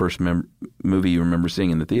answered the first movie you remember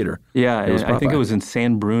seeing in the theater. Yeah, I think it was in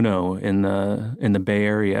San Bruno in the Bay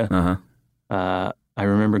Area. Uh-huh. I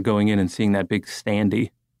remember going in and seeing that big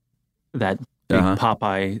standee, that big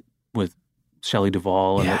Popeye with Shelley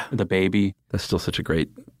Duvall and the baby. That's still such a great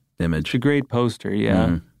image. It's a great poster, yeah.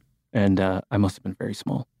 Mm-hmm. And I must have been very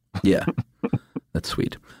small. Yeah, that's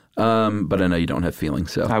sweet. But I know you don't have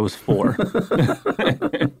feelings, so. I was 4. Do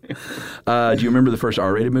you remember the first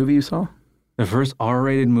R-rated movie you saw? The first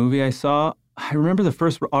R-rated movie I saw? I remember the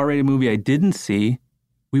first R-rated movie I didn't see.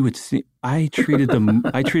 I treated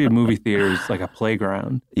movie theaters like a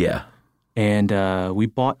playground. Yeah. And we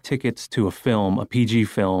bought tickets to a PG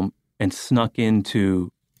film, and snuck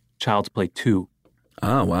into Child's Play 2.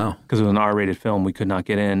 Oh, wow. Because it was an R-rated film. We could not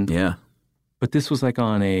get in. Yeah. But this was like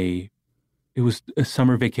it was a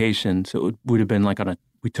summer vacation. So it would have been like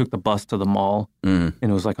we took the bus to the mall, and it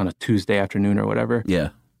was like on a Tuesday afternoon or whatever. Yeah.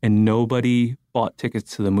 And nobody bought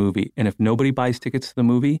tickets to the movie. And if nobody buys tickets to the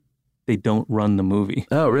movie, they don't run the movie.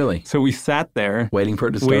 Oh, really? So we sat there. Waiting for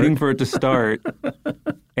it to start.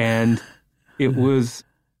 And it was...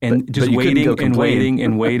 And just waiting and waiting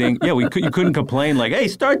and waiting. Yeah, you couldn't complain like, hey,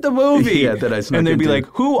 start the movie. Yeah, that I snuck And they'd be into. like,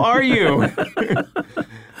 who are you?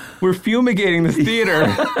 We're fumigating this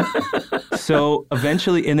theater. So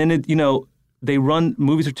eventually, and then, they run,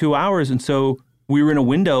 movies are 2 hours. And so we were in a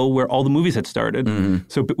window where all the movies had started. Mm-hmm.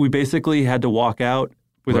 So we basically had to walk out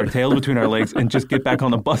with our tails between our legs and just get back on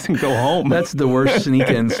the bus and go home. That's the worst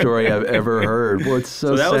sneak-in story I've ever heard. Well, it's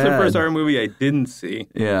so that sad. was the first horror movie I didn't see.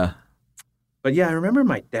 Yeah. But yeah, I remember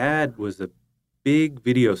my dad was a big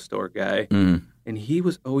video store guy, and he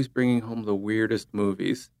was always bringing home the weirdest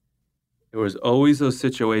movies. There was always those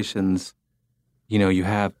situations, you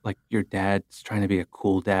have like your dad's trying to be a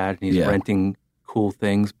cool dad, and he's renting cool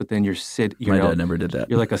things, but then My dad never did that.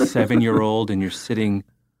 You're like a 7-year-old, and you're sitting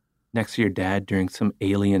next to your dad during some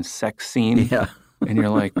alien sex scene. Yeah. And you're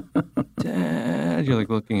like, Dad, you're like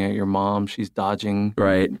looking at your mom. She's dodging.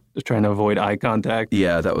 Right. Trying to avoid eye contact.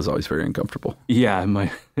 Yeah, that was always very uncomfortable. Yeah,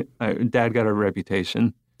 my dad got a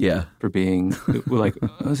reputation. Yeah. For being like,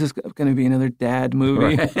 is this going to be another dad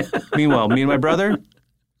movie? Right. Meanwhile, me and my brother,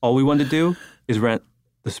 all we wanted to do is rent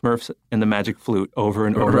the Smurfs and the Magic Flute over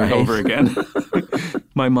and over and over again.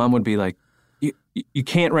 My mom would be like, you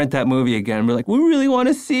can't rent that movie again. We're like, we really want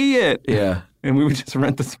to see it. Yeah. And we would just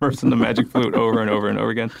rent the Smurfs and the Magic Flute over and over and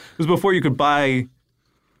over again. It was before you could buy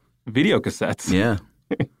video cassettes. Yeah.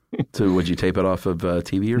 So would you tape it off of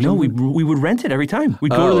TV or No, something? we would rent it every time.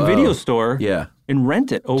 We'd go to the video store and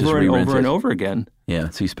rent it over and over and over again. Yeah,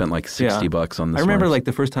 so you spent like $60 on this. I remember like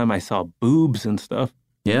the first time I saw boobs and stuff.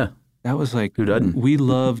 Yeah. That was like... Who doesn't? We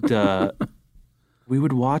loved... we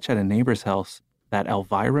would watch at a neighbor's house that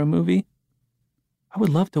Elvira movie. I would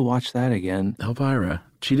love to watch that again. Elvira.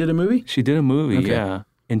 She did a movie? She did a movie, yeah.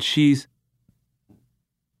 And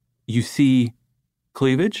you see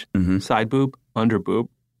cleavage, side boob, under boob.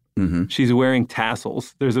 Mm-hmm. She's wearing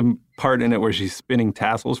tassels. There's a part in it where she's spinning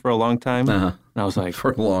tassels for a long time. And I was like...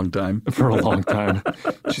 For a long time. For a long time.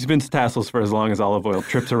 She spins tassels for as long as Olive Oil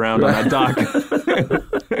trips around on that dock.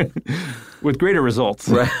 With greater results.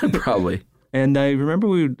 Right, probably. And I remember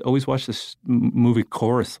we would always watch this movie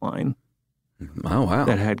Chorus Line. Oh, wow.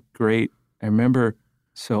 That had great... I remember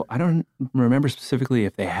So I don't remember specifically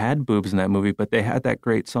if they had boobs in that movie, but they had that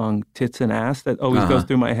great song "Tits and Ass" that always goes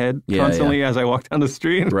through my head constantly as I walk down the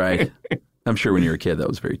street. Right. I'm sure when you were a kid that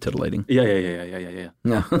was very tittillating.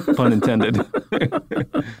 Yeah. Pun intended.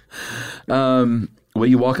 Will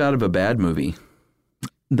you walk out of a bad movie?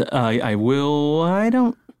 I will. I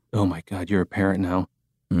don't. Oh my God, you're a parent now.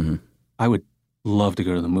 Mm-hmm. I would love to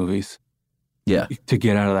go to the movies. Yeah. To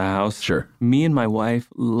get out of the house. Sure. Me and my wife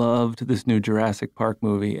loved this new Jurassic Park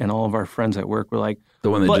movie, and all of our friends at work were like, the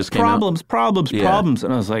one that just came out? Problems.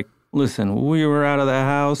 And I was like, listen, we were out of the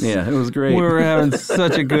house. Yeah, it was great. We were having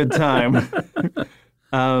such a good time.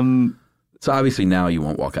 So obviously now you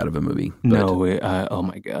won't walk out of a movie. No, oh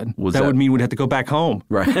my God. That would mean we'd have to go back home.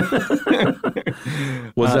 Right.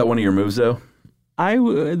 Was that one of your moves, though?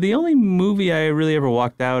 The only movie I really ever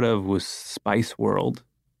walked out of was Spice World.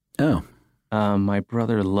 Oh. My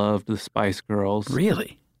brother loved the Spice Girls.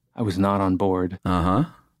 Really? I was not on board. Uh-huh.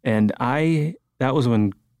 And that was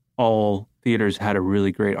when all theaters had a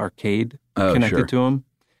really great arcade connected to them.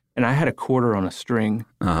 And I had a quarter on a string.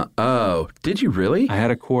 Uh-huh. Oh, did you really? I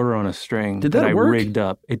had a quarter on a string. Did that work? I rigged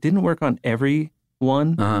up. It didn't work on every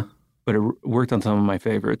one, uh-huh, but it worked on some of my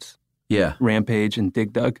favorites. Yeah. Rampage and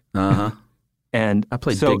Dig Dug. Uh-huh. And I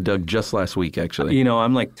played Dig Dug just last week, actually. You know,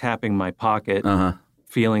 I'm like tapping my pocket,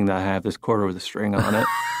 feeling that I have this quarter with a string on it.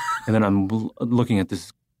 And then I'm looking at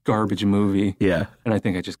this garbage movie. Yeah. And I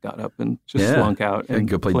think I just got up and just slunk out and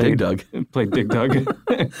go play Dig Dug. Played Dig Dug.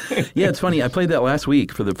 Yeah, it's funny. I played that last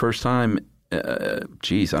week for the first time. I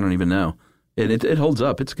don't even know. It holds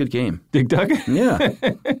up. It's a good game. Dig Dug? Yeah,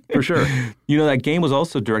 for sure. You know, that game was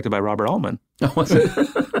also directed by Robert Altman. Oh, was it?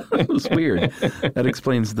 It was weird. That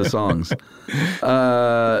explains the songs.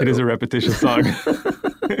 It is a repetitious song.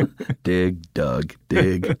 Dig Dug,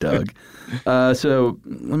 Dig Dug. So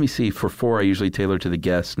let me see. For 4, I usually tailor to the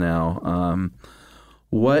guests now.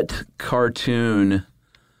 What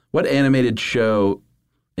animated show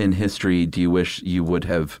in history do you wish you would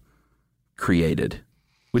have created?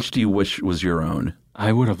 Which do you wish was your own?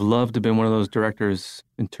 I would have loved to have been one of those directors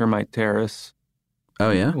in Termite Terrace.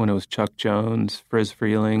 Oh, yeah? When it was Chuck Jones, Friz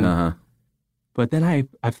Freleng. Uh-huh. But then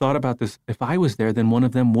I've thought about this. If I was there, then one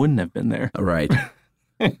of them wouldn't have been there. Right.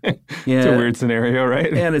 Yeah. It's a weird scenario,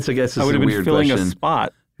 right? And I guess it's a weird question. I would have been filling a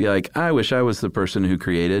spot. Be like, I wish I was the person who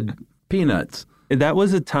created Peanuts. That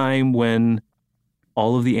was a time when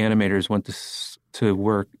all of the animators went to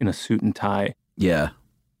work in a suit and tie. Yeah.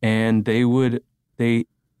 And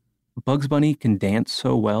Bugs Bunny can dance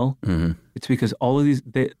so well. Mm-hmm. It's because all of these,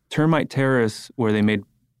 Termite Terrace, where they made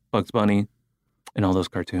Bugs Bunny and all those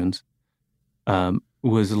cartoons,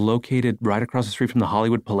 was located right across the street from the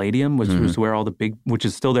Hollywood Palladium, which was where which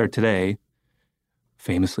is still there today,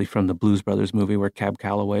 famously from the Blues Brothers movie where Cab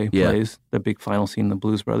Calloway plays, the big final scene in the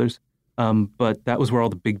Blues Brothers. But that was where all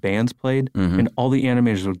the big bands played, and all the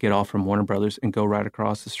animators would get off from Warner Brothers and go right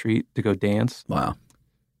across the street to go dance. Wow.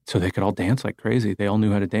 So they could all dance like crazy. They all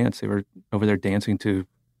knew how to dance. They were over there dancing to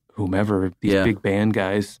whomever, these big band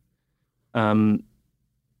guys. That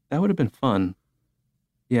would have been fun.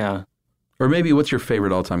 Yeah. Or maybe what's your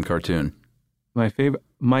favorite all-time cartoon? My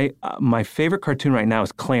favorite cartoon right now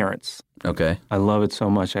is Clarence. Okay. I love it so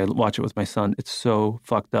much. I watch it with my son. It's so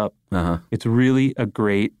fucked up. Uh-huh. It's really a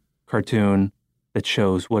great cartoon that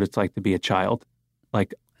shows what it's like to be a child.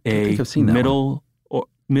 Like a middle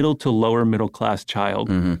to lower middle class child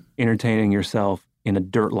entertaining yourself in a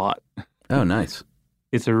dirt lot. Oh, nice.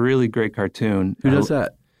 It's a really great cartoon. Who does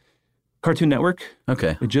that? Cartoon Network.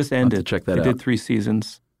 Okay. It just ended. I'll have to check that out. It did 3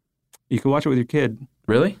 seasons. You can watch it with your kid.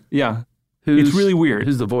 Really? Yeah. It's really weird.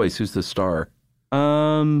 Who's the voice? Who's the star?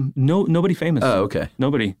 Nobody famous. Oh, okay.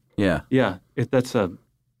 Nobody. Yeah. Yeah. That's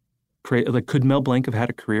could Mel Blanc have had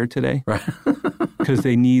a career today? Right. Because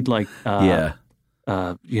they need The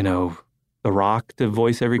Rock to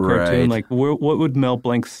voice every cartoon. Right. Like, what would Mel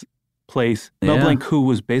Blanc's place? Mel Blanc, who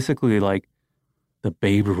was basically like the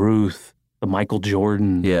Babe Ruth, the Michael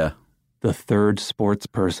Jordan, the third sports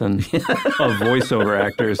person of voiceover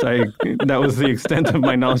actors. That was the extent of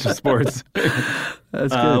my knowledge of sports.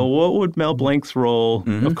 That's good. What would Mel Blanc's role?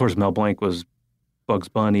 Of course, Mel Blanc was Bugs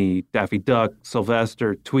Bunny, Daffy Duck,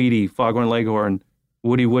 Sylvester, Tweety, Foghorn Leghorn,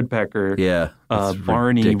 Woody Woodpecker,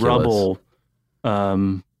 Barney, ridiculous.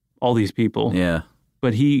 Rubble, all these people. Yeah.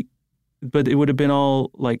 But it would have been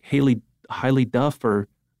all like Hailey Duff or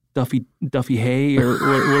Duffy Hay or what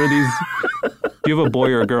are these? Do you have a boy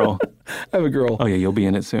or a girl? I have a girl. Oh yeah, you'll be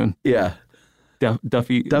in it soon. Yeah.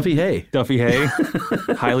 Duffy Hay. Duffy Hay.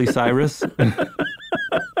 Hailey Cyrus.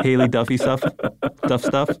 Haley Duffy stuff.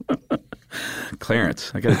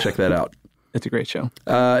 Clarence. I got to check that out. It's a great show.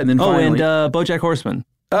 And then finally... and BoJack Horseman.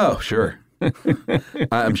 Oh, sure.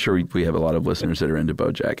 I'm sure we have a lot of listeners that are into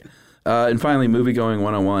BoJack. And finally, movie going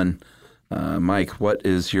 101. Mike, what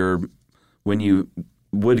is when you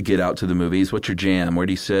would get out to the movies, what's your jam? Where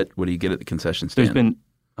do you sit? What do you get at the concession stand?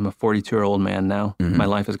 I'm a 42-year-old man now. Mm-hmm. My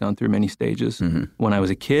life has gone through many stages. Mm-hmm. When I was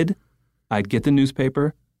a kid, I'd get the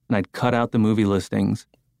newspaper and I'd cut out the movie listings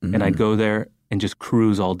and I'd go there and just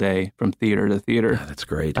cruise all day from theater to theater. Oh, that's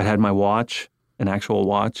great. I had my watch, an actual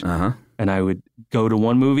watch, and I would go to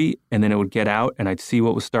one movie and then it would get out and I'd see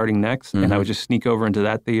what was starting next and I would just sneak over into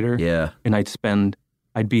that theater. Yeah. And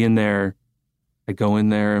I'd be in there, I'd go in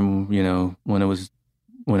there and, when it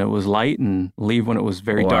was light and leave when it was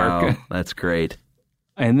very dark. Wow, that's great.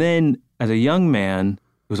 And then as a young man,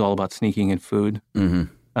 it was all about sneaking in food.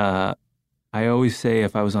 Mm-hmm. I always say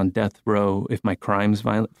if I was on death row, if my crimes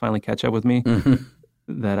finally catch up with me,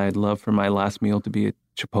 that I'd love for my last meal to be a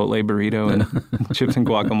Chipotle burrito and chips and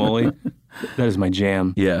guacamole. That is my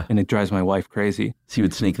jam. Yeah. And it drives my wife crazy. So you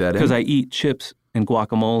would sneak that in? Because I eat chips and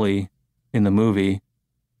guacamole in the movie,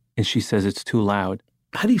 and she says it's too loud.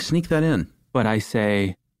 How do you sneak that in? But I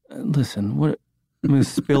say, listen, what? I'm going to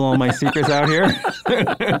spill all my secrets out here.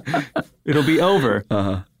 It'll be over.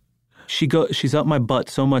 Uh-huh. She's up my butt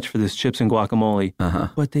so much for this chips and guacamole,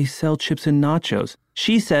 but they sell chips and nachos.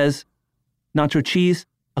 She says nacho cheese,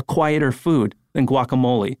 a quieter food than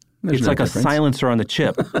guacamole. It's like difference. A silencer on the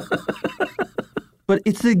chip. But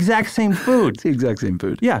it's the exact same food. It's the exact same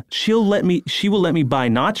food. Yeah. She will let me buy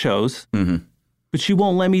nachos, but she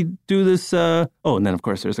won't let me do this. And then, of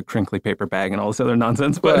course, there's a crinkly paper bag and all this other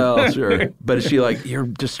nonsense. But well, sure. But is she like, you're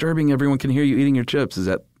disturbing, everyone can hear you eating your chips? Is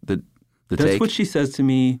that the That's take? What she says to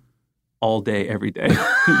me all day, every day.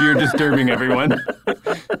 You're disturbing everyone.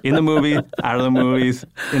 In the movie, out of the movies,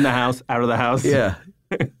 in the house, out of the house. Yeah.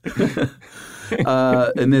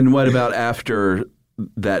 And then what about after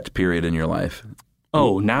that period in your life?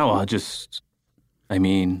 Oh, now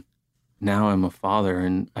now I'm a father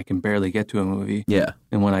and I can barely get to a movie. Yeah.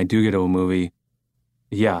 And when I do get to a movie,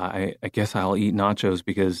 I guess I'll eat nachos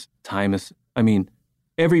because time is,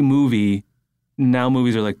 every movie, now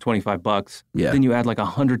movies are like $25. Yeah. Then you add like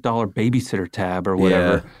 $100 babysitter tab or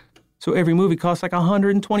whatever. Yeah. So every movie costs like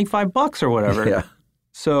 $125 or whatever. Yeah.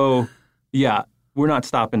 So, we're not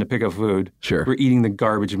stopping to pick up food. Sure. We're eating the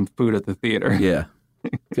garbage and food at the theater. Yeah.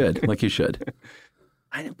 Good. Like you should.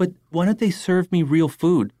 But why don't they serve me real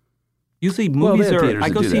food? Usually movies I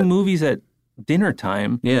go see movies at dinner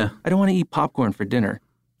time. Yeah. I don't want to eat popcorn for dinner.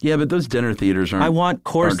 Yeah, but those dinner theaters I want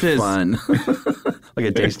courses. Aren't fun. Like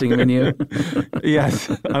a tasting menu?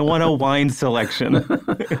 Yes. I want a wine selection.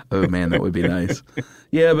 Oh, man, that would be nice.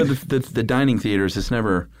 Yeah, but the dining theaters, it's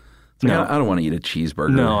never... No. I don't want to eat a cheeseburger.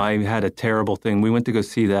 No, I had a terrible thing. We went to go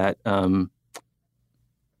see that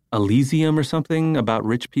Elysium or something about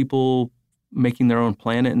rich people making their own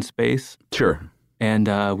planet in space. Sure. And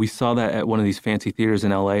we saw that at one of these fancy theaters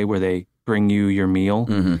in L.A. where they bring you your meal.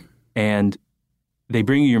 Mm-hmm. And they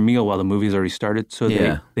bring you your meal while the movie's already started. So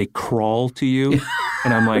they crawl to you.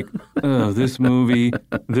 And I'm like, oh, this movie,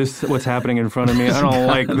 what's happening in front of me. I don't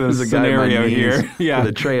like this scenario here. Yeah. With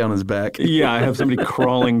a tray on his back. Yeah, I have somebody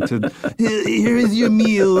crawling to, here is your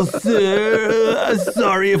meal, sir.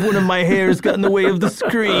 Sorry if one of my hairs got in the way of the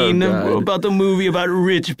screen about the movie about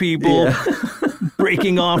rich people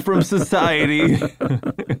breaking off from society.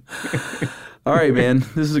 All right, man.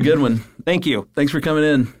 This is a good one. Thank you. Thanks for coming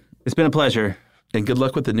in. It's been a pleasure. And good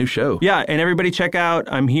luck with the new show. Yeah, and everybody check out,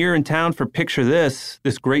 I'm here in town for Picture This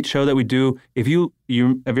great show that we do. If you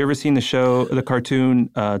have you ever seen the cartoon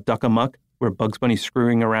Duck Amuck, where Bugs Bunny's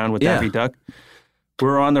screwing around with Daffy Duck?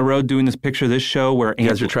 We're on the road doing this Picture This show where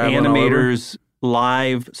animators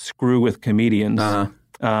live screw with comedians.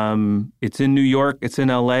 It's in New York, it's in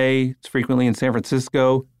LA, it's frequently in San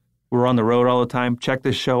Francisco. We're on the road all the time. Check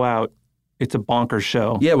this show out. It's a bonkers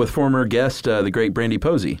show. Yeah, with former guest, the great Brandy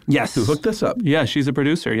Posey. Yes. Who hooked us up. Yeah, she's a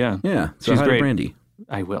producer, yeah. Yeah, so she's great. Brandy.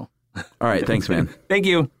 I will. All right, thanks, man. Thank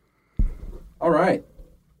you. All right.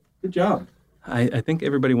 Good job. I think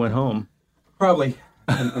everybody went home. Probably.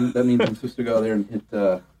 That means I'm supposed to go there and hit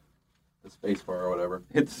the space bar or whatever.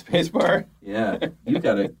 Hit the space bar? Yeah. You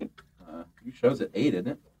got it. Your show's at 8, isn't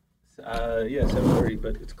it? Yeah, 7:30,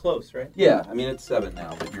 but it's close, right? Yeah, it's 7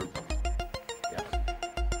 now, but you're...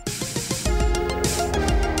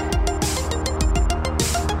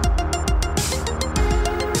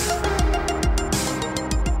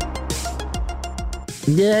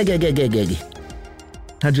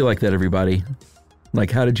 How'd you like that, everybody?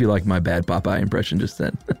 How did you like my bad Popeye impression just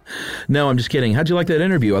then? No, I'm just kidding. How'd you like that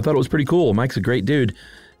interview? I thought it was pretty cool. Mike's a great dude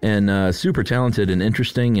and super talented and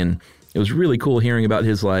interesting, and it was really cool hearing about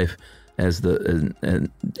his life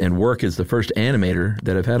and work as the first animator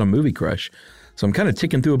that I've had on Movie Crush. So I'm kind of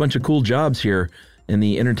ticking through a bunch of cool jobs here in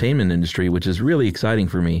the entertainment industry, which is really exciting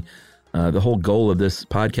for me. The whole goal of this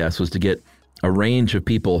podcast was to get a range of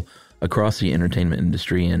people across the entertainment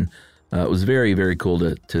industry, and it was very, very cool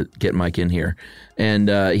to get Mike in here. And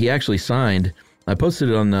he actually signed, I posted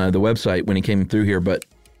it on the website when he came through here, but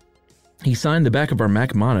he signed the back of our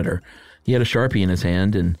Mac monitor. He had a Sharpie in his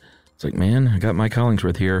hand, and it's like, man, I got Mike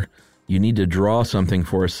Hollingsworth here. You need to draw something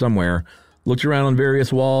for us somewhere. Looked around on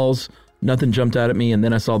various walls. Nothing jumped out at me, and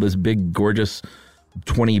then I saw this big, gorgeous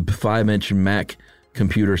 25-inch Mac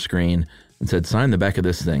computer screen and said, sign the back of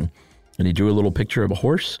this thing. And he drew a little picture of a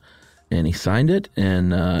horse, and he signed it,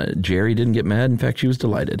 and Jerry didn't get mad. In fact, she was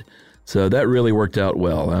delighted. So that really worked out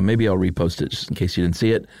well. Maybe I'll repost it just in case you didn't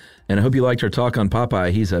see it. And I hope you liked our talk on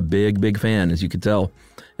Popeye. He's a big, big fan, as you could tell,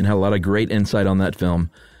 and had a lot of great insight on that film.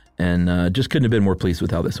 And just couldn't have been more pleased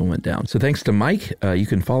with how this one went down. So thanks to Mike. You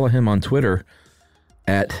can follow him on Twitter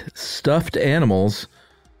at Stuffed Animals,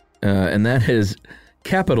 and that is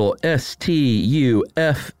capital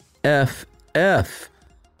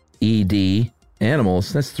STUFFFED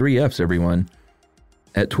Animals. That's 3 F's, everyone,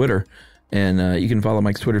 at Twitter. And you can follow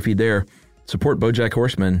Mike's Twitter feed there. Support BoJack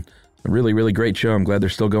Horseman. A really, really great show. I'm glad they're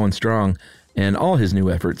still going strong, and all his new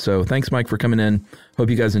efforts. So thanks, Mike, for coming in. Hope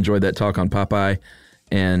you guys enjoyed that talk on Popeye.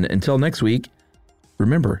 And until next week,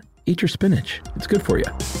 remember, eat your spinach. It's good for you.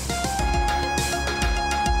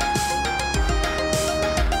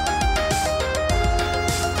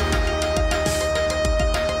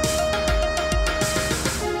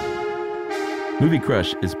 Movie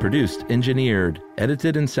Crush is produced, engineered,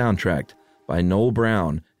 edited, and soundtracked by Noel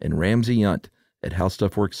Brown and Ramsey Yunt at How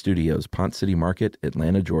Stuff Works Studios, Ponce City Market,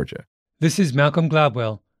 Atlanta, Georgia. This is Malcolm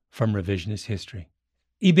Gladwell from Revisionist History.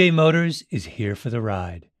 eBay Motors is here for the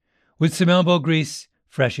ride. With some elbow grease,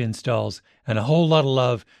 fresh installs, and a whole lot of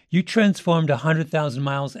love, you transformed 100,000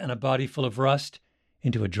 miles and a body full of rust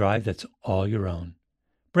into a drive that's all your own.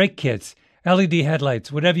 Brake kits, LED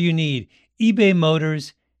headlights, whatever you need, eBay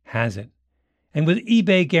Motors has it. And with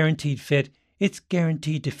eBay Guaranteed Fit, it's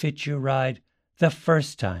guaranteed to fit your ride the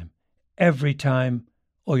first time, every time,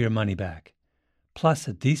 or your money back. Plus,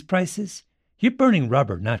 at these prices, you're burning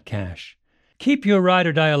rubber, not cash. Keep your ride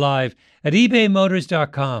or die alive at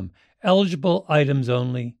ebaymotors.com. Eligible items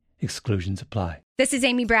only. Exclusions apply. This is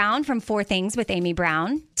Amy Brown from 4 Things with Amy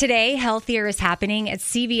Brown. Today, healthier is happening at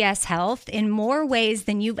CVS Health in more ways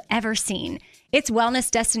than you've ever seen. It's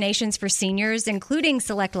wellness destinations for seniors, including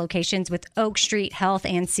select locations with Oak Street Health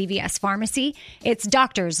and CVS Pharmacy. It's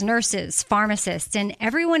doctors, nurses, pharmacists, and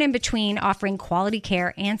everyone in between offering quality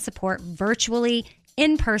care and support virtually,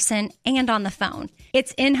 in person, and on the phone.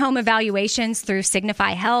 It's in-home evaluations through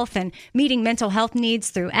Signify Health and meeting mental health needs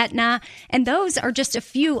through Aetna. And those are just a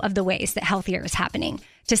few of the ways that healthier is happening.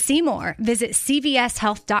 To see more, visit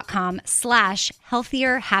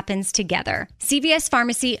cvshealth.com/healthier happens together. CVS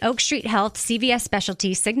Pharmacy, Oak Street Health, CVS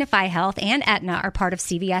Specialty, Signify Health, and Aetna are part of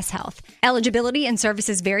CVS Health. Eligibility and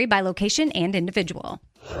services vary by location and individual.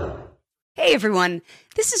 Hey everyone,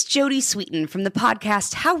 this is Jody Sweeten from the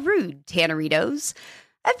podcast How Rude, Tanneritos.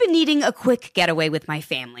 I've been needing a quick getaway with my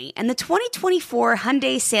family, and the 2024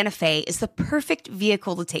 Hyundai Santa Fe is the perfect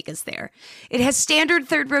vehicle to take us there. It has standard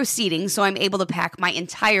third-row seating, so I'm able to pack my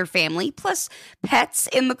entire family, plus pets,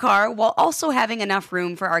 in the car, while also having enough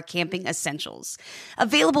room for our camping essentials.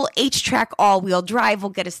 Available H-Track all-wheel drive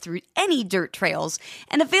will get us through any dirt trails,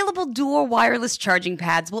 and available dual wireless charging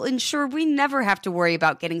pads will ensure we never have to worry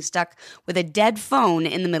about getting stuck with a dead phone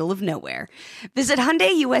in the middle of nowhere. Visit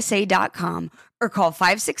HyundaiUSA.com or call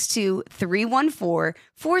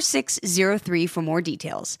 562-314-4603 for more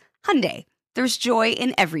details. Hyundai, there's joy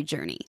in every journey.